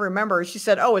can never remember. She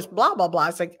said, oh, it's blah, blah, blah.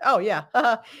 It's like, oh, yeah.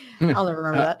 I'll never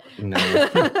remember that. No.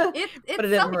 It's But it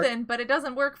didn't work. something, but it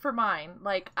doesn't work for mine.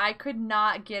 Like, I could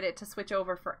not get it to switch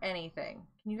over for anything.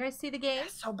 Can you guys see the game?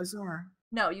 That's so bizarre.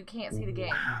 No, you can't see the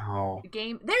game. Wow. The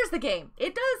game. There's the game.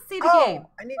 It does see the game.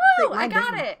 I need to Woo! take I mine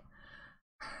got down. it.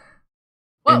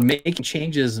 Whoa. And making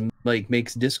changes like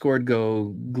makes Discord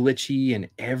go glitchy and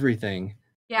everything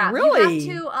Yeah. Really?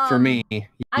 You have to, for me.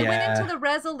 I went Yeah. into the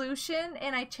resolution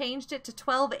and I changed it to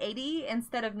 1280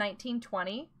 instead of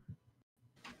 1920.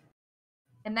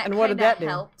 And that And what kind did that of do?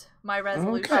 helped my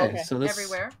resolution Okay, so this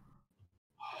everywhere.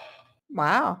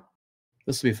 Wow.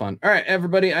 This will be fun. All right,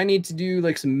 everybody. I need to do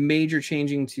like some major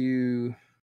changing to.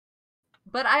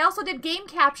 But I also did game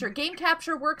capture. Game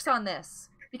capture works on this.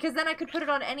 Because then I could put it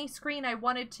on any screen I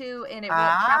wanted to and it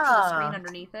won't capture the screen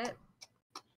underneath it.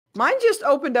 Mine just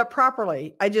opened up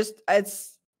properly.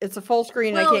 It's it's a full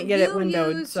screen. Well, I can't get it you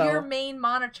windowed. use So your main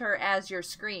monitor as your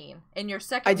screen and your I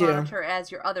second do. monitor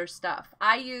as your other stuff.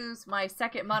 I use my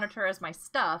second monitor as my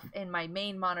stuff and my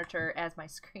main monitor as my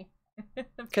screen.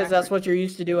 because that's what you're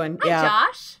used to doing. Hi, Yeah.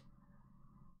 Josh.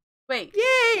 Wait.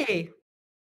 Yay!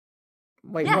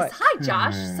 Wait, Yes, what? hi,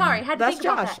 Josh. Sorry, I had to That's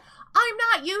think about Josh. that. I'm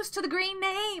not used to the green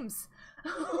names.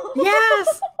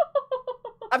 Yes!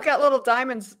 I've got little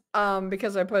diamonds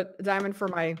because I put a diamond for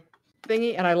my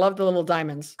thingy, and I love the little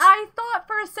diamonds. I thought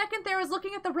for a second there I was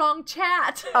looking at the wrong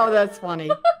chat. Oh, that's funny.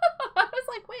 I was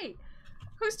like, wait,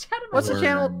 whose chat am I What's the looking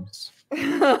channel? Worms.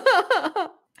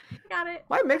 at? Got it.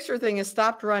 My mixer thing has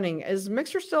stopped running. Is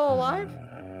Mixer still alive?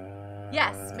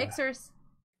 Yes, mixers.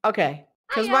 Okay.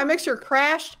 Because my mixer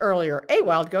crashed earlier. Hey,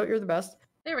 Wild Goat, you're the best.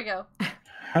 There we go.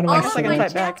 How do I All guess of I can my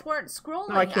type chats back. weren't scrolling.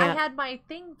 No, I can't. had my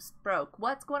things broke.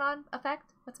 What's going on?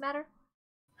 Effect? What's the matter?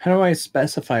 How do I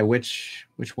specify which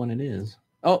one it is?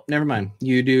 Oh, never mind.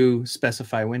 You do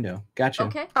specify window. Gotcha.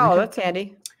 Okay. Oh, that's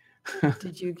handy.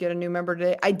 Did you get a new member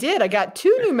today? I did. I got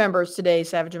 2 new members today,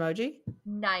 Savage Emoji.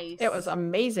 Nice. It was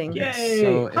amazing. Yay.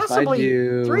 So if I Possibly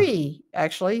do 3,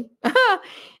 actually.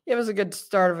 It was a good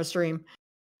start of a stream.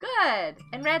 Good.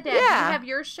 And Red Dad, do Yeah. you have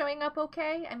yours showing up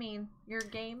okay? I mean, your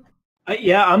game?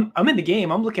 Yeah, I'm in the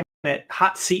game. I'm looking at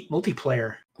hot seat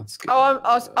multiplayer. let's go.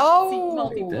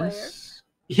 multiplayer. this.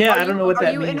 Yeah, I don't know what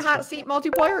that Are means. you in hot seat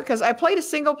multiplayer? Because I played a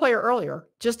single player earlier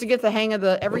just to get the hang of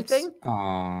the everything.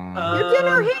 Aw. Your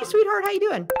dinner. Hey, sweetheart, how you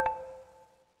doing?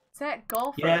 Is that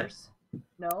golfers?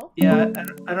 No? Yeah,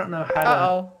 I don't know how to.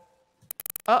 Uh-oh.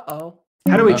 Uh-oh.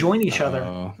 How do we join each other?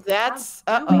 Uh-oh. That's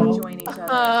How do we uh-oh. join each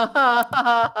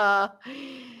other?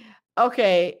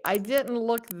 Okay, I didn't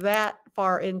look that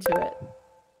far into it.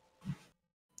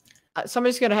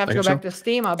 Somebody's gonna have to go Think so? back to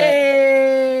Steam, I'll bet.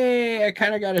 Hey, I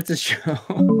kind of got it to show.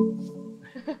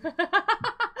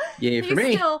 Yay for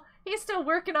me. He's still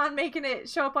working on making it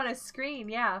show up on his screen,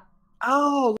 yeah.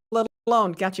 Oh, let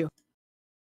alone. Got you.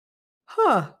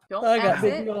 Huh. Don't I got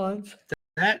exit. big yawns.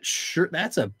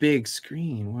 That's a big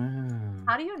screen. Wow.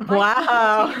 How do you invite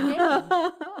people to your game?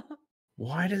 Wow.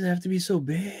 Why does it have to be so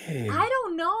big? I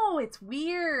don't know. It's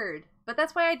weird. But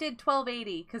that's why I did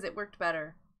 1280, because it worked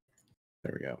better.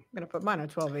 There we go. I'm gonna put mine on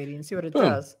 1280 and see what it Boom.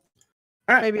 does.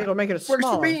 All right. Maybe it'll make it Works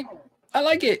smaller. for me. I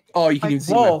like it. Oh, you can Like, even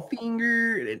see whoa. my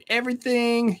finger and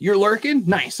everything. You're lurking?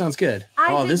 Nice. Sounds good.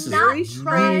 I did This not is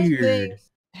try- weird. Things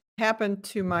happened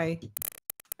to my.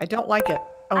 I don't like it.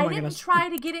 Oh I my didn't goodness. try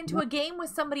to get into a game with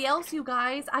somebody else, you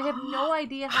guys. I have no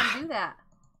idea how to do that.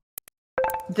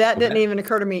 That didn't even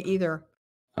occur to me either.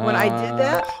 When I did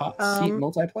that, hot seat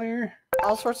multiplayer,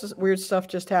 all sorts of weird stuff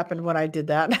just happened when I did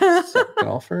that. Set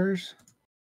golfers,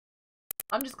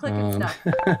 I'm just clicking stuff.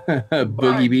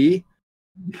 Boogie B.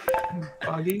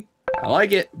 Foggy? I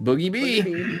like it. Boogie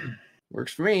B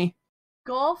works for me.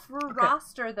 Golf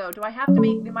roster, though. Do I have to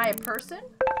make... Am I a person?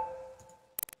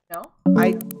 No?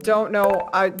 I don't know.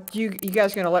 You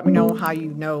guys gonna let me know how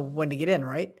you know when to get in,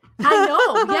 right? I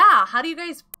know, yeah. How do you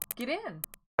guys get in?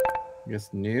 I guess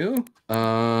new.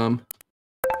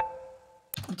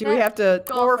 Do we have to?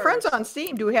 Well, we're friends Golfers. on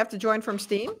Steam. Do we have to join from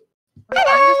Steam? I'm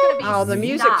just gonna be Oh, the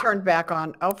music stopped. turned back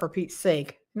on. Oh, for Pete's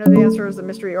sake! You know the answer is the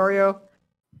mystery Oreo.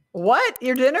 What?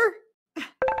 Your dinner?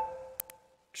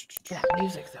 Yeah,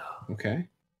 music though. Okay.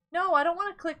 No, I don't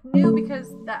want to click new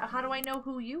because how do I know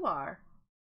who you are?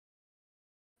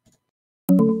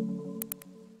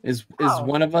 Is Oh.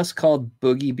 one of us called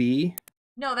Boogie B?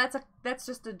 No, that's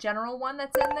just a general one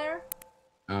that's in there.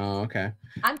 Oh, okay.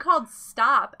 I'm called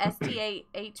Stop,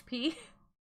 STAHP.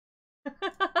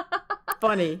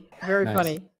 Funny, very Nice.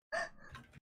 funny.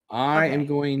 I Okay. am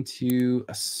going to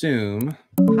assume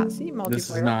Hot seat multiplayer. this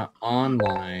is not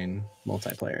online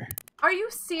multiplayer. Are you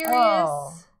serious?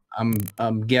 Oh.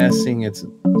 I'm guessing it's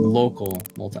local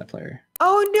multiplayer.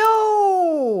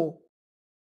 Oh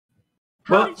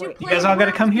How Well, did you you play guys all gotta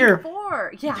Worms come here.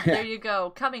 before? Yeah, there you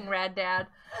go. Coming, Rad Dad.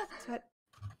 no!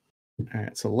 All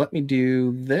right, so let me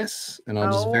do this, and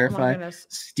I'll just Oh, my verify. goodness.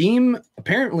 Steam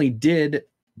apparently did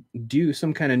do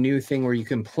some kind of new thing where you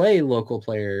can play local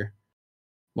player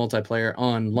multiplayer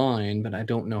online, but I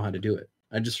don't know how to do it.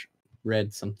 I just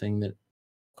read something that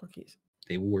Cookies.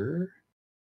 they were.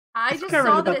 I think just I read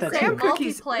saw about that it that said too.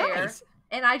 Cookies, multiplayer, nice.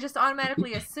 and I just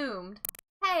automatically assumed,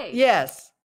 hey,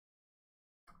 Yes.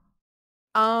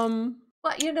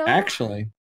 but you know, Actually,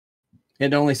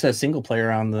 it only says single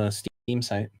player on the Steam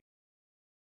site.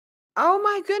 Oh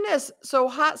my goodness. So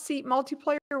hot seat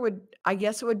multiplayer would, I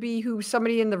guess it would be who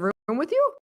somebody in the room with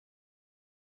you?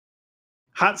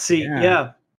 Hot seat, Yeah.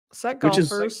 yeah. Set Which is-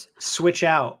 golfers. Switch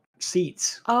out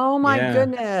seats. Oh my Yeah.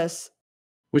 goodness.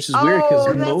 Which is weird because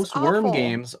Oh, that's most worm awful.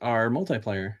 games are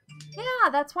multiplayer. yeah,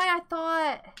 that's why I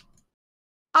thought.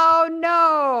 Oh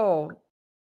no!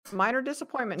 Minor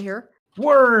disappointment here.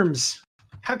 Worms!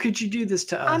 How could you do this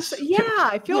to us?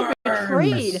 I feel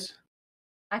betrayed. Worms.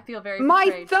 I feel very My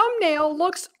betrayed. thumbnail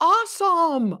looks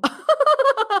awesome.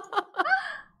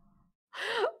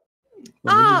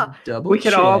 Let me just double We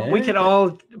could check.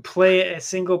 all play a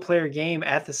single player game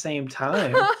at the same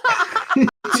time.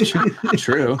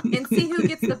 True. And see who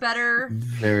gets the better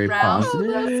Very round.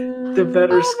 positive. The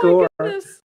better score. My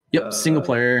goodness. Yep, single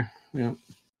player. Yep.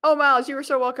 Oh, Miles, you were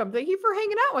so welcome. Thank you for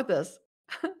hanging out with us.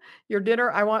 Your dinner,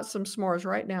 I want some s'mores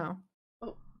right now.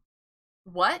 Oh.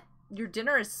 What? Your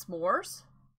dinner is s'mores?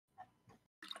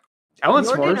 I want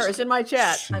Your s'mores. dinner is in my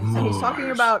chat. And he's talking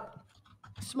S'mores. about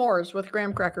s'mores with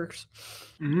graham crackers.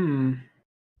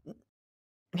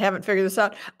 Haven't figured this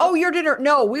out. Oh, your dinner.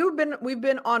 No, we've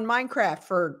been on Minecraft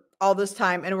for all this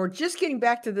time, and we're just getting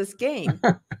back to this game.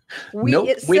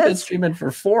 We've been streaming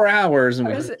for 4 hours, and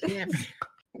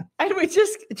and we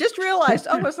just realized,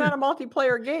 oh, it's not a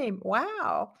multiplayer game.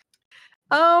 Wow.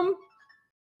 So,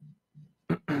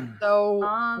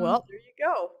 well, there you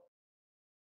go.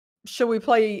 Should we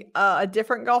play a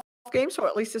different golf game so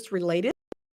at least it's related?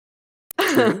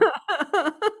 I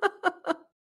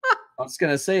was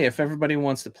gonna say, if everybody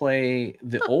wants to play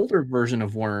the older version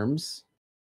of Worms,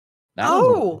 that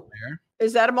one's multiplayer.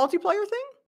 Is that a multiplayer thing?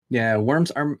 Yeah,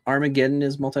 Worms Armageddon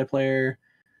is multiplayer.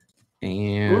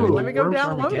 And Ooh, let me go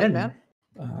download it, man.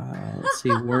 Let's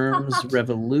see, Worms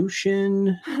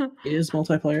Revolution is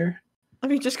multiplayer. Let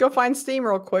me just go find Steam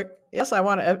real quick. Yes, I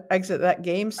want to exit that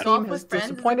game. Steam has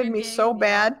disappointed me so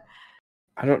bad.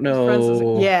 I don't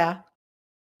know. Yeah.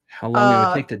 How long it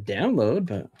would take to download,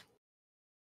 but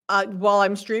while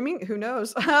I'm streaming, who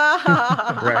knows?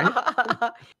 Right.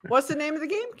 What's the name of the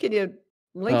game? Can you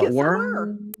link it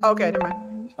somewhere? Okay, never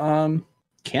mind.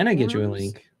 Can I get you a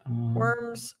link?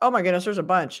 Worms. Oh my goodness, there's a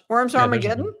bunch. Worms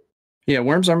Armageddon? Yeah,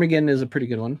 Worms Armageddon is a pretty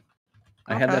good one.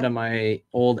 I had that on my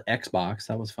old Xbox.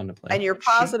 That was fun to play. And you're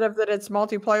positive that it's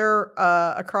multiplayer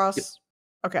across? Yep.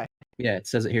 Okay. Yeah, it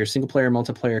says it here. Single player,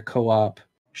 multiplayer, co-op.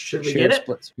 Should we get it?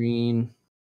 Split screen.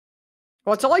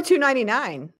 Well, it's only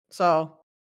 $2.99, so.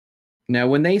 Now,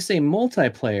 when they say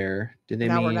multiplayer, do they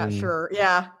mean we're not sure.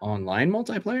 Yeah. Online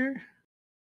multiplayer?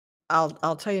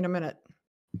 I'll tell you in a minute.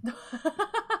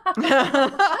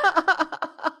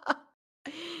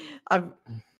 I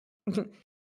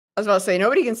was about to say,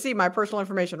 nobody can see my personal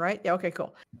information, right? Yeah, okay,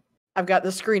 cool. I've got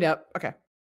the screen up. Okay.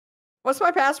 What's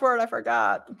my password? I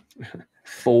forgot.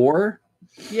 4?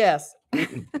 Yes.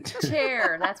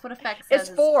 Chair. That's what effect says.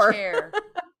 It's 4. Chair.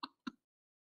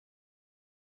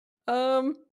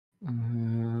 No,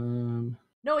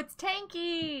 it's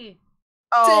Tanky.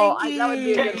 Oh, Tanky. that would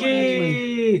be a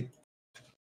Tanky.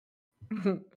 good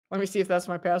one. Let me see if that's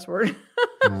my password.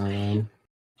 I'm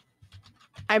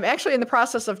actually in the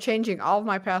process of changing all of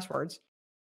my passwords.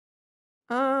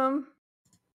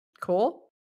 Cool.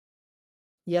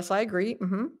 Yes, I agree.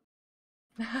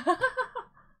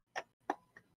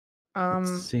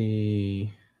 Let's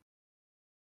see.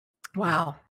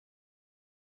 Wow.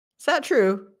 Is that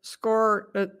true?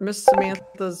 Score Miss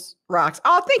Samantha's rocks.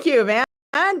 Oh, thank you, man.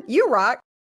 You rock.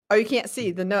 Oh, you can't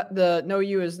see. The no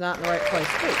you is not in the right place.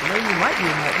 Wait, no you might be in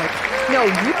the right place. No,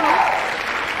 you.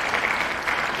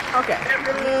 Okay.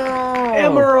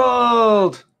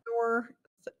 Emerald.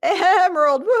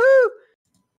 Emerald. Woohoo!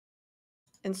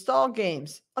 Install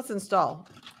games. Let's install.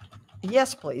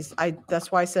 Yes, please.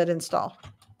 That's why I said install.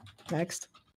 Next.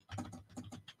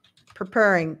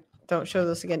 Preparing. Don't show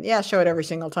this again. Yeah, show it every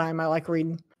single time. I like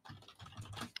reading.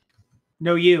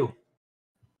 No, you.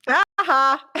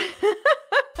 Aha.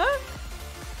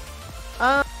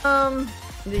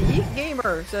 The Yeet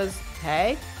Gamer says,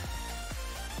 hey.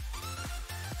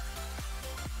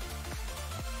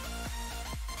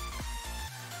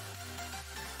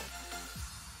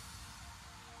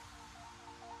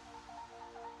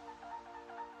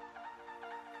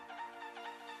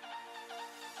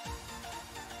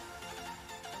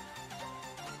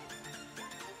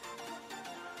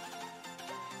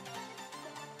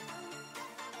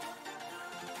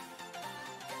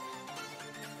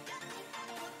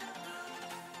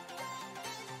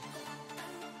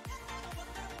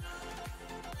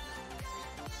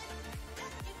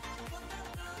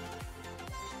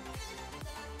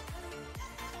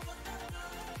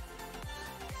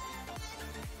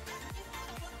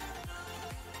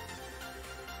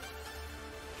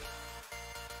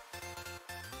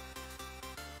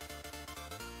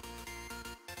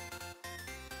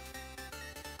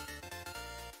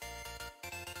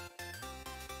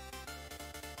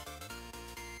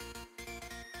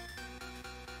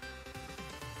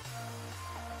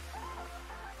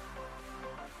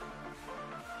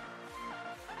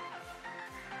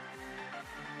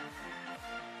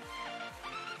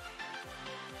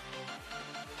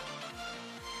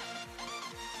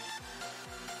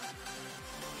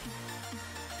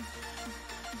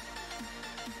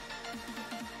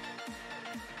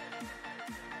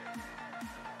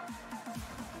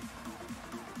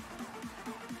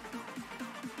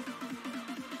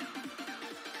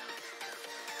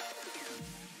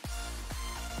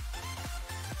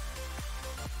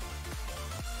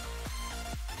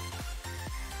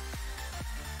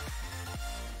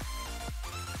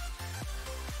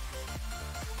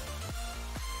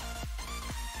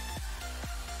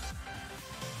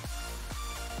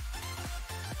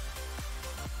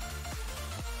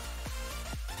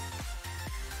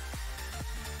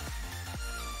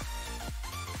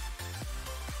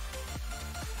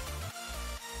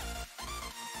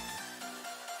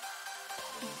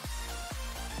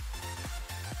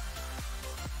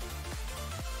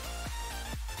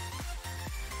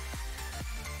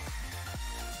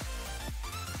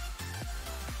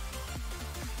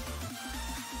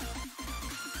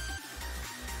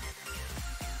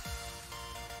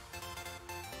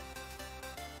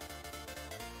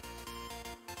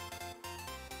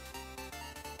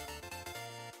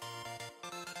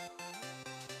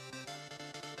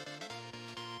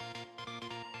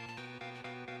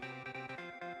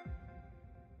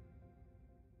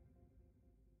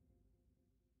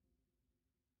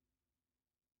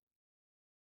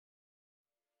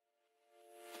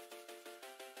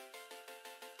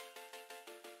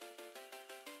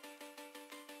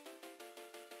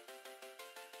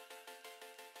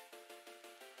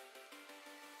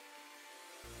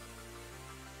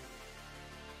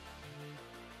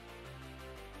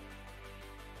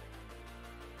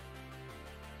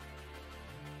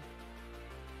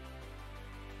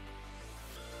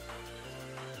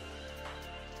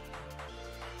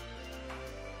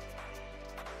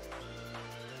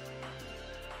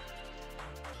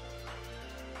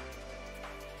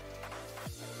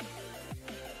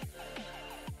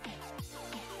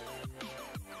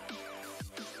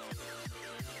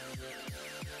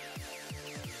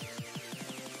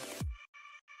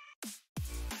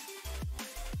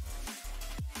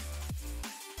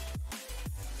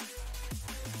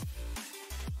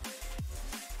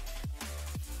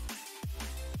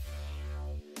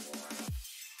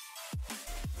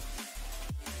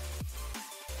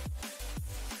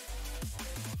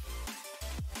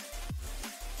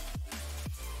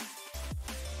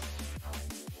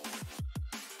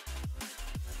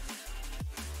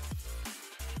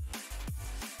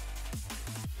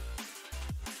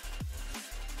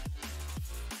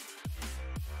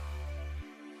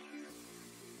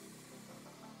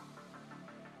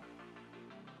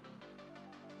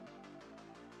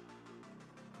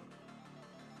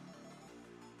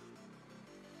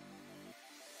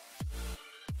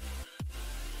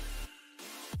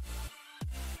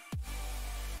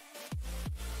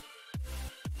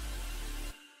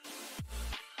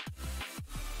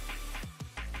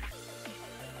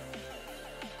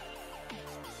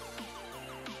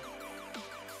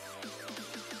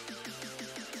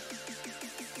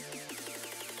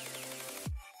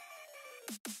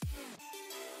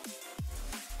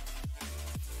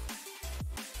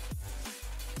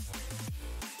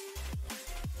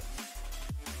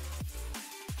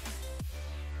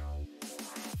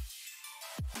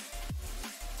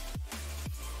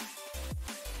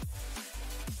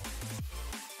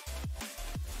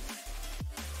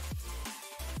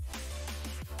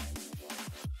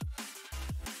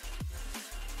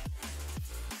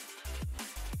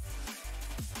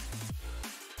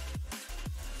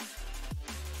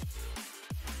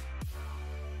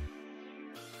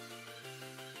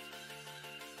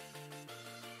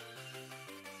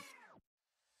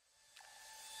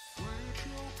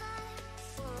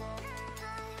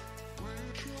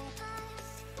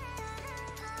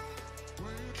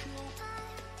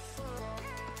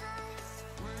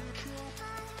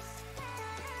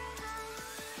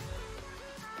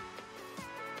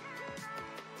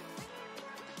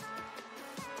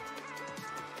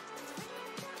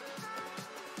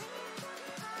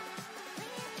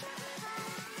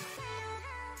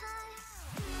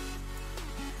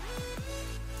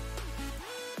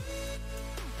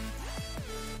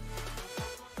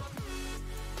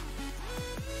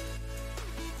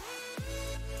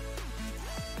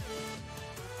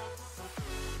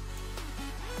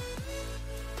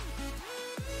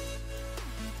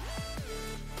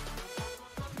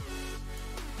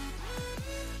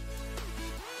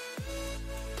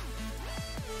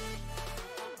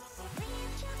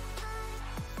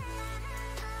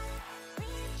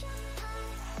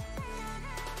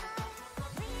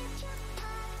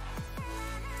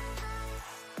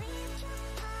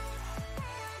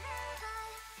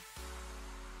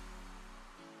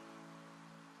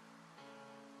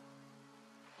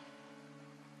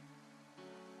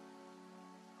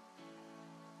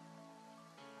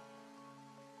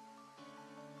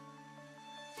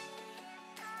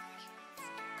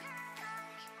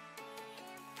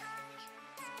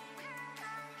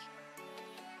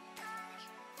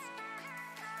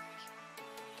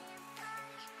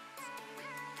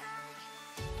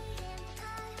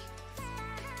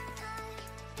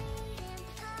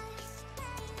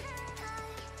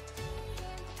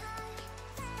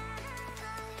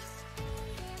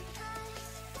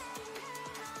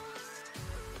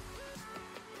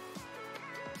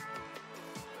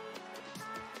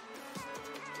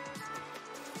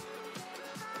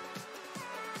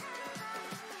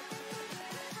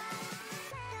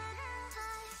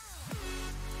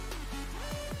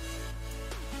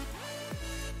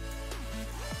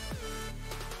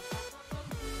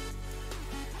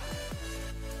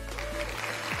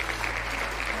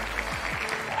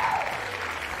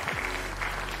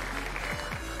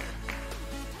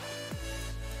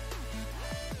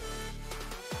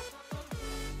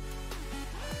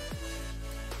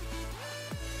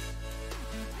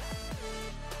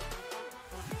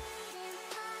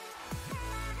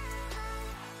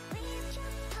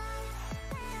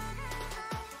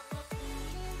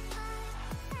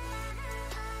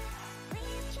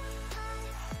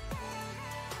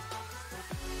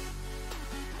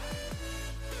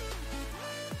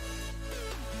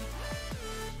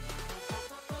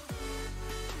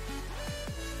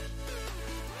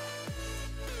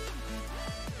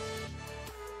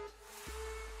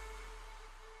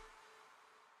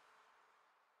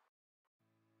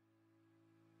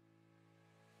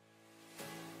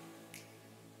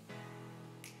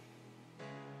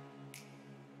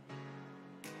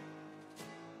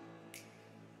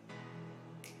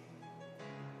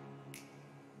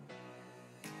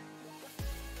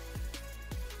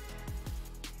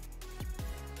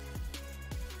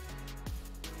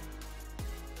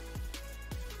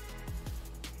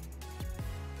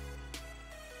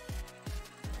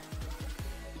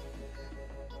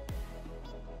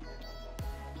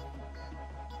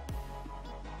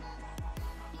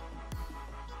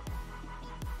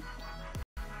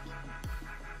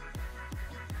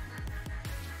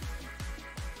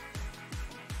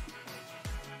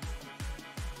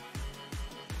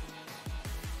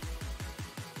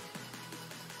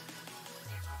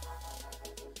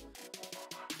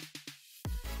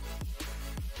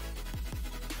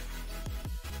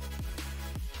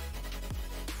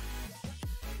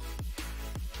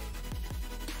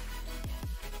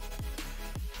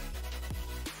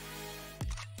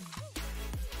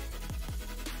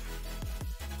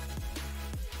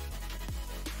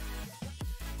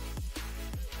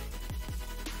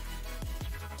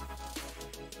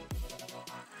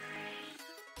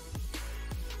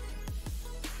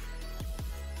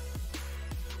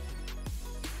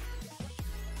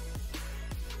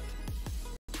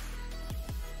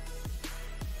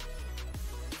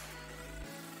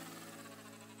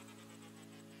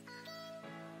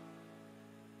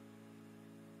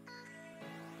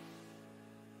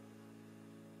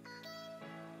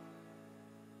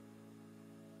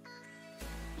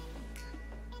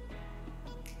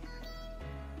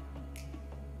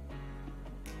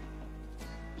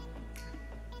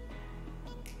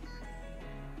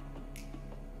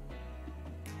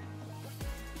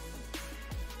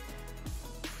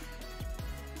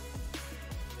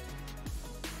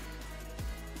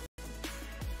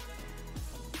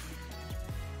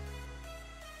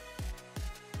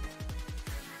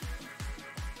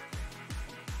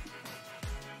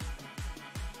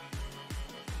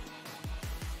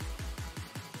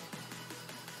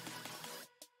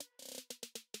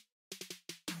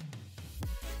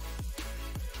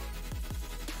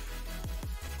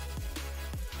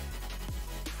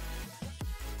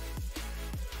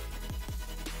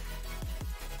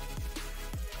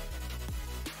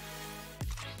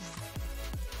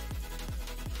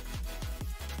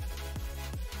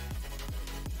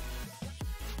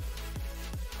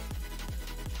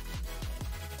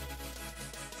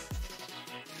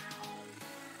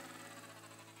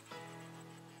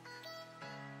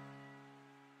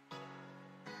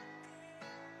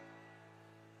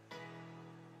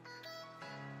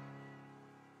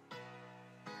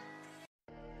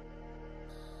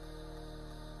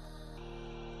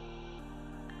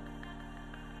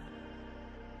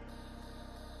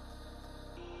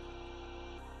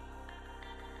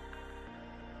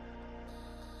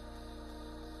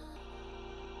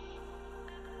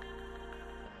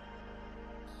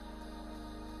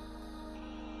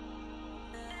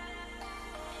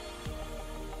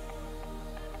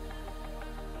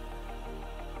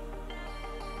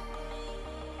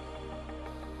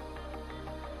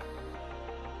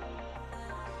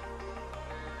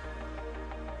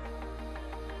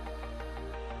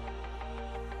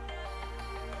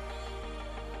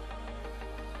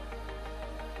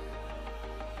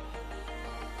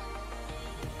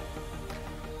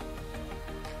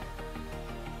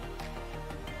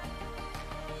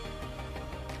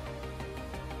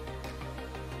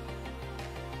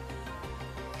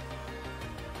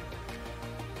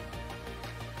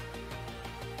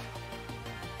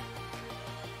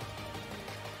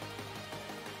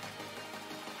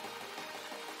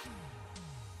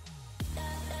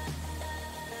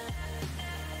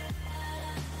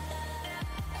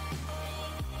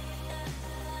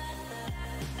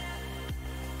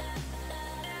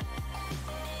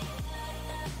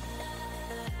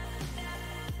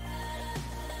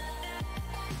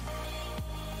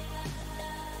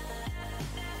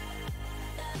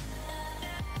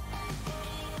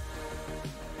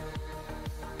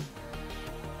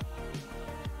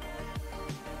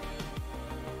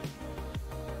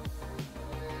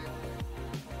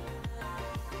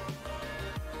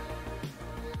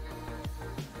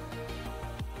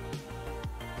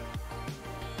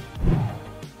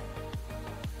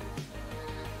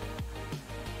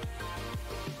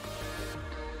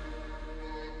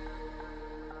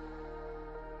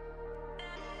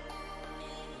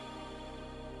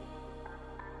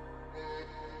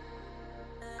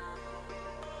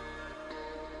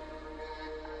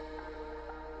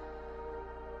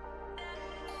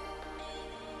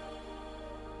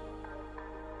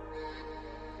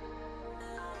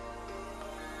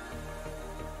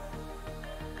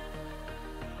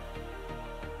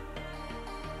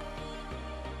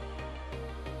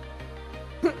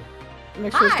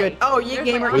 Mixer's Hi. good. Oh, Ye There's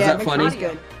Gamer. my Yeah, that Mixer's funny?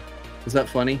 good. Was that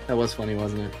funny? That was funny,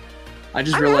 wasn't it? I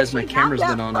just I'm realized my actually not camera's that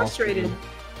been on all frustrated. stream.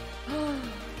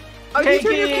 Oh, you turned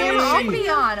your Katie! camera It's on? already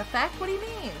on. Effect? What do you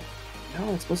mean?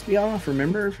 No, it's supposed to be off.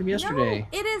 Remember from yesterday?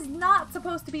 No, it is not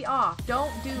supposed to be off.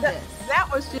 Don't do this. That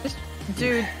was just,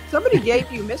 dude. Somebody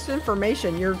gave you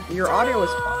misinformation. Your audio is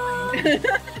fine.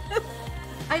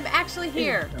 I'm actually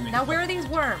here. Now, where are these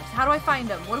worms? How do I find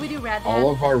them? What do we do, Rad Dad?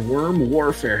 All of our worm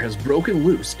warfare has broken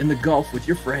loose in the Gulf with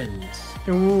your friends.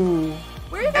 Ooh.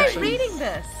 Where are you guys Actually- reading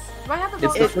this? Do I have the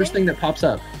It's the wrong first thing that pops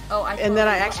up. Oh, I And then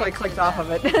I totally actually clicked exited off of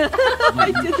that. it. I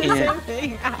did the can't. same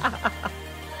thing.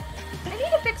 I need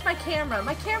to fix my camera.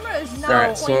 My camera is not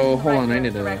Alright, pointing so in the hold on. right I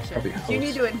need to direction. probably Do you need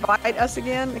host. to invite us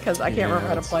again? Because I can't remember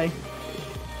how to Yes. play.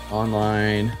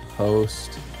 Online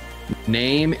host.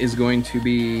 Name is going to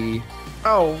be.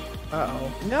 Oh.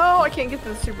 Uh-oh. No, I can't get to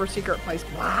the super secret place.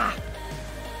 Ah.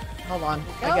 Hold on.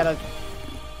 I Go. gotta... Is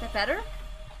that better?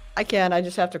 I can. I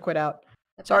just have to quit out.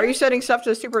 That So are better? you setting stuff to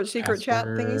the super secret chat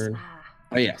thingies? Password. Ah.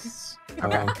 Oh yes.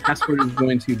 Password is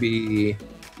going to be.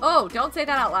 Oh, don't say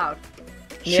that out loud.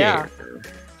 Yeah. Share.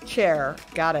 Chair.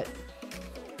 Got it.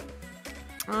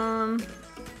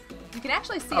 You can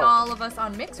actually see Oh. all of us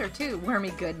on Mixer too.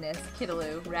 Wormy goodness,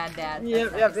 Kidaloo, Rad Dad.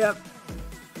 Yep, That's yep, nice.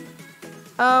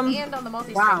 yep. And on the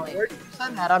multi-stream Wow, link. where did you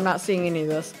send that? I'm not seeing any of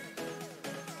this.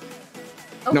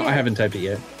 Okay. No, I haven't typed it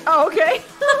yet. Oh, okay.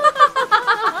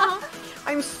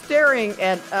 I'm staring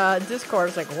at Discord.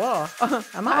 It's like, whoa,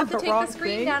 am I I on have the to take wrong the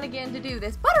screen thing? down again to do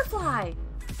this. Butterfly!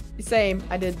 Same.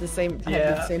 I did the same. I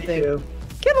did the same me thing. too.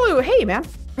 Kidaloo, hey man.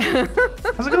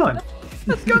 How's it going?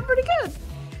 It's going pretty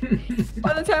good.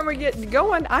 By the time we get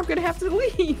going, I'm gonna have to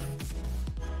leave.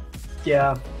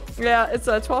 Yeah. Yeah, it's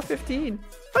 12:15.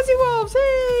 Fuzzy Wolves,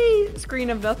 hey! Screen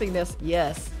of nothingness.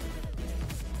 Yes.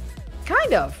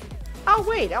 Kind of. Oh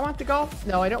wait, I want the golf.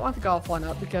 No, I don't want the golf one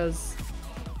up because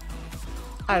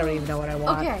I don't even know what I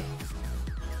want. Okay.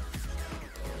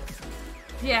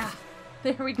 Yeah.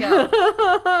 There we go.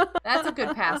 That's a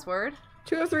good password.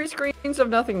 2 of 3 screens of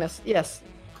nothingness. Yes.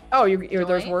 Oh,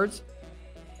 there's Join. words.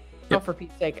 Oh, Yep. for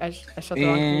Pete's sake, I shut the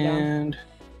wrong thing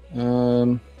down.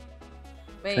 And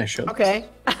Wait. can I show? Okay.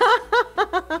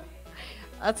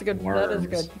 That's a good. That is Worms.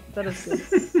 good. That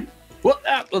is good. Well,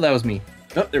 that was me.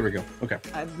 Oh, there we go. Okay.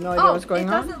 I have no idea Oh, what's going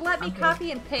it on. doesn't let me Okay.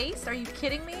 copy and paste? Are you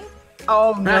kidding me?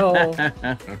 Oh no.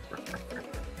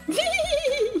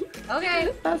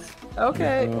 Okay. That's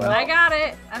okay. No. Well, I got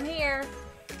it. I'm here.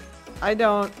 I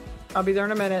don't. I'll be there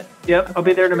in a minute. Yep, I'll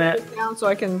be there in a minute. Sit down so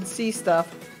I can see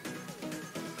stuff.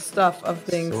 Stuff of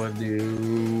things. So I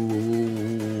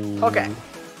do. Okay.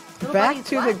 Little Back buddies,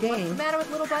 to what? the What's game. the matter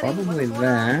with little buddy? Probably What's going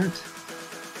on? that.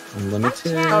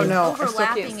 Unlimited. My chat Oh, is no, I still can't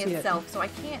overlapping see it. itself, so I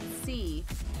can't see.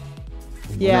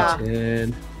 Yeah.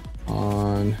 Unlimited.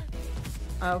 On.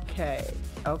 Okay.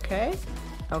 Okay.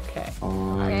 Okay.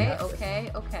 On.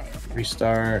 Okay, okay.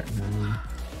 Restart. No.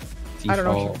 I don't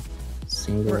know. Default.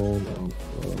 Single. No.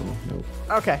 Nope.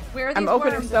 Okay. Where are these I'm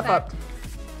opening worms, stuff up. Effect?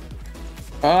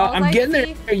 All I'm I getting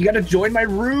see- there. You gotta join my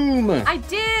room. I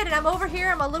did, and I'm over here.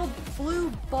 I'm a little blue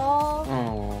ball.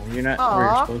 Oh, you're not where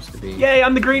Aw. you're supposed to be. Yay,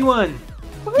 I'm the green one.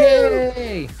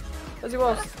 Yay! Fuzzy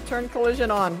Wolves, turn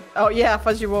collision on. Oh yeah,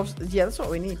 Fuzzy Wolves. Yeah, that's what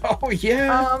we need. Oh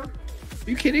yeah. Are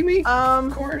you kidding me?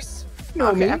 Of course. You know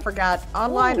Okay, me. I forgot.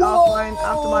 Online, Whoa. offline,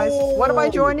 optimize. What am I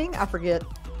joining? I forget.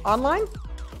 Online?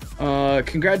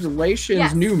 Congratulations,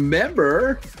 Yes. new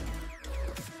member.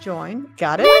 Join.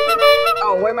 Got it.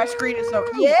 Oh, where my screen is so.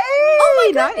 Yay!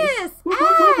 Oh my nice. goodness! Woo,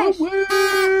 woo, Ash! woo,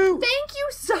 woo. Thank you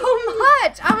so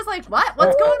much! I was like, what?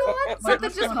 What's going on? Something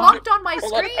just honked on my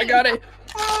Hold on, screen. I got it.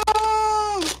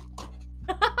 Oh!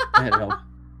 I had help.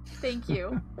 Thank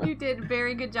you. You did a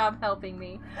very good job helping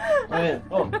me.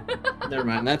 Oh, never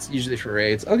mind. That's usually for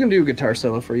raids. I can do a guitar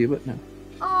solo for you, but no.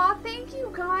 Aw, thank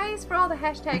you guys for all the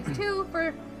hashtags too.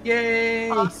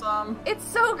 Yay! Awesome. It's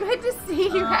so good to see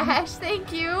you, Ash.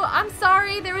 Thank you. I'm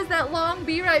sorry there was that long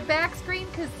be right back screen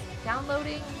because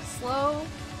downloading slow.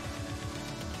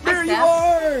 Hi, There you Steph.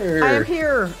 are. I am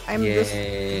here. I'm this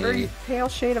Yay. very pale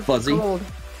shade of Fuzzy. gold.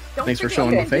 Don't Thanks for forget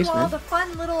showing you my can face, do all man. the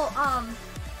fun little emotes.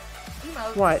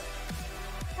 What?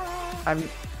 I'm.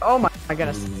 Oh my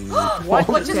goodness. What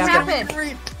What just just happened?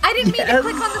 I didn't mean to Yes.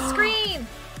 click on the screen.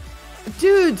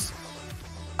 Dudes.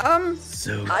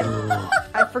 So I- cool.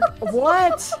 I forgot.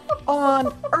 What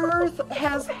on earth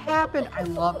has happened? I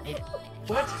love it.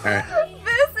 All right.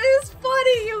 This is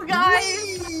funny, you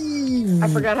guys. I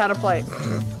forgot how to play.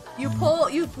 You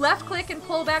left click and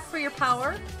pull back for your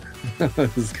power,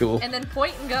 This is cool. and then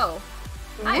point and go.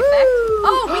 Hi, Woo! Effect.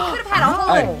 Oh, we could have had a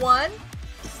Hi. hole in one.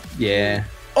 Yeah.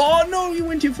 Oh no, you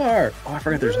went too far. Oh, I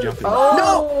forgot there's jumping.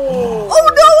 Oh. Oh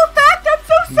no, Effect! I'm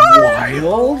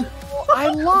Wild. I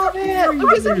love it.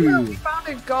 Look at Ooh. we found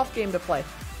a golf game to play.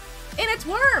 And it's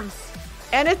worms.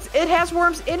 And it has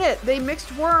worms in it. They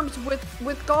mixed worms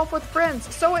with golf with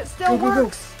friends, so it still Go, go, go.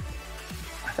 works.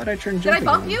 I thought I turned Did I jumping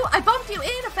bump on. you? I bumped you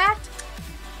in effect.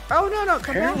 Oh no,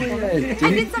 come back. Apparently woman. I did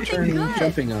didn't something turn good.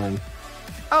 jumping on.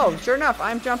 Oh, sure enough,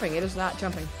 I'm jumping. It is not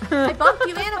jumping. I bumped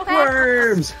you in effect.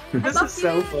 Worms. This bumped is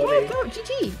so you. funny. Oh,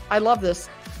 GG. I love this.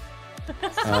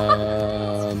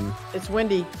 It's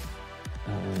windy.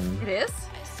 It is?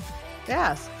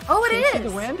 Yes. Oh, Can you it see is.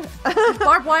 the wind?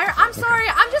 Barbed wire. I'm sorry.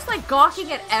 I'm just like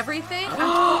gawking at everything. I'm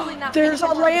totally not paying There's a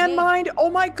attention to the game. landmine. Oh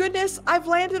my goodness. I've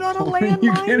landed on a You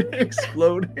landmine. get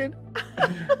exploded.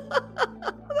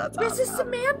 That's This is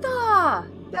awesome. Samantha.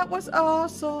 That was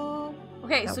awesome.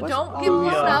 Okay, That so was don't get awesome.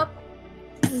 blown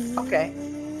up. Okay.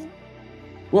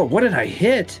 Whoa, what did I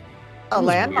hit? A That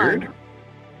was landmine. weird.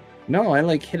 No, I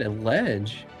like hit a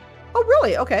ledge. Oh,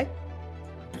 really? Okay.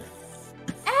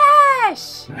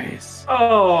 Ash! Nice.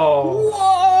 Oh.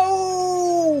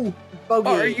 Whoa! Bogey.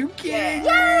 Are you kidding?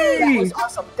 That me? was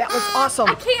awesome. That was awesome.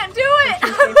 I can't do it. Did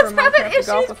you I came was from having Minecraft to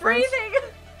golf issues with friends? breathing.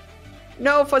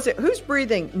 No, Fuzzy. Who's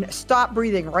breathing? Stop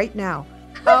breathing right now.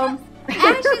 Ash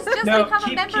is just No, become a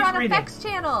keep member on reading. Effects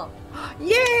channel.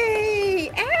 Yay!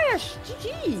 Ash!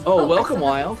 GG! Oh, Oh, welcome, I saw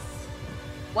Wild.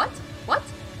 What? What?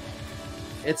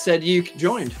 It said you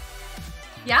joined.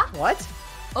 Yeah? What?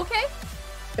 Okay.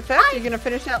 In fact, you're gonna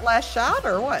finish that last shot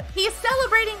or what? He's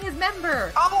celebrating his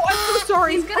member. Oh, I'm so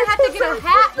sorry. He's gonna I'm have so to get sorry. a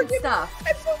hat and Forgive me. stuff.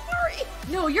 I'm so sorry.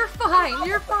 No, you're fine.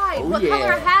 You're fine. Oh, What yeah.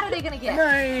 color hat are they gonna get?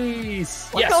 Nice.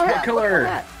 What Yes, color what hat? color?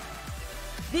 hat?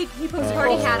 He puts a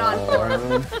party hat on.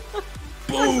 Boom.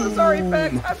 I'm so sorry,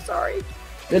 Bex. I'm sorry.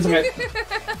 It's okay.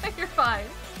 You're fine.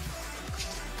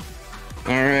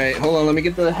 All right, hold on. Let me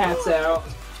get the hats out.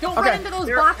 Don't Okay, run into those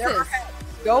there boxes. are hats.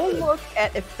 Go look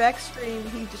at Effects Stream.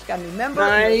 He just got a new member.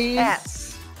 and there's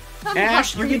hats. Nice.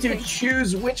 Ash, you get to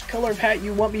choose which color of hat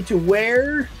you want me to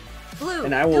wear, Blue.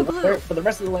 and I will Do blue. wear it for the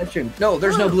rest of the live stream. No,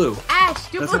 there's no blue. Ash,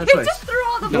 do That's blue. not a choice. Just threw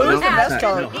all the No, blue Blue's the hats. best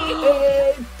color.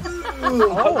 Ooh,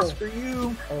 Oh. hugs for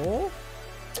you. Oh. All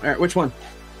right, which one?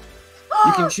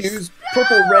 You can choose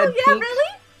purple, red, Yeah, pink.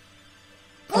 really?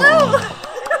 Blue.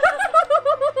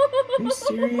 Are you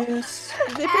serious?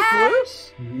 Did they pick blue?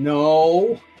 Ash.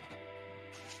 No.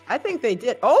 I think they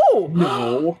did. Oh!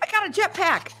 No. I got a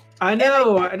jetpack. I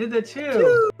know. I did that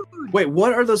too. Wait,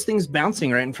 what are those things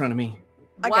bouncing right in front of me?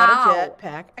 I Wow. got a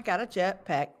jetpack. I got a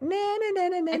jetpack. Na, na, na,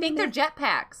 na, na, I think na. they're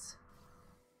jetpacks.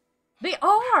 They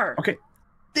are. Okay.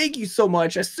 Thank you so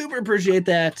much. I super appreciate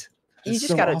that. You It's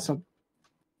just so gotta- awesome.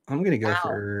 I'm gonna go Ow.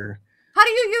 for. How do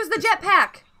you use the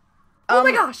jetpack? Oh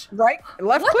my gosh. Right?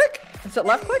 Left What? click? Is it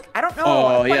left click? I don't know.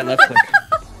 Oh yeah, left click.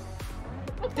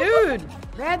 Dude,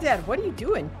 Dad, what are you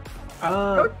doing? I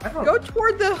don't. Go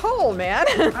toward the hole, man.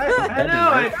 I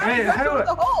know. Go How do toward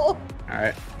the I? hole. All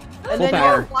right. And Full then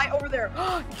power. you fly over there.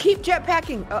 Keep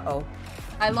jetpacking. Uh-oh.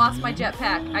 I lost my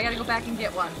jetpack. I gotta go back and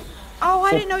get one. Oh, I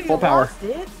Full- didn't know you full power. lost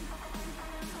it.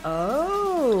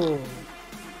 Oh.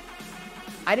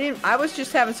 I was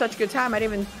just having such a good time. I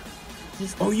didn't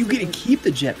even. Oh, you get to keep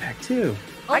the jetpack too.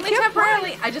 Only kept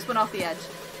temporarily. I just went off the edge.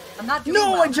 I'm not doing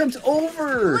No, well. I jumped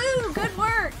over. Blue, good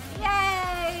work.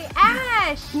 Yay.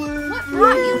 Ash, Blue. what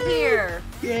brought you here?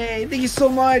 Yay! Thank you so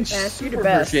much. Yes, you're the Super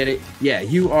best. Appreciate it. Yeah,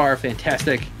 you are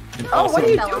fantastic. And Oh, what are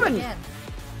you Fell off doing? again.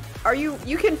 Are you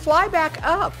can fly back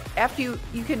up after you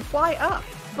can fly up.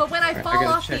 But when I Alright, I fall gotta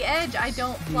off check. the edge, I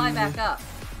don't fly back up.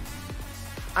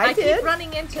 I did. keep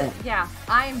running into. Yeah,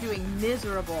 I am doing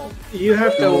miserable. You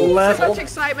have to Go left. Such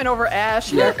excitement over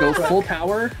Ash. Yeah, go full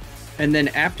power, and then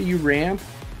after you ramp,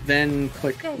 then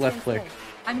click Stay, left stay, click. stay.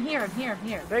 I'm here. I'm here. I'm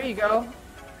here. There you go.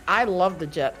 I love the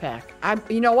jetpack.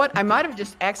 You know what? I might have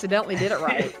just accidentally did it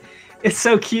right. It's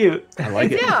so cute. I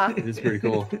like it. Yeah. It is pretty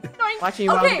cool. Doink. Watching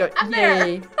you Okay, go. I'm there.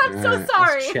 Yay. I'm so Alright,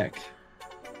 sorry. Let's check.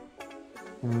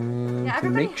 Yeah, to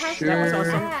everybody make has sure. That was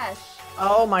awesome. Ash.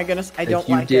 Oh my goodness, I don't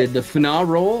you like did it. the FNA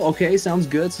roll. Okay, sounds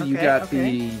good. So you Okay, got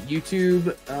okay. the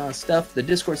YouTube stuff, the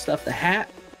Discord stuff, the hat.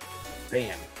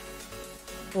 Bam.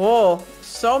 Whoa,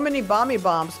 so many bomby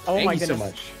bombs. Oh Thank my you goodness. so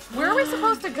much. Where are we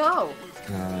supposed to go?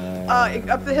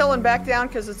 Up the hill and back down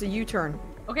because it's a U-turn.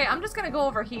 Okay, I'm just gonna go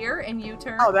over here and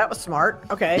U-turn. Oh, that was smart.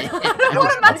 Okay. I don't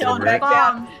want to mess Hill with and the back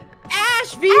down. bomb.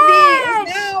 Ash VV Ash!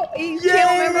 is now a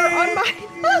channel member on my.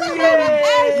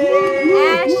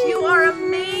 Ash, you are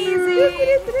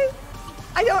amazing.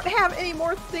 I don't have any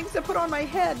more things to put on my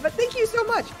head, but thank you so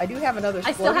much. I do have another.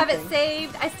 I still have it thing.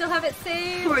 saved. I still have it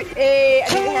saved. Wait, hey,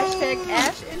 I need a hashtag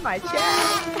Ash in my chat.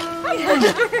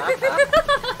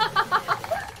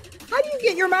 How do you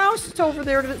get your mouse over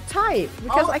there to type?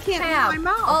 Because I can't tab. use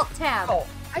my mouse. Alt tab. Oh,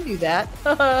 I do that.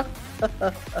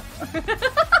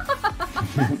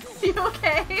 You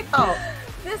okay? Oh.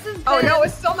 This is. Oh no,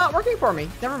 it's still not working for me.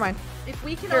 Never mind. If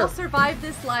we can Here. all survive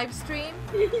this live stream,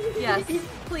 yes,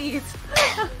 please.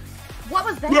 What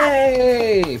was that?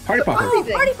 Yay! Party popper. Oh,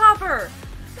 party popper!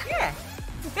 Yeah.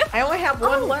 I only have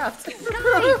one left.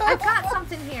 Guys, I've got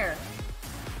something here.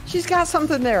 She's got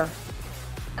something there.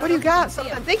 What do you got?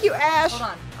 Something. Thank you, Ash. Hold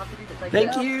on. I'll have to do this like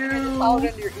Thank this. you. Followed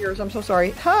into your ears. I'm so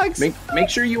sorry. Hugs. Make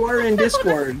sure you are in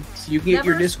Discord so you get Never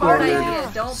your a Discord smart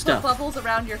idea. Don't stuff. put bubbles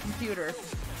around your computer.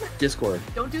 Discord.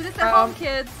 Don't do this at home,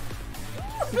 kids.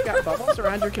 You got bubbles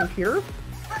around your computer?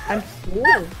 I'm cool.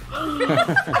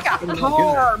 I got a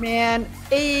car, man.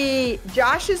 Hey,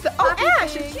 Josh is the. Oh, Happy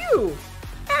Ash, day. it's you.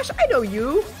 Ash, I know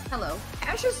you. Hello.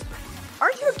 Ash is.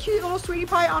 Aren't you a cute little sweetie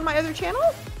pie on my other channel?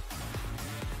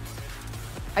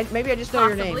 Maybe I just know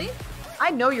your Possibly. name. I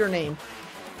know your name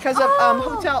because of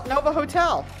Nova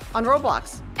Hotel on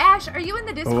Roblox. Ash, are you in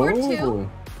the Discord too?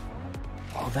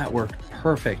 Oh, that worked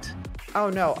perfect. Oh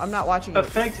no, I'm not watching it.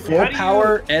 Effect. Full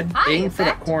power, Ed, Hi, aim for the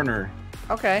Effect. corner.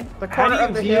 Okay, the How corner do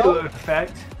of the you view hill.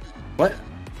 effect? What?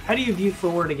 How do you view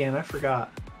forward again? I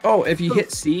forgot. Oh, if you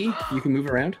hit C, you can move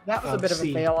around. That was a bit of a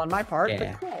C. fail on my part,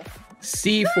 Yeah. but cool.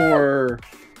 C for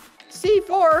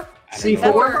C4.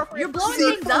 C4. You're blowing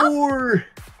things up. C4.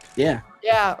 Yeah.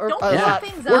 Yeah, or Don't a blow lot.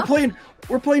 things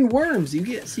We're up. playing worms. You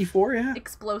get C4, yeah.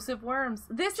 Explosive worms.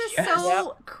 This is Yes.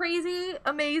 so crazy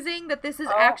amazing that this is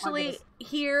Oh, my actually goodness.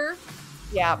 here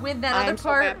Yeah. when that I other am so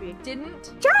part happy.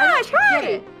 didn't. Josh, I don't get hi!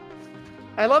 it.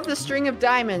 I love the string of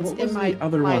diamonds What in was my, the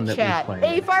other my one that we chat. played?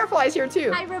 Hey, Firefly's here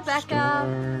too. Hi, Rebecca.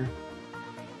 Star.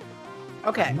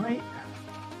 Okay.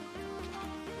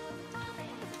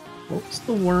 What was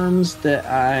the worms that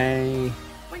I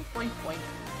Boink, boink, boink.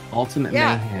 ultimate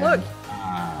Yeah, mayhem? look.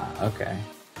 Ah, okay.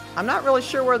 I'm not really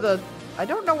sure where I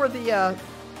don't know where the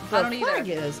don't either. flag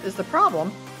is the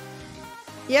problem.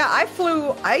 Yeah, I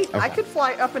Okay. could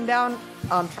fly up and down.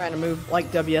 I'm trying to move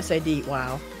like WSAD.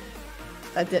 Wow.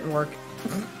 That didn't work.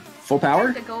 Full I power?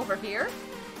 have to go over here.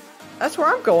 That's where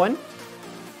I'm going.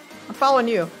 I'm following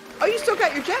you. Oh, you still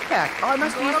got your jetpack. Oh, I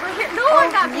must be Going over here. No, Oh,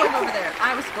 I'm not going no. over there.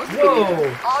 I was supposed to be.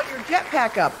 Whoa! all your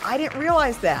jetpack up. I didn't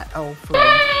realize that. Oh, Go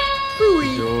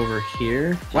phooey. over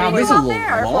here. Wow, Anyway, this is a up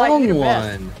there. long Like, you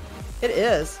missed. one. It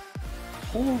is.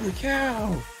 Holy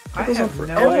cow. I That goes on have no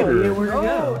forever. idea where to No,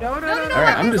 go. no, no, No, no, no, All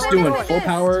right, I I'm think just I doing missed. full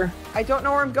power. I don't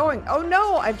know where I'm going. Oh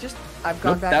no, I've gone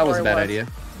Nope, back. that to was a where I bad idea.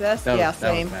 That's That yeah, was, that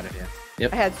was same. a bad idea. I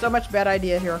Yep. had so much bad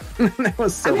idea here. That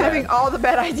was so I'm bad. having all the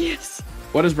bad ideas.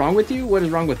 What is wrong with you? What is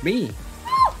wrong with me?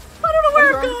 Oh, I don't know where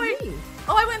I'm What's wrong with going. me?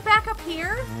 Oh, I went back up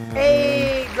here.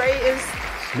 Hey, Gray is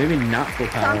Maybe not full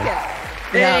power. Tomcat.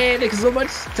 Hey, thanks so much,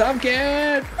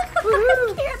 Tomcat.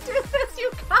 I can't do this,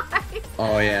 you guys.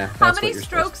 Oh yeah. How that's many what you're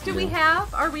strokes supposed do to we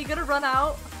have? Are we gonna run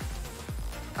out?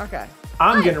 Okay.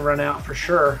 I'm gonna run out for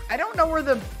sure. I don't know where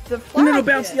the flag No,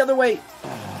 bounce is. the other way.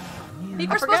 Nick,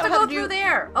 I we're supposed forgot to how go to do- through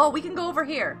there. Oh, we can go over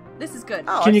here. This is good.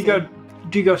 Oh, Can I you see. go?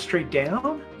 Do you go straight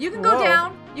down? You can go Whoa.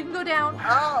 down. You can go down.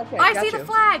 Oh, okay. I got see you. the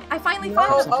flag. I finally No,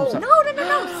 found it. oh.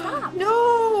 No, stop.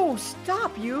 No,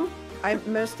 stop you.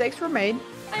 Mistakes were made.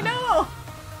 I know.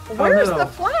 Where's no. the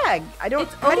flag? I don't.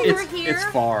 It's how do you, over here. It's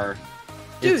far.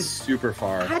 Dude. It's super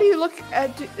far. how do you look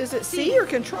at? Is it C C. or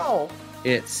Control?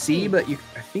 It's C, but I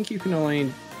think you can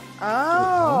only.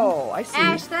 Oh, I see.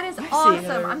 Ash, that is I see.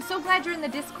 awesome. I'm so glad you're in the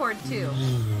Discord too.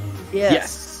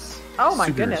 Yes. Oh my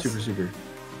Super, goodness. Super.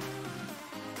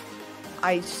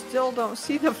 I still don't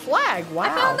see the flag. Wow. I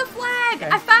found the flag. Okay.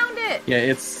 I found it. Yeah,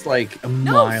 it's like a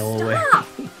No, mile away. stop.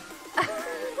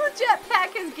 The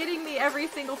jetpack is getting me every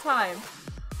single time.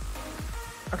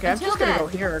 Okay, I'm Until just gonna then. go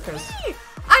here because.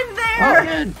 I'm Oh, there.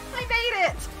 man. I made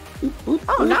it.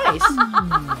 Oh, nice.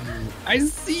 I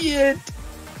see it.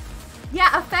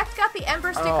 Yeah, Effect got the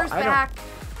Ember stickers I don't- back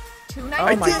 2 nights Oh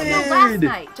ago. my No, goodness. last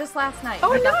night. Just last night.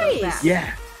 Oh, I got those nice. back.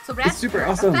 Yeah, So It's super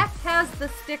awesome. Effect has the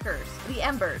stickers, the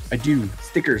embers. I do.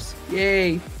 Stickers.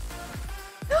 Yay.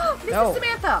 This No. is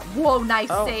Samantha. Whoa, nice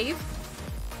Oh. save.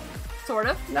 Sort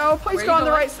of. No, please Where go you on the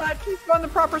going? right side. Please go on the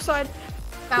proper side.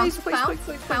 Bounce, Please, bounce,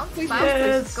 please, bounce, please, bounce.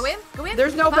 yes. Go in, go in.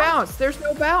 There's no bounce. There's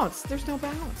no bounce. There's no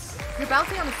bounce. You're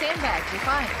bouncing on the sandbags. You're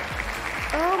fine.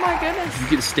 Oh my goodness. You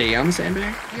get to stay on the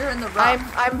sandbag? You're in the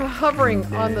rough. I'm hovering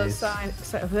on the Nice. sign.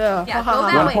 Yeah, go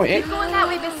that way. 1.8. Keep going that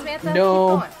way, Miss Samantha. No.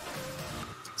 Keep going.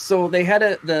 So they had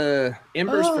the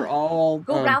Embers for Oh. All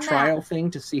Go around trial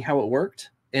thing to see how it worked.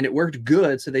 And it worked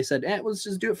good. So they said, let's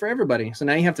just do it for everybody. So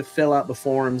now you have to fill out the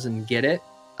forms and get it.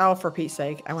 Oh, for Pete's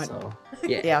sake. I went. So,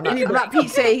 yeah. Yeah, I'm not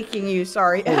Pete's saking you.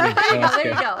 Sorry. Holy There you go. cow. There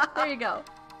you go. There you go.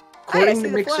 According see to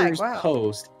the flag, Mixer's wow.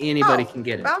 post, anybody Oh, can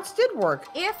get it. Bounce did work.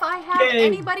 If I have Yay.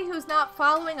 anybody who's not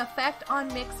following Effect on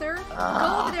Mixer,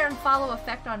 go over there and follow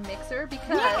Effect on Mixer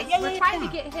because we're trying to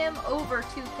get him over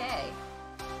 2K.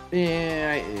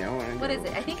 Yeah, What is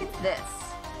it? I think it's this.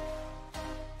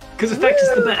 Because Effect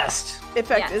is the best.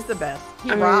 Effect Yes. is the best.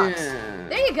 He rocks.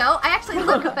 There you go. I actually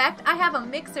look Effect. I have a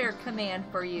Mixer command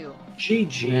for you.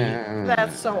 GG.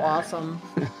 That's so awesome.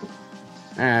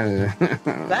 That's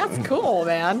That's cool,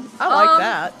 man. I like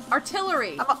that.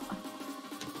 Artillery.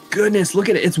 Goodness, look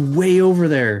at it. It's way over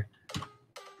there.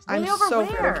 I'm Way over so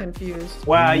where? very confused.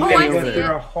 Wow, you Oh, gotta I go see through it.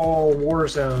 a whole war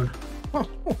zone. I'm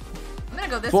gonna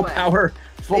go this Full way. power.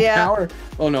 Full Yeah. power.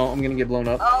 Oh no, I'm gonna get blown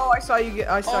up. Oh, I saw you.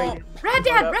 I saw you. Red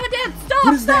Dad, stop,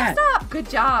 What is stop, that? stop. Good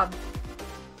job.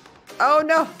 Oh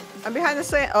no, I'm behind the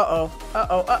sand. Uh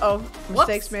oh.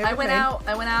 Mistakes Whoops, made. I went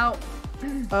out.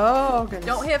 Oh goodness.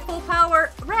 Don't hit full power.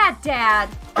 Rad Dad.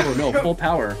 Oh no, full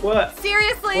power. What?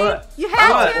 Seriously? What? You had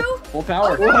What? to? Full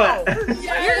power. What? You're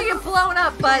gonna get blown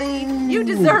up, buddy. You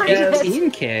deserve it.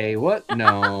 15K. What?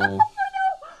 No.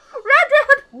 Rad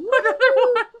Dad. Another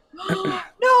one. No,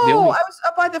 The only- I was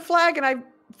up by the flag and I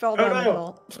fell down the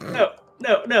hill. No.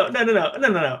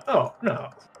 Oh, no.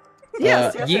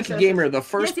 Yes, Geek yes. Gamer, the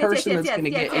first Yes, yes, person yes, that's gonna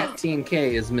yes, get yes.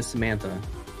 18K is Miss Samantha.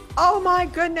 Oh my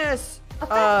goodness.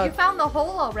 Effect, you found the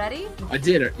hole already? I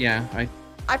did it. Yeah.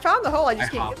 I found the hole. I just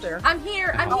I can't hopped. get there. I'm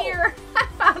here. I'm Oh. here. I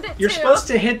found it You're too. supposed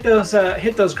to hit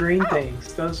those green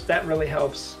things. That really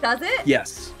helps. Does it?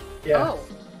 Yes. Yeah. Oh.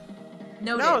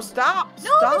 Noted. No, stop.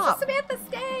 No, Stop. this is Samantha.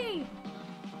 Stay.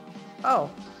 Oh.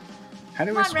 How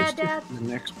do Come we on, switch Rad to Dad. the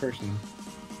next person?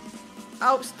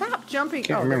 Oh, stop jumping.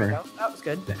 Can't oh, there we remember. go. That was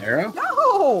good. The arrow?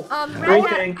 No. Rad Great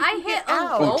Dad, thing. I hit.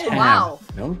 Ow. Oh, tab. wow.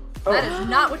 No. That is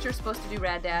not what you're supposed to do,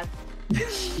 Rad Dad.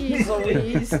 Jeez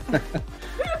Louise.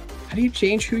 How do you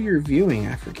change who you're viewing?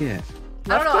 I forget.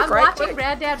 I don't know. Left I'm click, right watching click.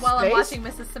 Rad Dad while I'm Space.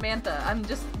 watching Mrs. Samantha. I'm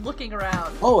just looking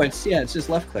around. Oh, it's just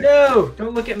left click. No,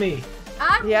 don't look at me.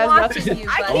 I'm Yeah, watching that's- you,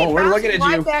 I buddy. keep Oh, we're looking bouncing at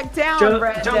right you. back down, Don't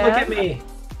Brad look Dad. at me.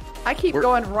 I keep We're-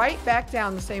 going right back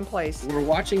down the same place. We're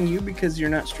watching you because you're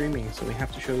not streaming, so we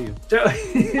have to show you.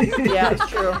 Yeah, it's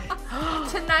true.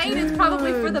 Tonight is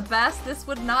probably for the best. This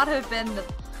would not have been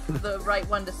the right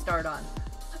one to start on.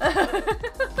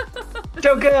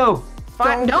 Don't go.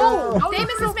 Fine. No. Stay,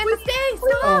 Mrs. Samantha, stay!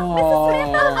 Stop! Mrs.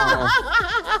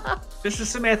 Samantha! Mrs.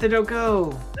 Samantha, don't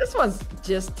go. This one's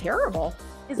just terrible.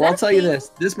 Is Well, I'll that tell you thing? this.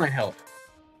 This might help.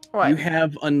 What? You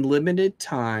have unlimited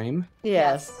time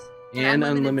Yes. and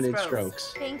unlimited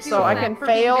strokes. Thank you, So I Effect, can for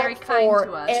being fail very kind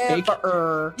to us.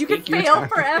 forever. You can Take your fail time.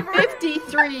 forever?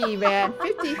 53, man.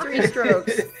 53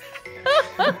 strokes.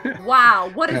 Wow,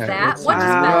 what is Alright, that? let's What see.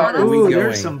 just fell on Where are we Ooh, us? going?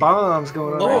 there's some bombs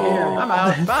going on Oh. right here. I'm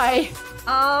out. Bye.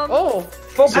 Oh.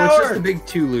 Full So it's just power. a big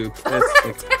two loop. That's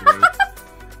great.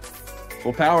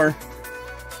 Full power.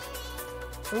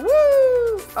 Woo!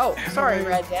 Oh, sorry,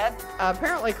 Rad Dad.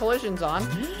 Apparently collision's on.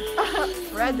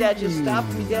 Rad Dad just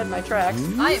stopped me dead in my tracks.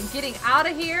 I am getting out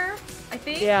of here, I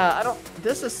think. Yeah, I don't.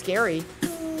 This is scary.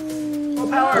 Full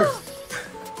power.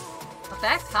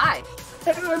 Effect, hi.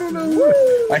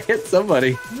 I hit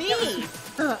somebody. Me!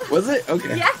 Was it?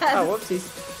 Okay. Yes! Oh,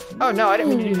 whoopsies. Oh no, I didn't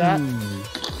mean to do that.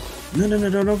 No,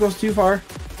 don't go too far.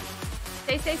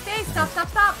 Stay, stay, stay! Stop, stop,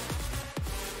 stop!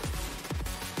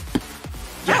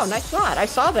 Oh, nice shot. I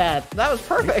saw that. That was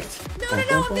perfect. No,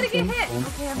 I'm gonna get hit!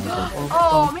 Okay, I'm good.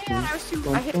 Oh man, I was too.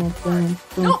 I hit.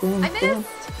 No, I missed!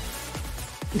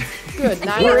 Good.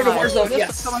 Nice. We're in a war zone, This yes.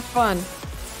 was so much fun.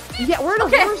 Yeah, we're in a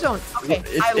Okay. war zone. Okay,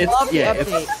 It's- I love the yeah,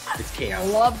 update. It's I chaos.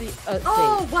 love the update.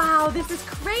 Oh, wow, this is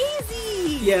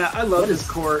crazy! Yeah, I love this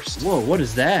course. Whoa, what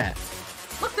is that?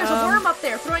 Look, there's a worm up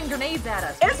there throwing grenades at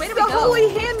us. It's Which way do the we go? holy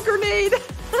hand grenade.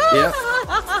 Yep.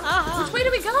 Which way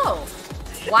do we go?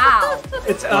 Wow.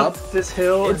 It's up this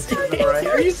hill and to the right.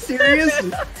 Are you serious?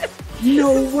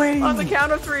 No way. On the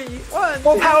count of 3. 1,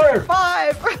 Full 2, power.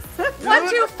 5. 1,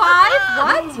 2, 5?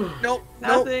 What? Nope.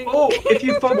 Nothing. Oh, if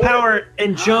you full power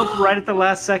and jump right at the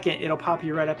last second, it'll pop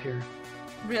you right up here.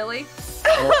 Really?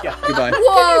 Oh, Yeah. goodbye.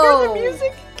 Whoa! Can you hear the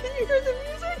music? Can you hear the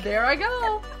music? There I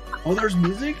go. Oh, there's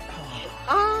music?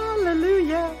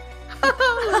 Hallelujah.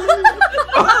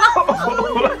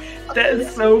 That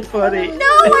is so funny. No,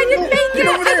 I didn't make it!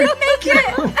 I didn't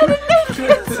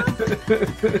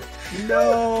make it!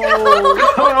 No.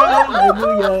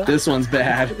 Hallelujah. This one's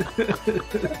bad.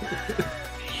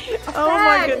 Oh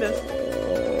my goodness.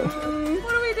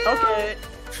 What do we do? Okay.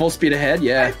 Full speed ahead,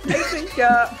 yeah. I think,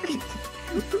 I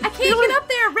can't get up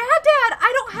there. Rad Dad,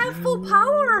 I don't have full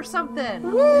power or something.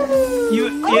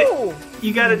 oh,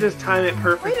 You gotta just time it wait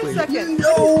perfectly. a second.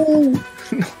 No.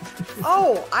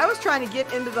 Oh, I was trying to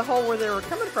get into the hole where they were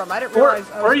coming from. I didn't realize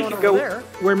I was or you going can over go there.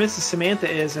 where Mrs. Samantha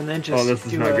is and then just Oh, this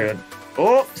is do not a- good.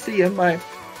 Oh, see ya. Bye.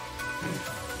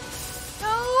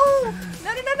 No!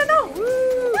 No, no, no, no, no!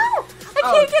 No! I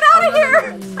can't get out of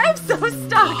here! I'm so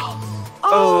stuck!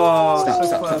 Oh, Stop, so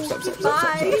stop, close. stop, stop, stop,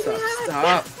 stop, stop,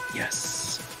 stop, stop.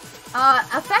 Yes.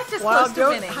 Effect is Wow, close to don't-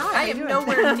 winning. how are I you am doing?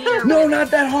 nowhere near No, winning.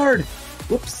 not that hard.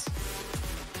 Whoops.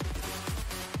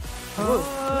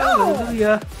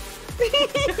 Hallelujah.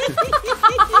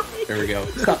 There we go.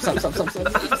 Stop, stop, stop, stop, stop,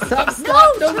 stop, stop.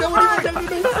 No, Don't go anywhere. Don't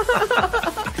go.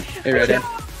 Hey, Redhead.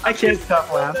 I can't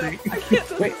stop laughing.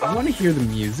 Wait, I want to hear the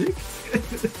music.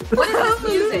 What is this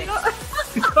music?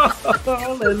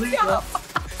 Hallelujah.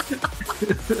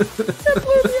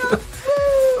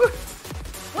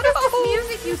 What is this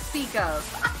music you speak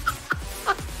of?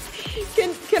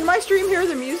 Can my stream hear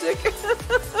the music?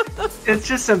 It's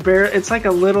just a bear. It's like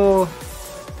a little.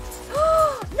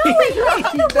 No, wait,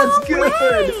 that's That's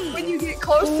good. When you get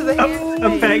close to the hand.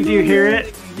 Effect, do you hear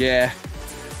it? Yeah.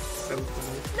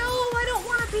 No, I don't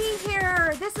want to be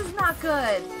here. This is not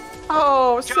good.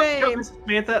 Oh, Go, same. Mrs.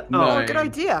 Samantha. No. Oh, good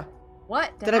idea.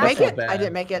 What? Did I make not it? bad. I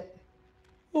didn't make it.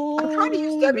 Oh, I'm trying to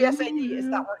use WSAD. It's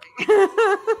not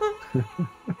working.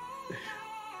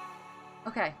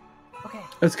 Okay. Okay.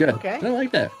 That's good. Okay. I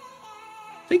like that.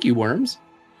 Thank you, worms.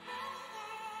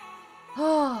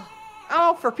 Oh.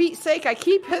 Oh, for Pete's sake, I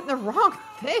keep hitting the wrong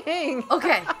thing.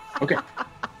 Okay. Okay.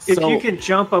 If So you can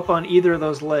jump up on either of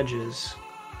those ledges.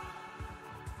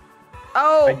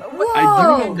 Oh, I do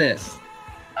Whoa. know this.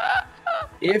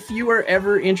 If you are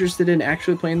ever interested in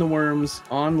actually playing the worms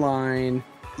online,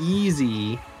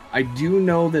 easy, I do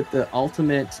know that the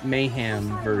Ultimate Mayhem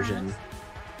version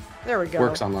there we go.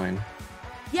 works online.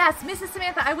 Yes, Mrs.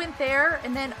 Samantha, I went there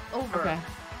and then over. Okay.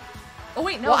 Oh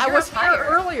wait, no, Well, I you're was up here higher.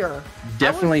 earlier.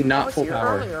 Definitely I not was full here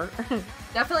power. Earlier.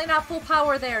 Definitely not full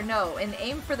power there, no. And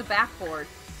aim for the backboard.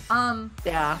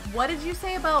 Yeah. What did you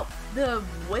say about the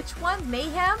which one?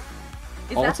 Mayhem?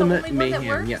 Is that the Ultimate only one that Mayhem,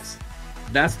 works? yes.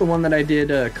 That's the one that I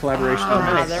did a collaboration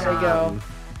Ah, with. there we go.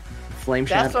 Flame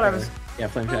That's Shadow. what I was- Yeah,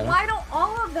 Flame But Shadow. why don't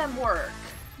all of them work?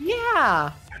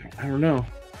 Yeah. I don't know.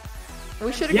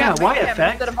 We should have Yeah, got why Mayhem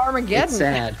effect? instead of Armageddon. It's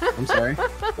sad. I'm sorry.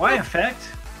 Why effect?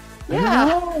 Yeah.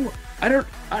 I'm Tell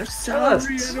us.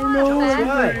 sorry. I don't know. Tell us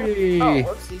why. Sorry. Oh,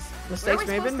 whoopsies. Where are Mistakes we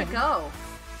may have supposed been to made. go?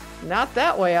 Not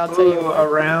that way, I'll tell you. Ooh, what.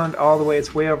 around all the way.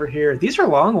 It's way over here. These are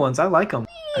long ones. I like them.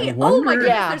 I Oh my wonder- goodness,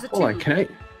 Yeah. there's a Hold on, tube. can I?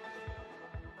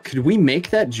 Could we make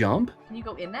that jump? Can you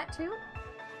go in that too?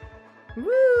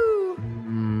 Woo.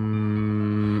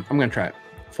 I'm gonna try it.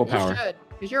 Full You power. should,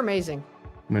 because you're amazing.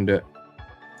 I'm gonna do it.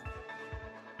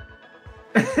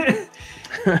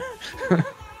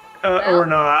 Or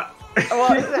not.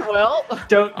 Well,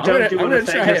 Don't I'm do gonna an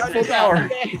try effect. it full power.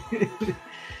 okay.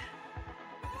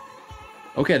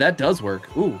 Okay, that does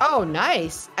work. Ooh. Oh,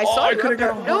 nice. I Oh, saw I you could've up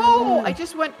there. gone No, home. I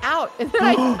just went out. And then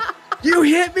I, You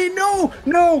hit me! No!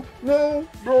 No! No!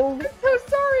 No! I'm so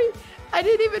sorry. I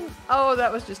didn't even. Oh,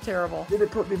 that was just terrible. Did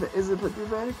it put me back? Is it put me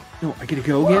back? No, I get to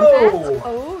go again? Whoa.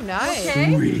 Oh, nice.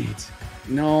 Okay. Sweet.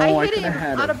 No, I I hit could have him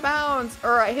had out of bounds,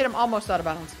 or I hit him almost out of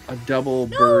bounds. a double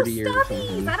No, birdie or stubbies!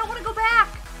 something. I don't want to go back.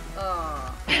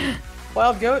 Oh,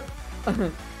 Wild goat,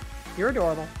 you're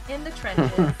adorable. in the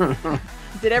trenches.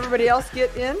 Did everybody else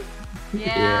get in?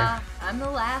 Yeah, I'm the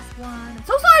last one. I'm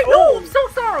so sorry. No, I'm so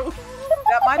sorry.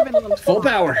 That might have been a little Full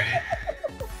power.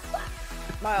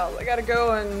 Miles, I gotta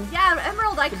go and. Yeah,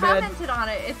 Emerald, I To bed. commented on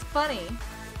it. It's funny.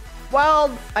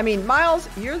 Well, I mean, Miles,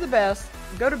 you're the best.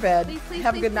 Go to bed. Please, please,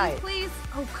 Have please, a good please, night. please.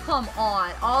 Oh, come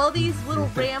on. All these little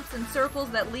ramps and circles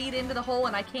that lead into the hole,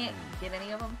 and I can't get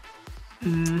any of them.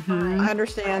 I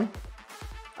understand.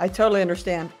 I totally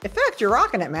understand. In fact, you're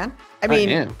rocking it, man. I mean,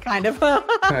 am. kind of.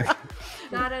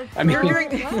 Gotta. I mean, You're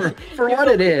doing- for what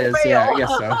it is, yeah, I fail.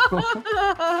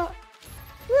 guess so.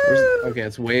 Okay,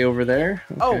 it's way over there.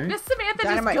 Oh, Okay. Miss Samantha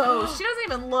Dynamite. just goes. She doesn't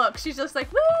even look. She's just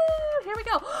like, woo! Here we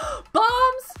go.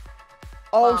 Bombs.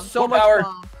 Oh, Bomb. so Full much power.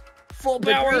 bomb. Full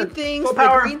The power. green things. Full The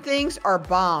power. green things are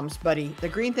bombs, buddy. The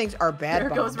green things are bad There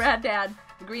bombs. goes Rad Dad.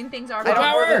 The green things are Full I don't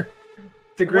bombs. power.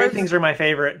 The green Where's- things are my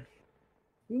favorite.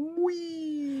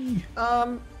 Whee.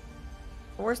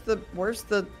 Where's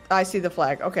the? I see the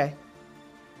flag. Okay.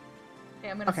 Okay,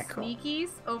 I'm gonna Okay, cool. sneakies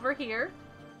over here.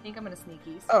 I think I'm gonna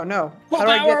sneakies. Oh no. Full How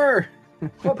do I get? power.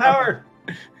 Full power.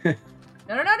 No.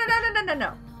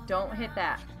 Don't hit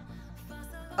that.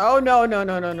 Oh no.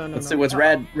 Let's see what's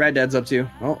Rad Dad's up to.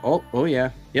 Oh yeah.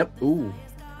 Yep. Ooh.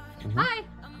 Hi.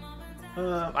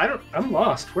 I'm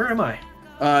lost. Where am I?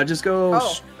 Just go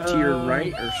Oh. to your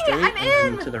right or straight, I'm and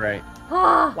then in. to the right.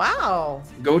 Oh, Wow.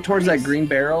 Go towards that green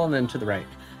barrel and then to the right.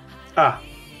 Ah.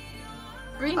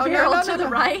 Green Oh, no, barrel no, to no, the no.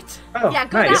 right. Oh, Yeah,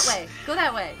 go nice. that way. Go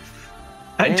that way.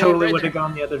 I And totally right would have there.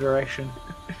 gone the other direction.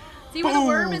 See where the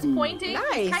worm is pointing?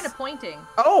 Nice. He's kind of pointing.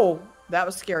 Oh, that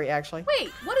was scary, actually. Wait,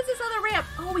 what is this other ramp?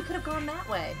 Oh, we could have gone that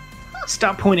way.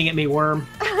 Stop pointing at me, worm.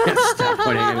 Stop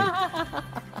pointing at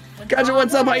me. Gotcha,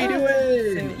 what's up? How you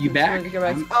doing? You back? Go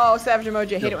back. Oh, Savage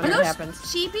Emoji, I hate it when Are that those happens.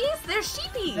 sheepies? They're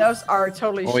sheepies. Those are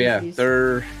totally Oh yeah, sheepies.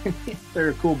 they're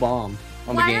a cool bomb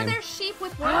on the Why game. are there sheep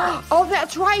with worms? Oh,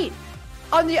 that's right.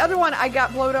 On the other one, I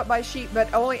got blowed up by sheep,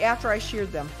 but only after I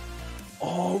sheared them.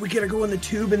 Oh, we gotta go in the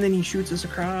tube and then he shoots us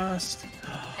across.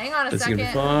 Hang on a This is gonna be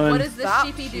second. fun. What does this Stop,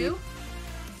 sheepy sheep. do?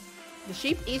 The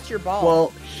sheep eats your ball. Well,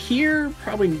 here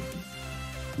probably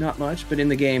not much, but in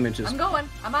the game it just. I'm going.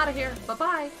 I'm out of here.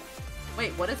 Bye-bye.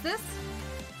 Wait, what is this?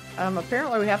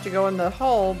 Apparently we have to go in the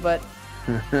hole, but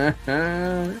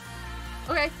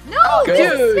Okay. No, Oh, this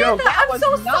dude, is no, Santa. that I'm was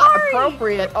so not sorry.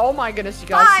 appropriate. Oh my goodness, you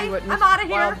guys Bye. see what I'm Mrs. out of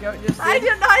here. Wild Goat just I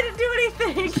did? didn't do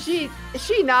anything.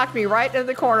 She knocked me right into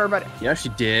the corner, but Yeah, she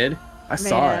did. I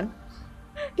saw it. man.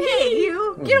 Hey,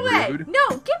 you! That was Get away! rude. No,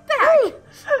 get back!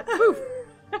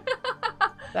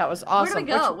 That was awesome. Where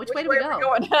do we go? Which way do we are go?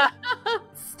 going?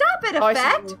 Stop it, Oh, I see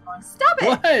Effect! where we're going. Stop it!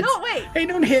 What? No, wait! Hey,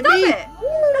 don't hit Stop me! it!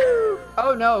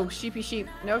 Oh no, sheepy sheep.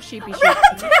 No sheepy sheep.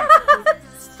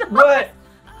 Stop. What?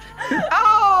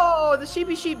 Oh, the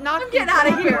sheepy sheep knocked I'm me getting out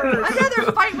of here. forward. I'd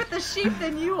rather fight with the sheep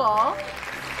than you all.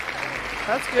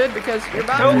 That's good because you're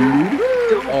about Don't,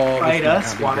 don't Oh, fight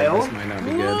this us, might not be good. Wild. This might not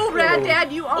be good. Ooh, Rad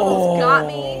Dad, you almost got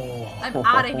me. I'm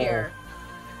out of here.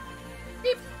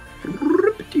 Beep.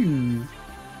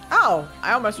 Oh,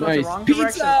 I almost went Nice. the wrong Pizza!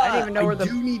 direction. I didn't even know where the. I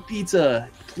do need pizza.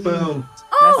 Boom.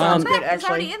 Oh, sounds Effect good, is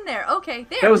already actually. in there. Okay,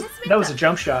 there. That was Miss that was a Minta.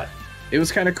 jump shot. It was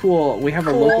kind of cool. We have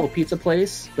a Cool. local pizza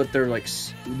place, but they're like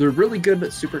they're really good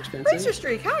but super Racer expensive.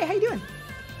 Streak. Hi, how you doing?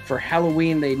 For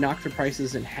Halloween, they knocked the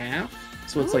prices in half,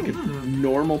 so it's like a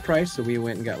normal price. So we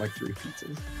went and got like 3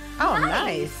 pizzas. Oh,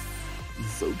 Nice.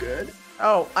 So good.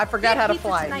 Oh, I forgot how to Pizza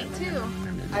fly. tonight too.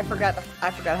 I forgot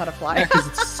how to fly. Yeah, because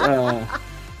it's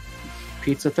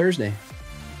Pizza Thursday.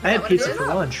 I had what it pizza is? for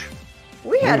lunch.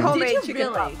 We had Did homemade you chicken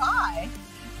pot really? pie.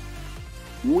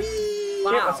 Whee! It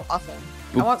Wow. was awesome.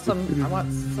 I want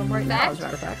some right now, as a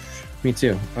matter of fact. Me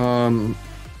too.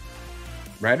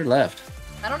 Right or left?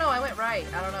 I don't know. I went right.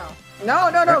 I don't know.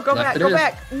 No, go Left back, it go is.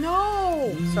 back.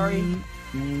 No, sorry.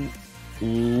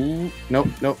 Nope.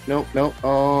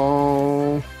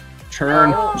 Oh,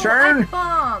 churn, Oh, churn.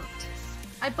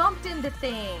 I bumped into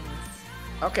things.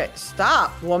 Okay,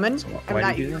 stop, woman. So I'm why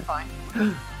not did you you. do You're that? fine.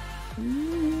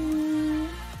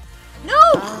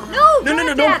 No, No,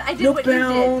 Dad, don't- I did no what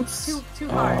bounce. you did. Too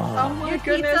hard. Oh my Your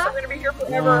goodness, pizza? I'm gonna be here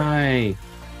forever. Why?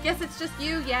 Guess it's just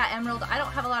you. Yeah, Emerald. I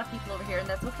don't have a lot of people over here, and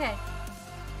that's okay.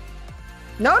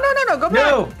 No, go back.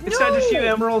 No, it's not just you,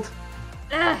 Emerald.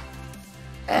 Ugh.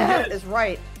 That is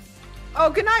right. Oh,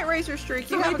 good night, Razor Streak.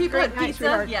 So You many have a people great at night, pizza.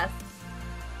 sweetheart. Yes.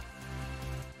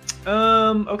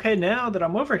 Okay, now that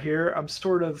I'm over here, I'm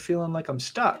sort of feeling like I'm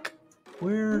stuck.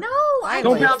 Where? No, I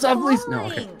Don't was bounce off, please. flying.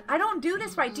 No, okay. I don't do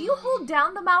this right. Do you hold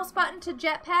down the mouse button to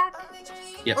jetpack?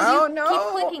 Yes. Or Oh you no, keep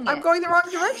clicking I'm it. going the wrong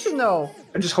direction though.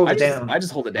 I just hold I it down.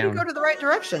 just hold it You down. go to the right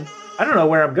direction. I don't know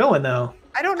where I'm going though.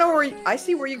 I don't know where I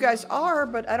see where you guys are,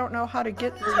 but I don't know how to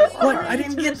get where you What? are. I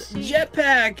didn't To get the the sheep.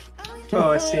 jetpack.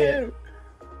 Oh, I see it.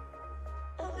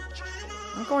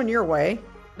 I'm going your way.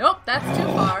 Nope, that's too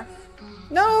far.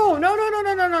 No.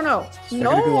 Should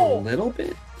I go a little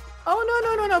bit?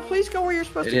 Oh no. Please go where you're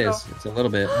supposed It to is. It's a little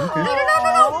bit. No, Okay. no.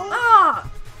 Ah.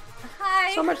 Hi.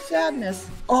 go. So much sadness.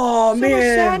 Oh So much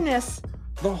man, sadness.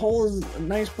 the hole is a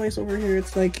nice place over here.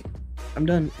 It's like I'm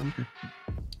done. Okay.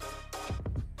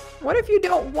 What if you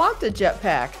don't want the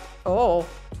jetpack? Oh.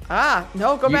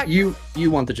 No, go back. You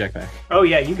want the jetpack? Oh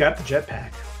yeah, you got the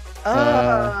jetpack.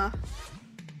 I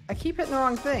keep hitting the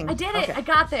wrong thing. I did it. Okay. I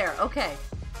got there. Okay.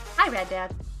 Hi, Red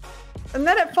Dad. And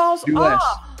then it falls Do less.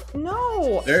 off.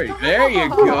 No. There you go. There you I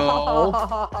don't even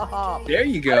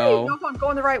go. know if I'm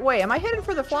going the right way. Am I headed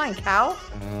for the flying cow?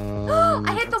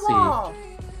 I hit the let's see. wall.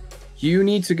 You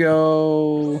need to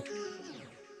go.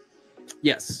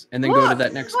 Yes, and then go to What?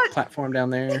 that next What? platform down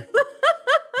there.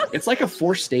 It's like a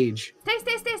 4-stage. Stay,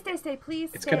 please.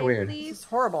 It's stay, kinda weird. This Please. is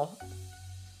horrible.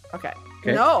 Okay.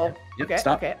 Okay. No. Yep, Okay.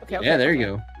 stop. Okay. Yeah, there you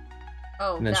go.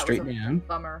 Oh, And then that straight was a down.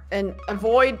 bummer. And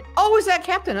avoid. Oh, is that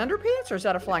Captain Underpants or is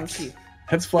that a flying sheep?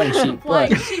 That's flying sheep, Flying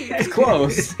but sheep. it's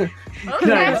close. Okay.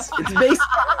 Nice. It's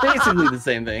basically the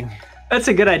same thing. That's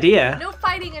a good idea. No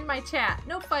fighting in my chat.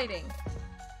 No fighting.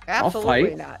 Absolutely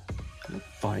fight. not.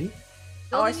 Fight?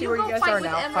 Oh, I Then see you where you go guys fight are with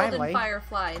now, Emerald finally. and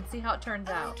Firefly and see how it turns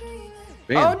out.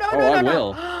 Man. Oh no, I no.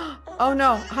 will. Oh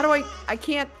no. How do I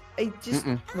can't. I just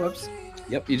whoops.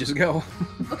 Yep, you just go.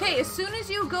 Okay, as soon as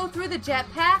you go through the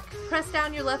jetpack, press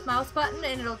down your left mouse button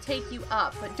and it'll take you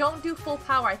up. But don't do full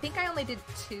power. I think I only did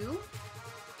 2.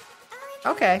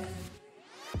 Okay.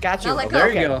 Got you. Now let Okay, go. There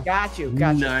you okay. go. Got you.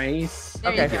 Got you. Nice.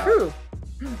 There Okay. you go.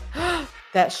 Whew.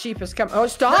 That sheep is coming. Oh, No,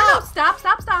 stop! no, stop,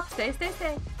 stop, stop. Stay, stay,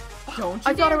 stay. Don't you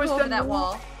I thought dare I was go over done that moving.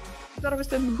 wall. I thought I was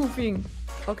done moving.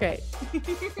 Okay.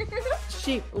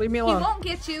 Sheep, leave me He alone. won't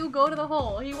get you. Go to the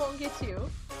hole. He won't get you.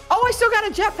 Oh, I still got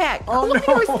a jetpack. Oh, no,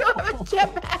 I still no. have a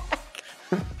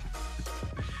jetpack.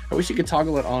 I wish you could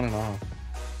toggle it on and off.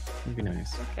 That'd be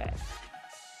nice. Okay.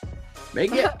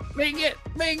 Make it! Make it!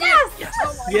 Make Yes! it!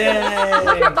 Yes!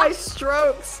 Look Yay! at my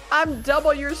strokes. I'm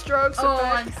double your strokes. Oh,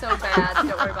 effect. I'm so bad.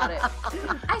 Don't worry about it.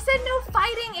 I said no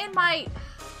fighting in my...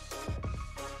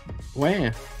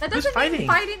 Wow. That Who's doesn't mean fighting?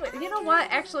 fighting with... You know what?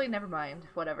 Actually, never mind.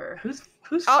 Whatever. Who's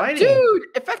Oh, fighting? dude!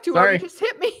 Effectual, Sorry. you just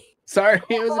hit me. Sorry,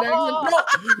 it was an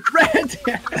accident.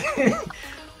 No! Red!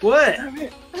 What?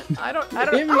 I don't.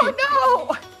 Hit me.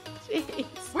 Oh no! Jeez.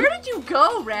 Where did you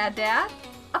go, Rad Dad?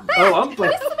 Effect! Oh, I'm Miss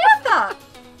Samantha!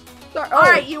 Sorry. Oh.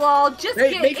 Alright, you all, just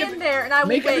Hey, get make in it- there and I will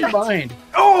Make up wait. your mind.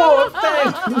 Oh,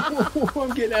 thanks. I'm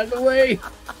getting out of the way.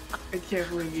 I can't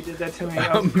believe you did that to me. I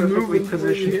I'm was perfectly moving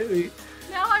positioned. positioned.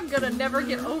 Now I'm gonna never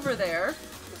get over there.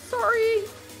 Sorry.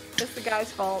 It's the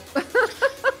guy's fault.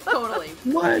 Totally.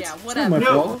 What? Yeah, It's not whatever. my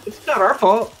No, fault. it's not our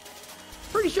fault.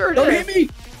 Pretty sure it Don't is. hit me!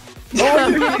 Oh,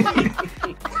 you hit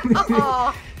me!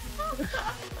 Aw.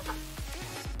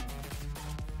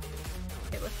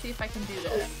 Okay, let's see if I can do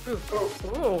this.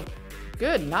 Ooh.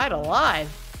 Good night alive.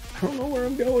 I don't know where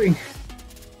I'm going.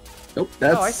 Nope,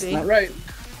 that's I see. not right.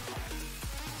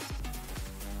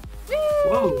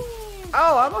 Whoa.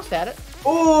 Oh, I almost had it.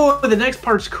 Oh, the next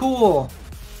part's cool.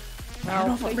 I don't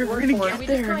know if take we're your word gonna for Are get we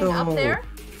just there, going up though. there?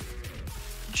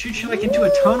 Shoot you like into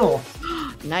a tunnel.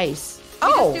 it. Nice. We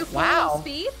just Oh, do full wow.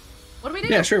 speed? What do we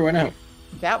do? Yeah, sure, why not?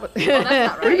 That was. Oh, that's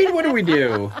not What do you right. mean, what do we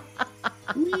do?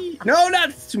 No,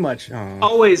 not too much. Oh.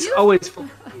 Always, You- always full.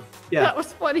 Yeah. That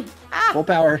was funny. Ah, Full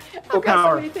power. I've got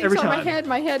power, so many things every on my time. head.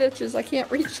 My head itches. I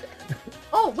can't reach it.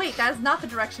 Oh, wait, that is not the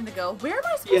direction to go. Where am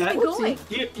I supposed Yeah, to be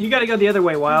going? You gotta go the other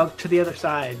way, Wild, to the other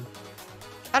side.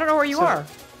 I don't know where you So, are.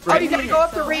 right Oh, you gotta here. go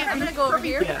up the So ramp. I'm gonna go over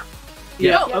here. Yeah.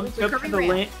 Yeah, Yeah, yeah, up, there's a up to curving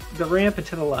the ramp and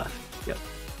to the left. Yep.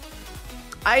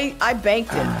 I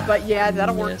banked it, but yeah,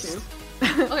 that'll work Missed. too.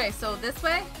 Okay, so this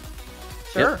way?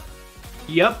 Sure.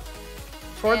 Yep.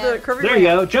 Toward Yeah. the curving There ramp. you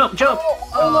go. Jump, jump. Oh,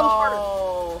 a little harder.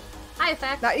 Oh. Hi,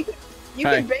 Effect. Now you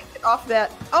Hi. can bank it off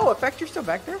that. Oh, Effect, you're still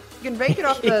back there. You can bank it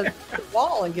off the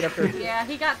wall and get up there. Yeah,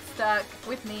 he got stuck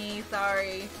with me.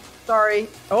 Sorry. Sorry.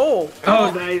 Oh.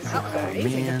 Oh, nice. That was Okay.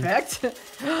 amazing man. Effect.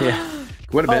 Yeah.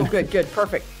 Would have Oh, been. good.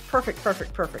 Perfect.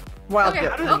 Wild Okay,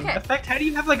 dip. okay. Effect, how do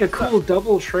you have like a cool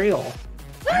double trail?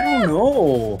 I don't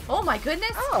know. Oh my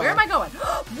goodness. Oh. Where am I going?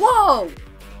 Whoa.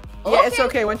 Yeah, it's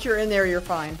okay. Once you're in there, you're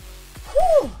fine.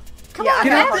 Whew. Come Yeah, on, I Get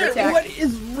got out heart Effect. there. attack. What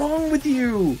is wrong with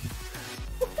you?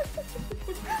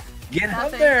 Get out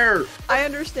Nothing. there. I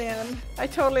understand. I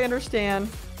totally understand.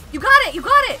 You got it. You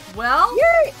got it. Well.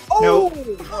 Yay! Oh!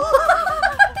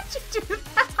 How did you do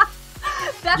that?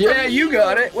 That's Yeah, amazing. you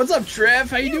got it. What's up, Trev?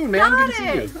 How you doing, man? Got Good to see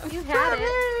it. you. You had it.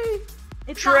 Hooray!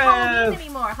 It's Trev. not Halloween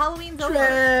anymore. Halloween's over.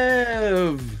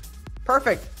 Trev.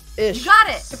 Perfect. Ish. You got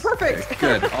it. Perfect.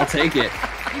 Good. I'll take it.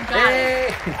 You got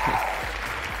it. Hey.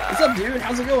 What's up, dude?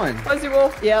 How's it going? Fuzzy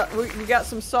Wolf. Yeah, we got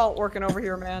some salt working over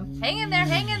here, man. Hang in there.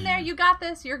 Hang in there. You got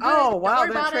this. You're good. Oh, Don't wow. worry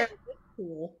about That it.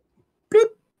 cool.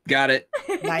 Got it.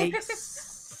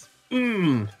 Nice.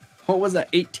 What was that?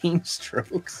 18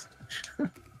 strokes.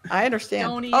 I understand.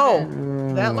 Don't even.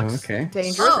 Oh, that looks okay.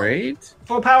 dangerous. Oh. Great.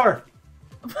 Full power.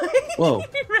 Whoa.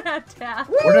 Rat tap.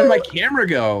 Where did my camera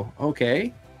go?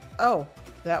 Okay. Oh,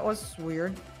 that was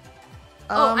weird.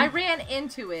 Oh, I ran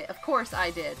into it. Of course I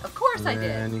did. Of course I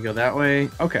did. And you go that way.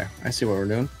 Okay, I see what we're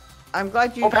doing. I'm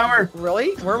glad you. Full power.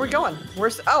 Really? Where are we going?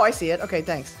 Where's? Oh, I see it. Okay,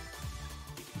 thanks.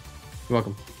 You're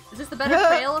welcome. Is this the better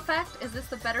trail effect? Is this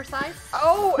the better size?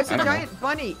 Oh, it's I a don't know. giant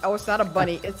bunny. Oh, it's not a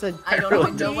bunny. It's a. I don't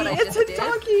even know what I It's just a did.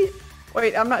 donkey.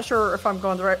 Wait, I'm not sure if I'm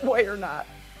going the right way or not.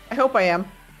 I hope I am.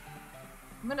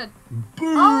 I'm gonna. Boom.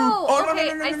 Oh, no, okay.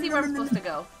 no, no, I no, see no, where no, I'm no, supposed to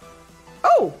go.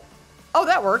 Oh, oh,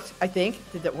 that worked. I think.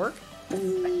 Did that work? I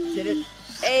did it.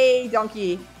 Hey,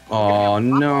 donkey. Oh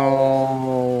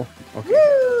no. Okay.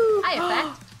 Woo! Hi,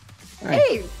 effect.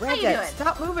 Hey, you Red doing? Dad,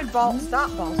 stop moving, ball.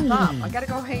 Stop, ball. Stop. I gotta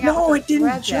go hang out. No, with it didn't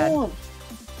Red Dad. jump.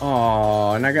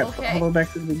 Oh, and I got Okay. all the way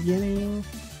back to the beginning.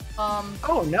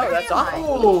 Oh no, Where that's am I?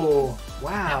 awful. Oh,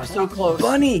 wow. So close.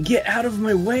 Bunny, get out of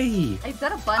my way. Is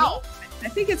that a bunny? Oh. I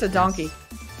think it's a donkey.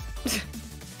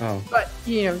 Oh. But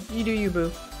you know, you do you,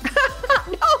 boo.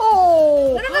 No.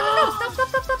 Oh! No.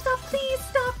 Stop. Please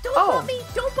stop. Don't bump me.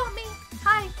 Don't bump me.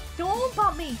 Hi. Don't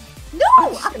bump me. No!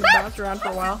 I'm just gonna bounce around for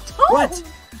a while. Don't. What?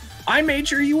 I made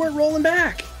sure you weren't rolling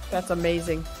back. That's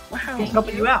amazing. Wow. He's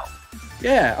helping you out.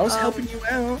 Yeah, I was helping you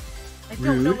out. I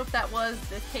don't know Rude. if that was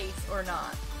the case or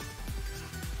not.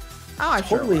 Oh, I'm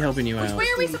sure. Totally helping you Which out. way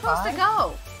are we supposed to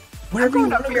go? Wherever I'm you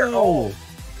going up want to here. go.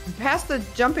 Past the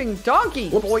jumping donkey.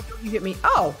 Whoops. Boy, don't you get me.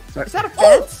 Oh, Sorry. is that a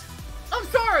fence? I'm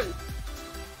sorry.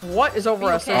 What is over Are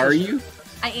you us? okay? Are you?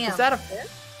 I am. Is that a fence?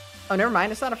 Oh, never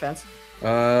mind. It's not a fence.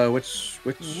 Which?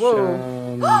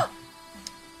 Whoa.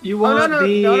 You Oh, want no.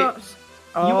 you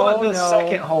want the no.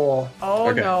 second hole. Oh,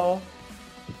 Okay. no.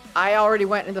 I already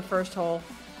went in the first hole.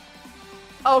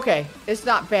 Okay, it's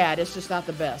not bad. It's just not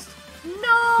the best.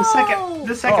 No. The second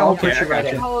Oh, will okay, put you I right gotcha. The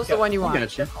in. hole is the one you I want.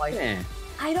 gotcha. definitely. Yeah.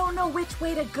 I don't know which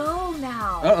way to go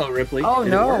now. Uh-oh, Ripley. Oh, Did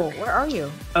it no. work? Where are you?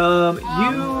 It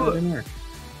You didn't work.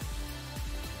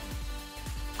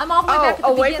 I'm all the way back at the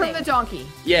away beginning. from the donkey.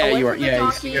 Yeah, Away you are. from the Yeah,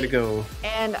 donkey you gotta go.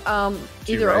 And To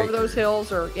either right over those or-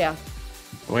 hills or, yeah.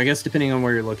 Well, I guess depending on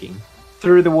where you're looking.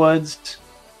 through the woods.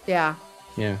 Yeah.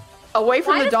 Yeah. Away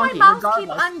from Why the does my donkey, mouse keep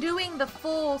regardless. undoing the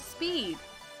full speed?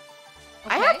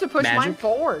 I have to push mine Magic?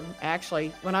 forward,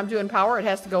 actually. When I'm doing power, it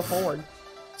has to go forward.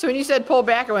 So when you said pull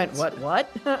back, I went, what?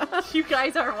 You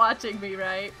guys aren't watching me,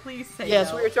 right? Please say Yes,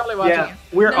 no. we were totally watching Yeah, you.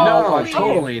 we're No, all No, watching.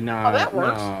 totally not. Oh, that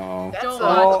works. No. That's, Don't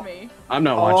all- watch me. I'm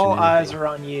not All watching eyes anything. are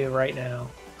on you right now.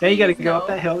 Now you got to Please go no. up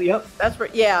that hill. Yep. That's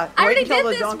right. Yeah. I wait already until did the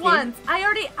this donkey. once.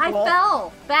 I Well-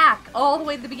 fell back all the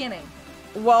way to the beginning.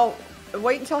 Well,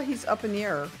 wait until he's up in the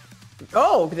air.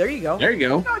 Oh, there you go. There you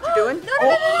go. I know what you're doing. No.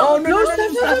 Oh,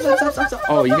 no, stop.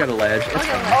 Oh, you got a ledge. It's Okay.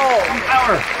 fine. Oh,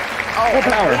 Power. oh,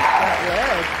 Full power. I hate that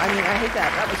ledge. I mean, I hate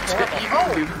that.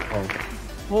 That was horrible.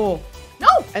 Oh. Oh. No!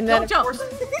 And then, Don't of jump. course,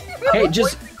 Hey, avoid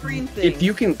just the green thing. if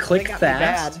you can click got me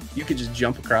fast, bad. you could just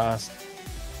jump across.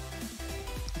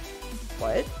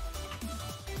 What?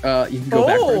 You can go Oh.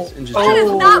 backwards and just That is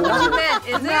jump. not what you meant,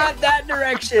 is it? Not that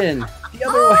direction. The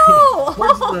other Oh!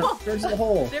 way. Where's the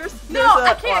hole? No,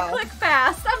 I can't click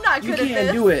fast. I'm not You good at can't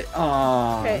this. do it.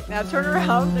 Aw. Okay, now turn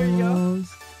around. There you go.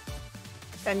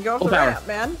 And go Full for the power. ramp,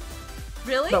 man.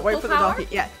 Really? But wait Full for the power? donkey.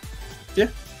 Yeah. Yeah.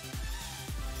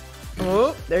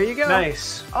 Oh, there you go.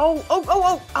 Nice.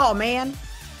 Oh, man.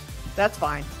 That's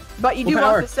fine. But you Full do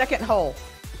power. want the second hole.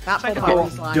 Not full Second power hole.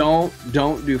 this line.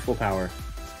 Don't do full power.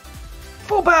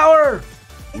 Full power.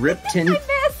 Rip 10, I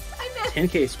missed.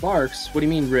 10k sparks. What do you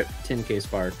mean rip 10k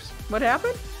sparks? What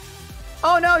happened?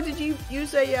 Oh, no. Did you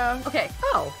use a, Okay.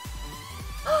 Oh.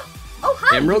 Oh,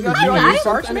 hi. Emerald, did got you your use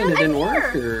sparks, something and it man? didn't I'm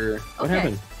work, here. or what Okay.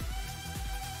 happened?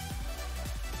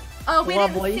 Oh, we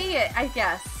Lovely. didn't see it, I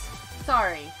guess.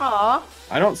 Sorry. Aw.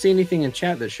 I don't see anything in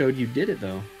chat that showed you did it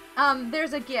though.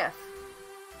 There's a GIF.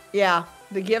 Yeah.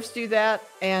 The gifts do that.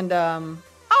 And,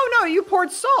 oh, no. You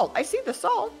poured salt. I see the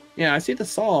salt. Yeah, I see the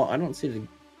salt. I don't see the.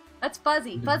 That's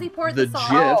Fuzzy. Fuzzy poured The the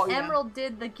salt. GIF. Oh, yeah. Emerald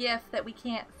did the GIF that we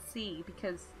can't see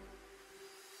because.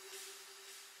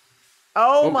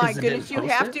 Oh, Oh, my 'cause it goodness. didn't You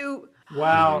post have it? to.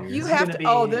 Wow. You this is have gonna to. be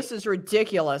Oh, this is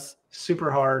ridiculous.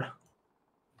 super hard.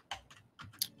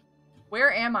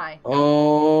 Where am I?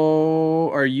 Oh,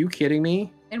 are you kidding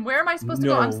me? And where am I supposed to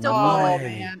No go? I'm still way. Oh,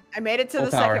 falling. man. I made it to Full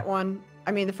the power. second one.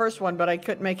 I mean, the first one, but I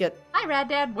couldn't make it. Hi, Rad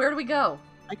Dad. Where do we go?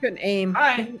 I couldn't aim.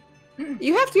 Hi.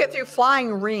 You have to get through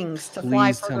flying rings to fly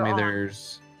Please further tell me on.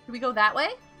 there's. Do we go that way?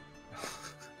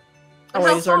 Oh,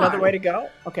 wait, How is there another far? way to go?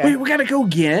 Okay. Wait, we gotta go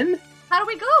again? How do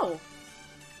we go?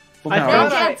 Full I power.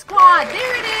 thought Red Dad Squad.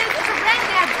 There it is. It's a Red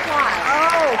Dad Squad.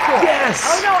 Oh, cool. Yes.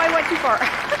 Oh, no, I went too far.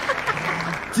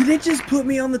 Did it just put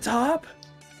me on the top?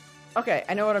 Okay,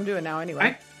 I know what I'm doing now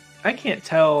anyway. I can't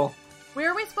tell. Where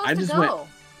are we supposed I to just go? went-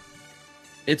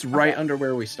 It's right Okay. under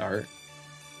where we start.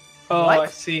 Oh, What? I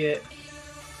see it.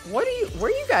 Where are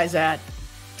you guys at?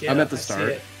 Yeah, I'm at the I see start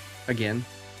it. again.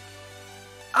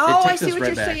 Oh, I takes see us what right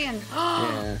you're back. saying.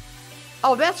 Yeah,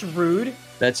 Oh, that's rude.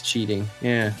 that's cheating.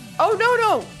 Yeah. Oh,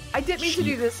 no. I didn't mean to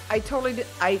do Sheep. this. I totally did.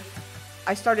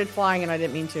 I started flying and I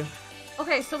didn't mean to.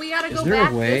 Okay, so we gotta Is go there a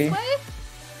back way? this way?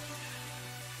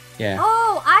 Yeah.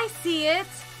 Oh, I see it.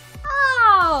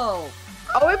 Oh.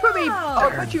 Oh, it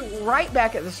put you right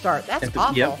back at the start. That's At the-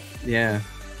 awful. Yep. Yeah.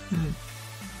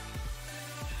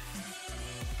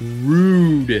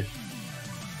 Rude.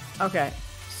 Okay.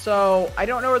 So, I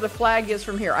don't know where the flag is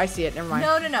from here. I see it. Never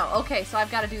mind. No. Okay, so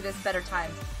I've got to do this better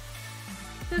time.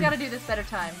 Still got to do this better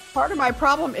time. Part of my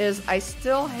problem is I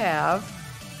still have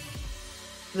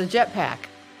the jetpack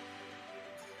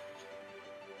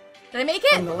Did I make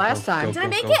from the it? last Go, time. go, Did I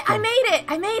make go, it? go. I made it.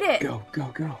 I made it. Go, go,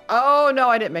 go. Oh, no,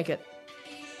 I didn't make it.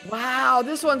 Wow,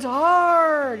 this one's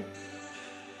hard.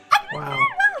 Wow.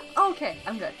 Oh, okay,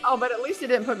 I'm good. Oh, but at least it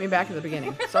didn't put me back at the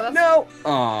beginning. So that's No.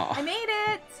 Aw. I made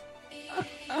it.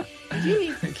 Gee.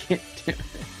 I can't do it.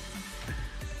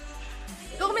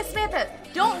 Go, Miss Samantha.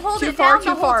 Don't hold Too it far, down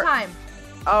the too far. whole time.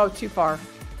 Oh, too far.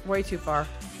 Way too far.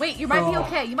 Wait, you might be Oh.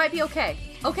 okay. You might be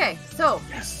okay. Okay, so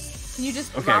Yes. can you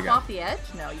just Okay, I drop got off the edge?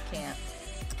 No, you can't.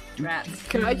 Rats.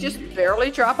 Can I just barely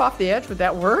drop off the edge? Would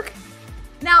that work?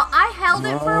 Now, I held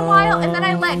it for a while, and then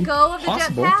I let go of the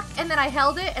Possible. jetpack, and then I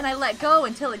held it, and I let go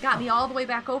until it got me all the way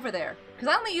back over there. Because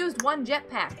I only used one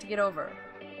jetpack to get over.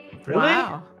 Really?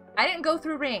 Wow. I didn't go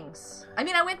through rings. I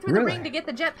mean, I went through the Really? ring to get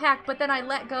the jetpack, but then I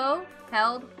let go,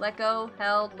 held, let go,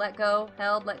 held, let go,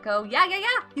 held, let go. Yeah.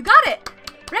 You got it.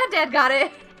 Rad Dad got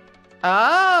it.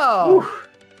 Oh.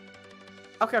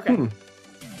 Okay. Hmm.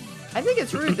 I think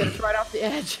it's rude that it's right off the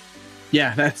edge.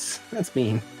 Yeah, that's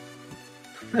mean.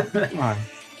 Come on.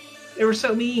 They were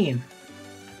so mean.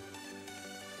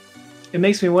 It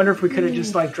makes me wonder if we could have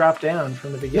just like dropped down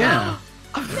from the beginning. Yeah.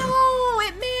 No,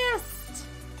 it missed.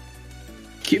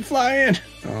 Keep flying.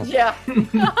 Oh. Yeah.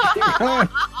 Come on.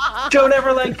 Don't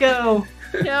ever let go.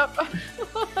 Yep.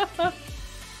 All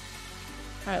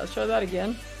right, let's try that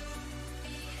again.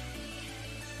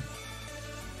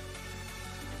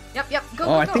 Yep. Go, Oh,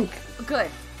 go, I go. think-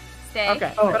 Good. Stay.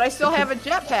 Okay, Oh. but I still have a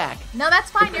jetpack. No,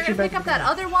 that's fine. Put You're you gonna back pick up in that the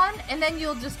other one, and then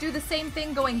you'll just do the same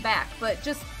thing going back. But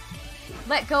just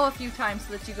let go a few times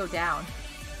so that you go down.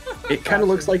 It kind of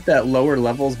looks like that lower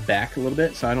level's back a little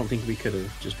bit, so I don't think we could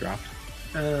have just dropped.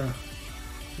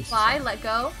 Fly, let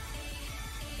go.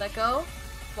 Let go.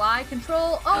 Fly,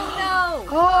 control. Oh no!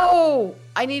 Oh,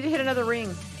 I need to hit another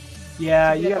ring.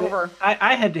 Yeah, To you get gotta, over.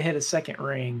 I had to hit a second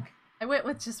ring. I went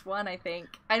with just one, I think.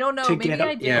 I don't know. To Maybe get up-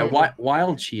 I did. Yeah,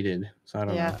 Wild cheated, so I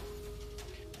don't Yeah. know.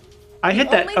 I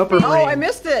hit that only upper thing- ring. Oh, I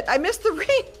missed it. I missed the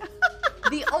ring.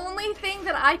 The only thing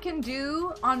that I can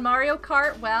do on Mario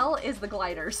Kart well is the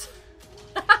gliders.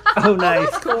 Oh, nice.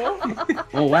 That's cool.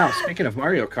 Oh wow! Speaking of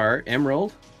Mario Kart,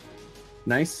 Emerald,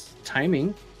 nice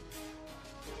timing.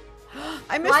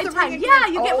 I missed Glide the time. ring. Yeah,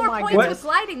 again. you get Oh more my points goodness. with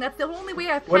gliding. That's the only way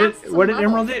I've What passed did some what did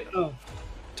levels. Emerald do? Oh,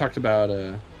 Talked about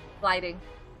Gliding.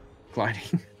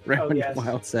 gliding right Oh, when yes.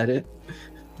 Wild said it.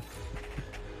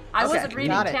 I Okay, wasn't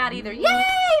reading got it. chat either. Yay!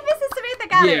 Mrs. Samantha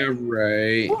got Yeah, it.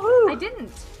 right. I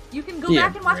didn't. You can go Yeah,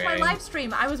 back and watch my right. live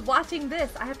stream. I was watching this.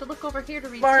 I have to look over here to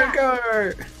read Mario chat.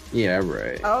 Kart. Yeah,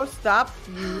 right. Oh, stop.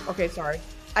 You. Okay, sorry.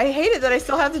 I hate it that I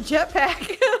still have the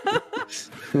jetpack.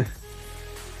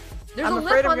 There's I'm a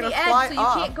afraid lip I'm on the gonna edge, fly so you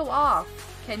off. can't go off.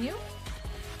 Can you?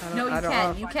 No, you I don't can.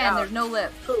 wanna You find can. out. There's no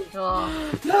lip. Oh,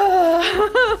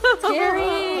 oh,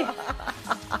 scary.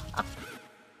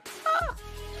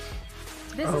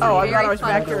 This is I very thought I was fun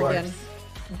back to here watch. again.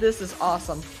 This is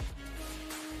awesome.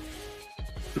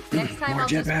 Next time More I'll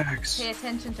just jetpacks. pay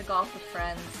attention to golf with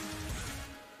friends.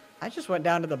 I just went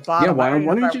down to the bottom. Yeah, I Wild, don't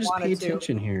why know don't if you I just pay wanted to.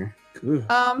 attention here? Ooh.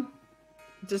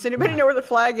 Does anybody know where the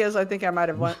flag is? I think I might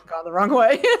have gone the wrong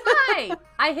way. Hi!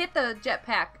 I hit the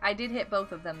jetpack. I did hit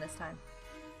both of them this time.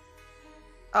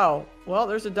 Oh, well,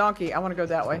 there's a donkey. I want to go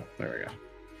that way. There we go.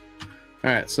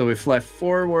 Alright, so we fly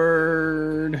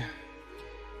forward.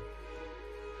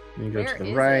 Then you go Where to the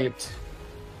is right. it?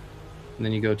 And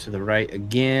then you go to the right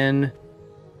again.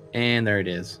 And there it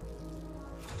is.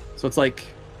 So it's like,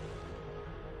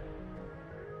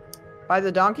 By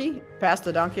the donkey? Past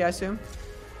the donkey, I assume?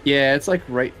 yeah, it's like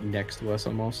right next to us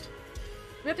almost.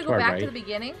 We have to go Far back to right. the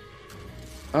beginning.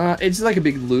 It's like a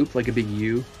big loop, like a big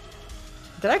U.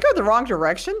 Did I go the wrong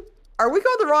direction? Are we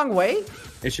going the wrong way?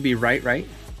 It should be right.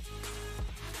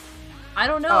 I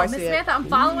don't Oh, know. I Miss see it. Samantha, I'm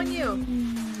following you.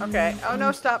 Okay. Oh,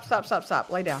 no, stop.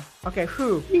 Lay down. Okay,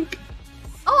 whew.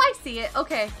 Oh, I see it.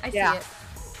 Okay, I Yeah. see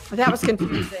it. That was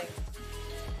confusing.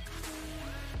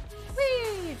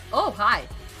 Whee! Oh, hi.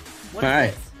 What is Hi.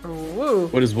 this? Woo.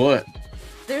 What is what?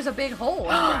 There's a big hole in the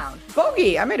ground.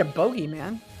 Bogey. I made a bogey,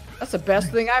 man. That's the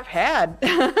best thing I've had.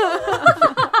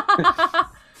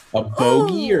 A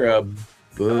bogey or a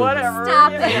boogie? Whatever.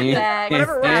 Stop yeah. it, Zach.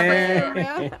 Whatever works for you,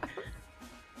 man.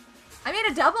 I made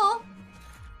a double.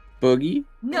 Boogie?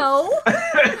 No.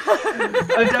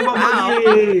 A double Wow.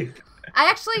 bogey. I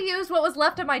actually used what was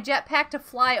left of my jetpack to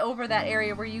fly over that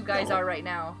area where you guys are right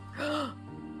now.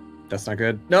 That's not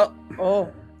good. No.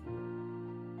 Oh.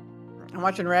 I'm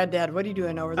watching Rad Dad. What are you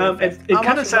doing over there? It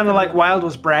kind of sounded like Wild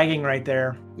was bragging right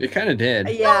there. It kind of did.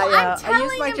 Yeah, No, yeah. I'm telling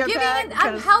used my him, giving jetpack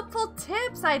I'm because helpful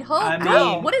tips. I'd hope. I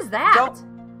Oh, mean, what is that?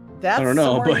 don't- that's I don't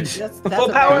know, somewhere- but that's full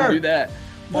a power. bad- Don't do that.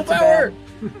 Full That's a power.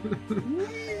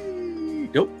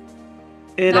 bad- Nope.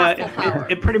 Not full power.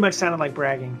 It pretty much sounded like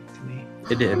bragging to me.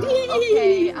 It did.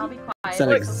 Okay, I'll be quiet. It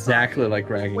sounded exactly like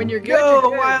ragging. When you're good, Go, you're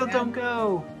good, Wild, man. don't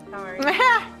go. Sorry.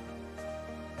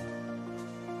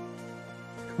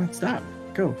 Come on, stop.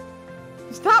 Go.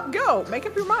 Stop, go. Make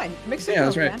up your mind. Mix it Yeah,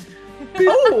 up, that's right. man.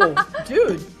 Oh,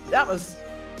 dude, that was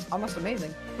almost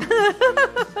amazing.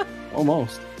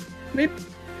 Almost. Woo!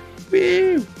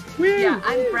 Woo! Yeah,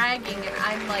 I'm bragging and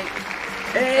I'm like,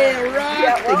 Hey, a rock!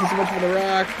 Yeah, Thank you so much for the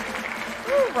rock.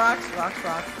 Ooh, rocks, rocks,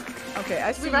 rocks. Okay,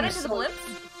 I see. we run you into the so- blimp.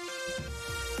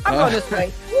 I'm going this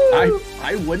way. Woo.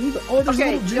 I wouldn't. Oh, there's a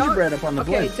Okay, little gingerbread up on the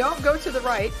Okay, blimp. don't go to the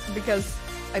right because,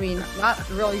 I mean, not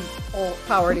really full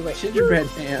power anyway. Gingerbread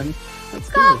man. Let's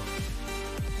Stop. go.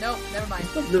 Nope, never mind.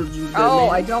 Little gingerbread Oh,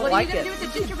 man. I don't What are like you gonna it. do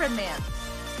with the gingerbread man?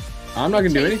 I'm not gonna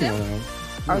do Chase anything him? with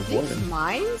them. Are Avoid these him.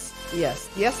 mines? Yes,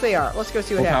 yes they are. Let's go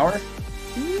see what Full power?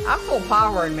 happens. I'm full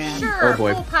powering, man. Sure, Oh,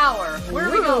 boy. full power. Where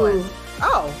are we Woo. going?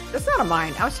 Oh, that's not a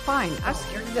mine. I was fine. I was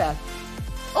scared to death.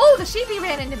 Oh, the sheepy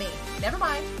ran into me. Never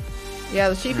mind. Yeah,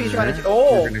 the sheepy's running. Alright,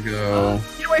 Oh, We're gonna go.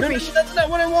 get away No, from no, me. that's not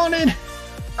what I wanted.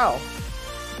 Oh,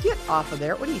 get off of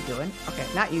there. What are you doing? Okay,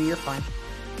 not you. You're fine.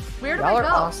 Where do Y'all I are go?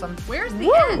 awesome. Where's the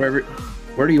Woo. end?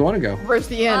 Where do you want to go? Where's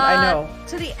the end? I know.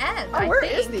 To the end. Oh, I where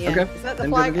think. is the end? Okay, Is that the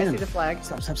then go flag? to the I see end. the flag.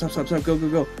 Stop, stop, stop, stop, stop. Go, go,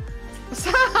 go.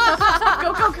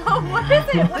 Go, go, go. What is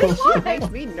it? What do you This want? makes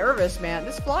me nervous, man.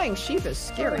 This flying sheep is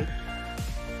scary.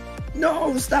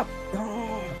 No, stop.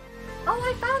 Oh. Oh,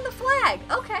 I found the flag.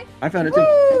 Okay. I found it too.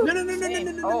 Woo! No, no, no, no, no,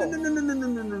 no, no, Oh. no, no, no, no,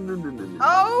 no, no, no, no, no, no, no.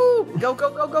 Oh, go, go,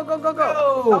 go, go, go, go, go.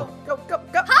 Oh. Go, go,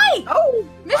 go. Hi, Oh,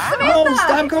 Miss wow. Samantha. Oh,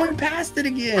 stop going past it I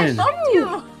again. bumped you.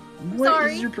 What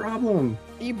sorry. is your problem?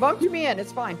 You bumped me in.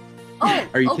 It's fine. Oh,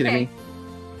 Are you okay. kidding me?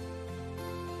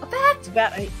 A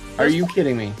fact. Are you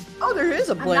kidding me? Oh, there is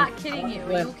a I'm blimp. not kidding you. Are you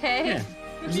Blimp. okay? Yeah.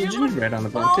 There's a You gingerbread on the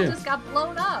ball blimp too. just got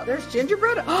blown up. There's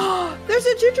gingerbread. Oh, there's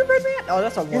a gingerbread man. Oh,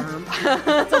 that's a worm.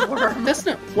 That's a worm. That's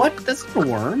not what? That's not a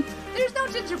worm. There's no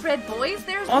gingerbread boys.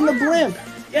 There's On the worms. blimp.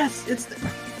 Yes, it's the.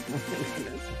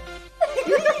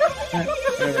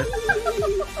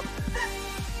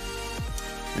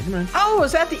 Never mind. Oh,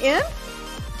 is that the end?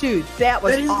 Dude, that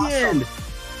was That is awesome. the end.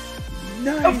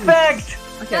 Nice. Effect!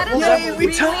 Okay, That is well, a Yay, we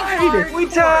really tied. hard We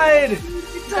course. tied!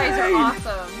 You guys are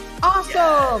awesome.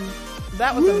 awesome.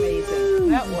 That was Woo. amazing.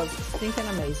 That was stinking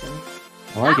amazing.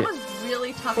 I like that it. was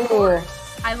really tough Ooh. course.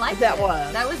 I like That it.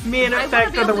 was. That was. Me and I wanna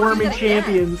Effect be are the able to do worming that again.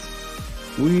 champions.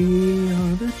 We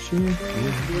are the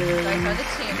champions. You guys are the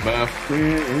champions. My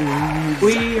friends.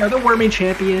 We are the worming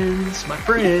champions, my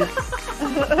friend. All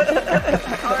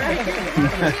right.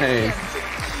 Nice.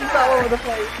 It's all over the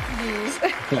place.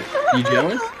 Jeez. What, you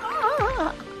jealous?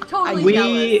 Totally We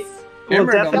jealous. will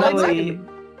Amber, don't definitely,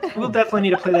 we'll definitely need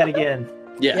to play that again.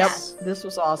 Yes. Yep, this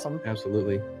was awesome.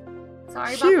 Absolutely.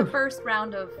 Sorry Phew. about the first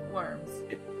round of worms.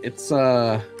 It's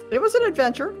It was an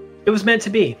adventure. It was meant to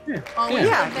be. Always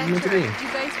Yeah, adventure. meant to be.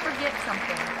 You guys forget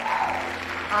something.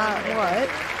 What?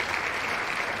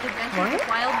 Adventure with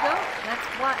Wild Goat. That's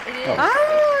what it is. Oh.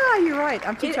 Ah, you're right.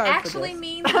 I'm too It tired actually for this.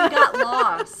 means we got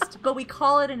lost, but we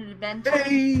call it an adventure.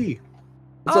 hey.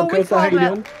 What's Oh, up, we Costa? How call you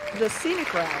that doing? the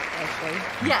scenic route,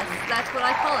 actually. Yes, that's what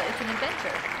I call it. It's an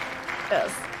adventure.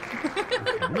 Yes.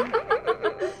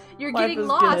 You're Life getting is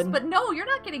lost, good. but no, you're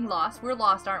not getting lost. We're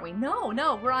lost, aren't we? No,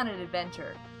 we're on an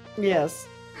adventure. Yes.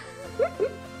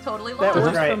 Totally That lost.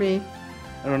 works right. for me.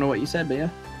 I don't know what you said, but yeah.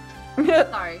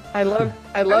 Sorry. I love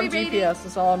we raiding? GPS,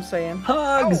 is all I'm saying.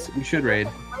 Hugs. We should raid.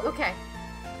 Okay.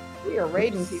 We are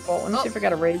raiding people. Let me see if I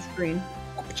got a raid screen.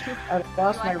 I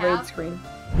lost Do I my raid have- screen.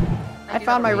 I I do found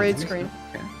have my a raid Okay. screen.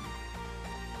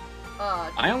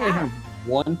 I only have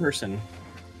one person.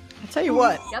 I'll tell you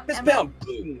what. Yep. Fist Emma, bump.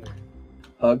 Boom.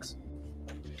 Hugs.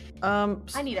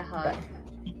 I need a hug.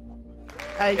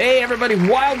 Hey, everybody!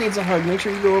 Wild needs a hug. Make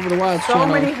sure you go over to Wild's So channel.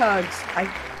 many hugs. I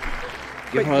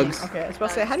Give quit hugs. game. Okay, I was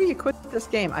supposed to say, how do you quit this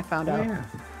game? I found Oh, out.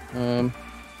 yeah.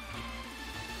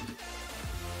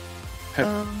 How,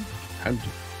 Um, how'd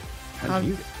you? How'd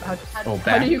you? how, Oh, how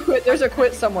back. do you quit? There's a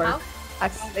quit somewhere. How? I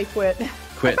found they quit.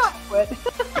 Quit. I quit.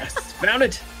 Yes, found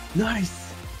it.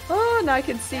 Nice. Oh, now I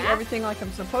can see Back? everything like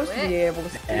I'm supposed to Quit. be able to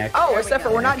see. Back. Oh, There we except for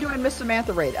go. we're not doing Miss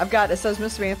Samantha raid. It says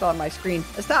Miss Samantha on my screen.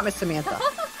 It's not Miss Samantha.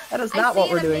 That is not what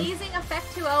we're I see an doing. amazing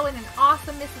Effect2O and an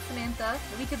awesome Mrs. Samantha.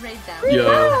 We could raid them. Yo. We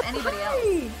don't have anybody else.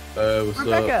 Hey. What's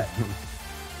Rebecca. up?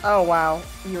 Oh wow.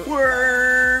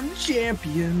 Worm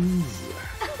champions,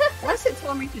 Why is it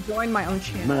telling me to join my own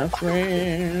channel? my Do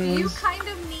you friends. kind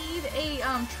of need a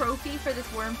trophy for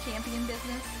this worm champion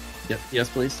business? Yep. Yes,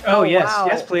 please. Oh, yes, wow.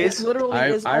 yes, please. It literally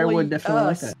is I only would definitely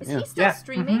like us. that. Is Yeah. he still Yeah.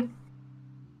 streaming?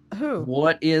 Who?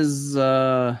 What is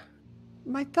My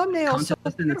thumbnail.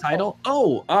 contest in the title?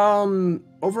 Oh,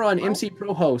 over on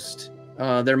MCProHost,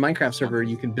 their Minecraft server,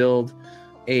 you can build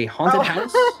a haunted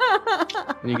house,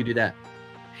 and you can do that.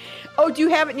 Oh, do you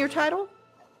have it in your title?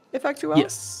 FX2L?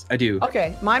 Yes, I do.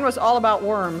 Okay, mine was all about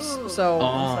worms, Ooh. so it's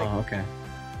Oh, like, okay.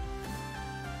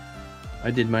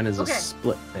 I did mine as a Okay.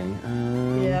 split thing.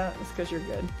 yeah, it's because you're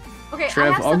good. Okay,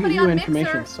 Trev, I have I'll somebody give you on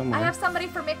information Mixer. somewhere. I have somebody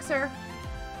for Mixer.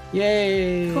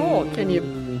 Yay! Cool, can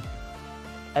you-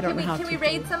 I don't know how Can to we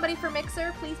raid do- somebody for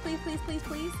Mixer? Please, please, please, please,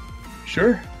 please.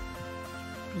 Sure.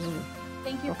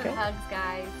 Thank you for the Okay. hugs,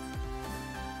 guys.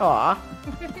 Aw.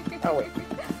 Oh, wait.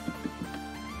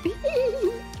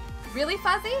 Really,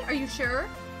 Fuzzy? Are you sure?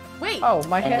 Wait, Oh,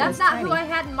 my head that's is not tiny. who I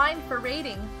had in mind for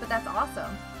raiding, but that's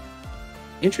awesome.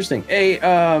 Interesting. Hey,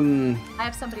 I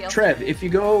have somebody else. Trev, to raid. if you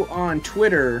go on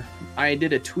Twitter, I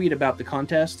did a tweet about the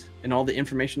contest and all the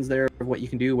information's there of what you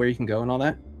can do, where you can go, and all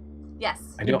that. Yes.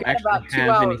 I don't got actually about 2 have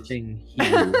hours. anything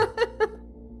here.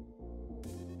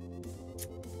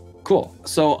 Cool.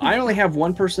 So I only have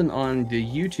one person on the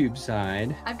YouTube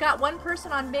side. I've got one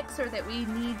person on Mixer that we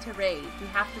need to raid. We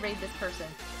have to raid this person.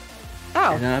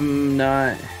 And Oh. I'm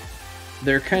not.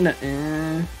 They're kind of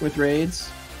with raids,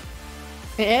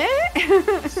 Eh?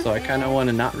 so I kind of want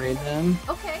to not raid them.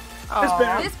 Okay.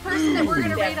 Aw. This person that we're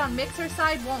gonna Yeah. raid on Mixer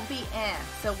side won't be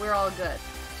so we're all good.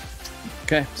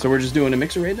 Okay, so we're just doing a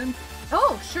mixer raid then.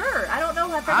 Oh, sure. I don't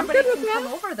know if I'm everybody good can with come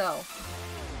that. over though.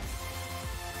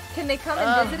 Can they come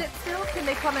and visit it still? Can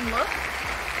they come and look?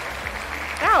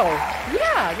 Oh,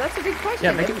 yeah, that's a good question.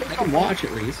 Yeah, they can watch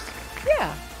at least.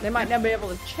 Yeah, they might not be able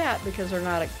to chat because they're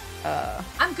not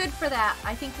I'm good for that.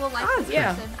 I think we'll like Oh, this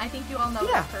yeah. person. I think you all know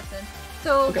Yeah. this person.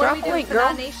 So Okay. what Drop do we a do? link, For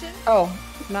girl. Nation? Oh,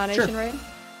 non-nation Sure. raid?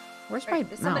 Where's my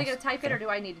Is somebody mouse? gonna type it or do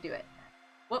I need to do it?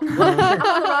 Whoop, whoop, I'm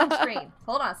on the wrong screen.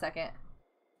 Hold on a second.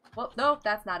 Well, nope,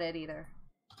 that's not it either.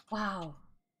 Wow.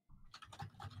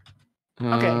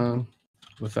 Okay.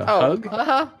 With a Oh, hug.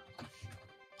 uh-huh.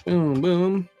 Boom,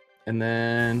 boom. And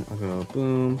then I'll go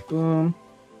boom, boom,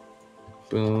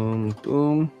 boom,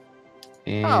 boom.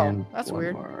 And Oh, that's one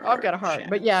weird. more Oh, I've got a heart, chat.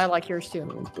 but yeah, I like yours too.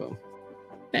 Boom, boom.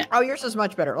 Oh, yours is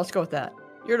much better. Let's go with that.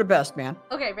 You're the best, man.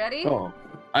 Okay, ready? Oh,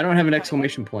 I don't have an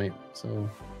exclamation point, so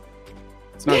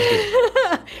it's not as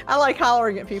good. I like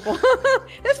hollering at people.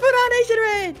 It's for non-nation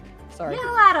raid. Sorry.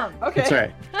 Yell at him. Okay. It's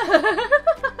alright.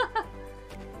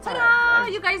 Ta-da!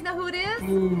 You guys know who it is?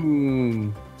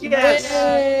 Boom. Yes,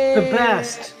 Yay. the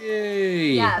best.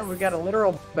 Yay. Yes. Oh, we got a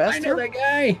literal best I know here. that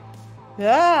guy.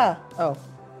 Yeah. Oh.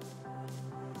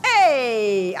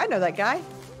 Hey, I know that guy.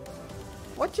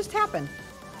 What just happened?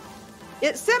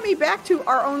 It sent me back to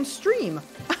our own stream.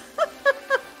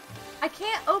 I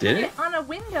can't open Did it it? on a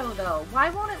window though. Why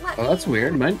won't it let me? Oh, that's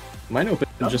weird. Mine opened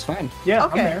just fine. Yeah,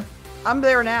 Okay. I'm there. I'm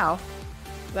there now.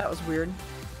 That was weird.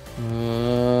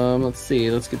 Let's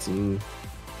see. Let's get some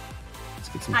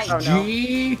Hype. Oh, no.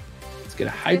 G. Let's get a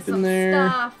Get hype some in there.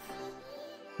 stuff.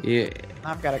 Yeah.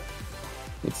 I've got to.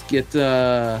 Let's get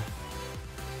some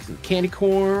candy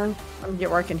corn. Let me get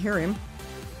where I can hear him.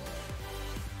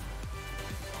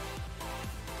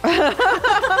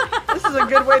 This is a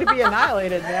good way to be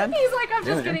annihilated, man. He's like, I'm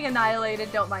just Yeah. getting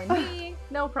annihilated. Don't mind me.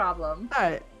 No problem. All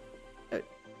right.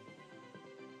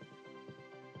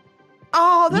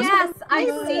 Oh, that's Yes, what I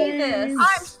missed see it. this.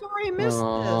 I'm sorry I missed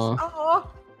Aw. this. Oh.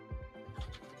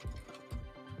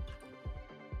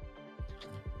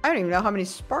 I don't even know how many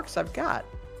sparks I've got.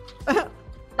 Oh,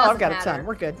 I've got a ton. matter.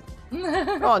 We're good.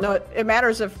 Oh, no, it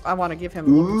matters if I want to give him a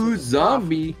little Ooh, bit of stuff.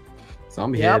 zombie.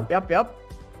 Zombie head. Yep.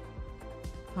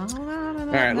 All All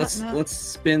right, let's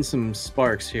spin some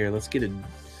sparks here. Let's get a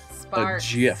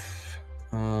Sparks. GIF.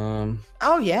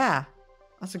 Oh, yeah.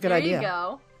 That's a good there idea. you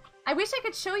go. I wish I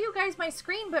could show you guys my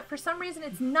screen, but for some reason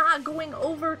it's not going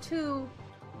over to.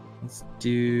 Let's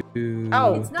do.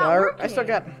 Oh, It's not darn. I still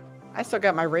working.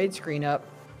 got my raid screen up.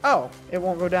 Oh, it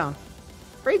won't go down.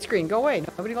 Raid screen, go away.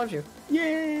 Nobody loves you.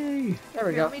 Yay! There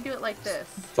we Here, go. let me do it like this.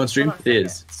 Fun stream. Hold on a It second.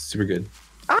 is. It's super good.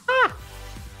 Ah!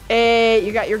 Hey,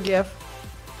 you got your GIF.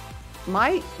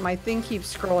 My thing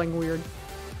keeps scrolling weird.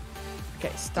 Okay,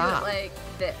 Do stop. it like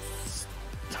this.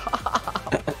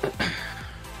 Stop.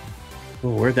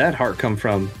 Oh, where'd that heart come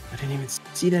from? I didn't even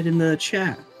see that in the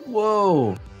chat.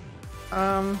 Whoa!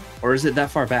 Or is it that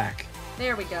far back?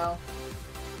 There we go.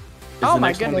 Is Oh the my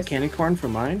next one goodness. the candy corn for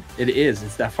mine? It is.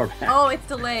 It's that far back. Oh, it's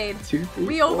delayed. 2, 3,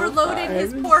 We 4, overloaded 5,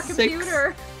 his poor 6.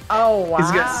 computer. Oh, wow.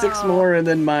 He's got 6 more, and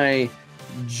then my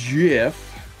GIF.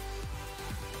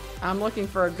 I'm looking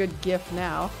for a good GIF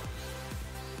now.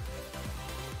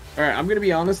 All right, I'm gonna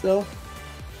be honest though.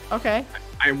 Okay.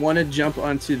 I want to jump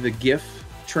onto the GIF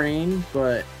train,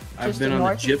 but I've Just been on the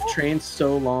ignore GIF people? train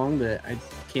so long that I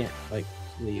can't like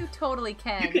You leave. totally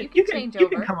can. You change can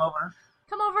over. come over.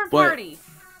 Come over and But- party.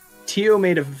 Tio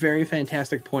made a very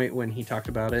fantastic point when he talked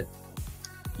about it.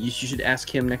 You should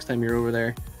ask him next time you're over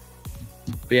there.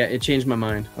 But yeah, it changed my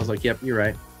mind. I was like, yep, you're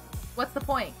right. What's the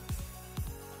point?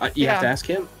 You have to Yeah. ask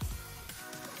him.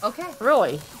 Okay.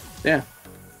 Really? Yeah,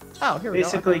 Oh, here we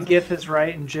Basically, go. GIF is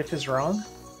right and GIF is wrong.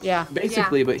 Yeah.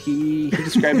 basically, but he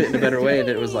described it in a better way.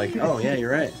 That it was like, oh yeah,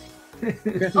 you're right.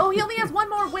 Oh, he only has one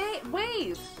more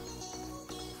wave.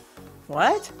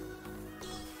 What?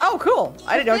 Oh, cool.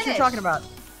 I didn't know what you're Finish. talking about.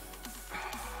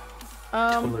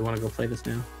 Totally want to go play this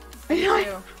now.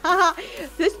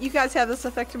 This, you guys have this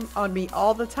effect on me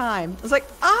all the time. It's like,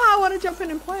 I want to jump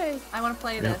in and play. I want to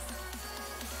play this.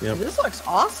 Yep. This looks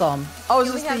awesome. Oh, is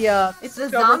Here this we the It's the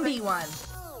silver zombie thing? one.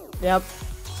 Yep.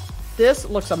 This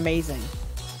looks amazing.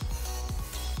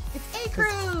 It's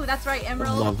A-Crew. That's right, I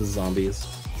Emerald. love the zombies.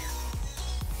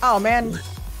 Oh man.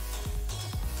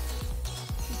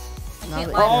 I Now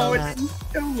can't that lie. you know Oh, it that.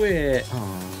 didn't do it.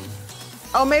 Oh.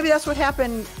 Oh, maybe that's what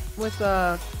happened with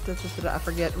I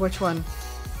forget which one.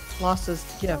 Lost his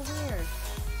So gift. weird.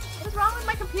 What is wrong with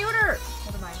my computer?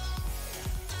 Never mind.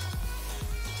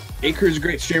 Acre's a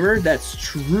great streamer. That's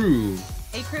true.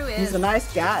 A-Crew is. He's a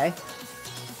nice guy.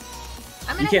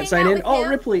 I'm You gonna can't hang sign out in. with Oh, him.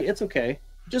 Ripley, it's okay.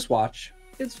 Just watch.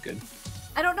 It's good.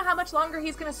 I don't know how much longer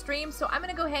he's gonna stream, so I'm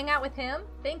gonna go hang out with him.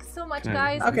 Thanks so much, Can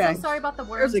I- guys. Okay. I'm so sorry about the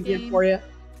worms There's a gift game. for you.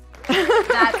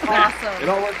 That's It awesome.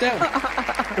 all worked out.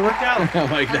 It worked out.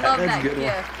 I like I that. love That's that a good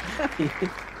one.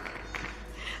 gift.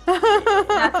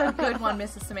 That's a good one,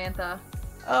 Mrs. Samantha.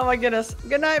 Oh my goodness.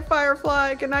 Good night,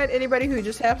 Firefly. Good night, anybody who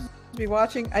just happens to be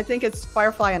watching. I think it's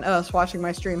Firefly and us watching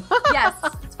my stream. Yes,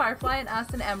 it's Firefly and us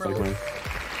and Emerald. Like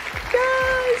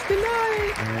Guys, good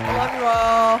night. I love you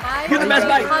all. Bye. You're the best,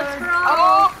 bye. Hugs for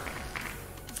all. Oh,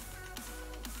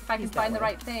 If I can find the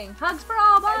right thing. Hugs for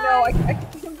all. Bye. I know. I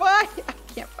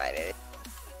can't find it.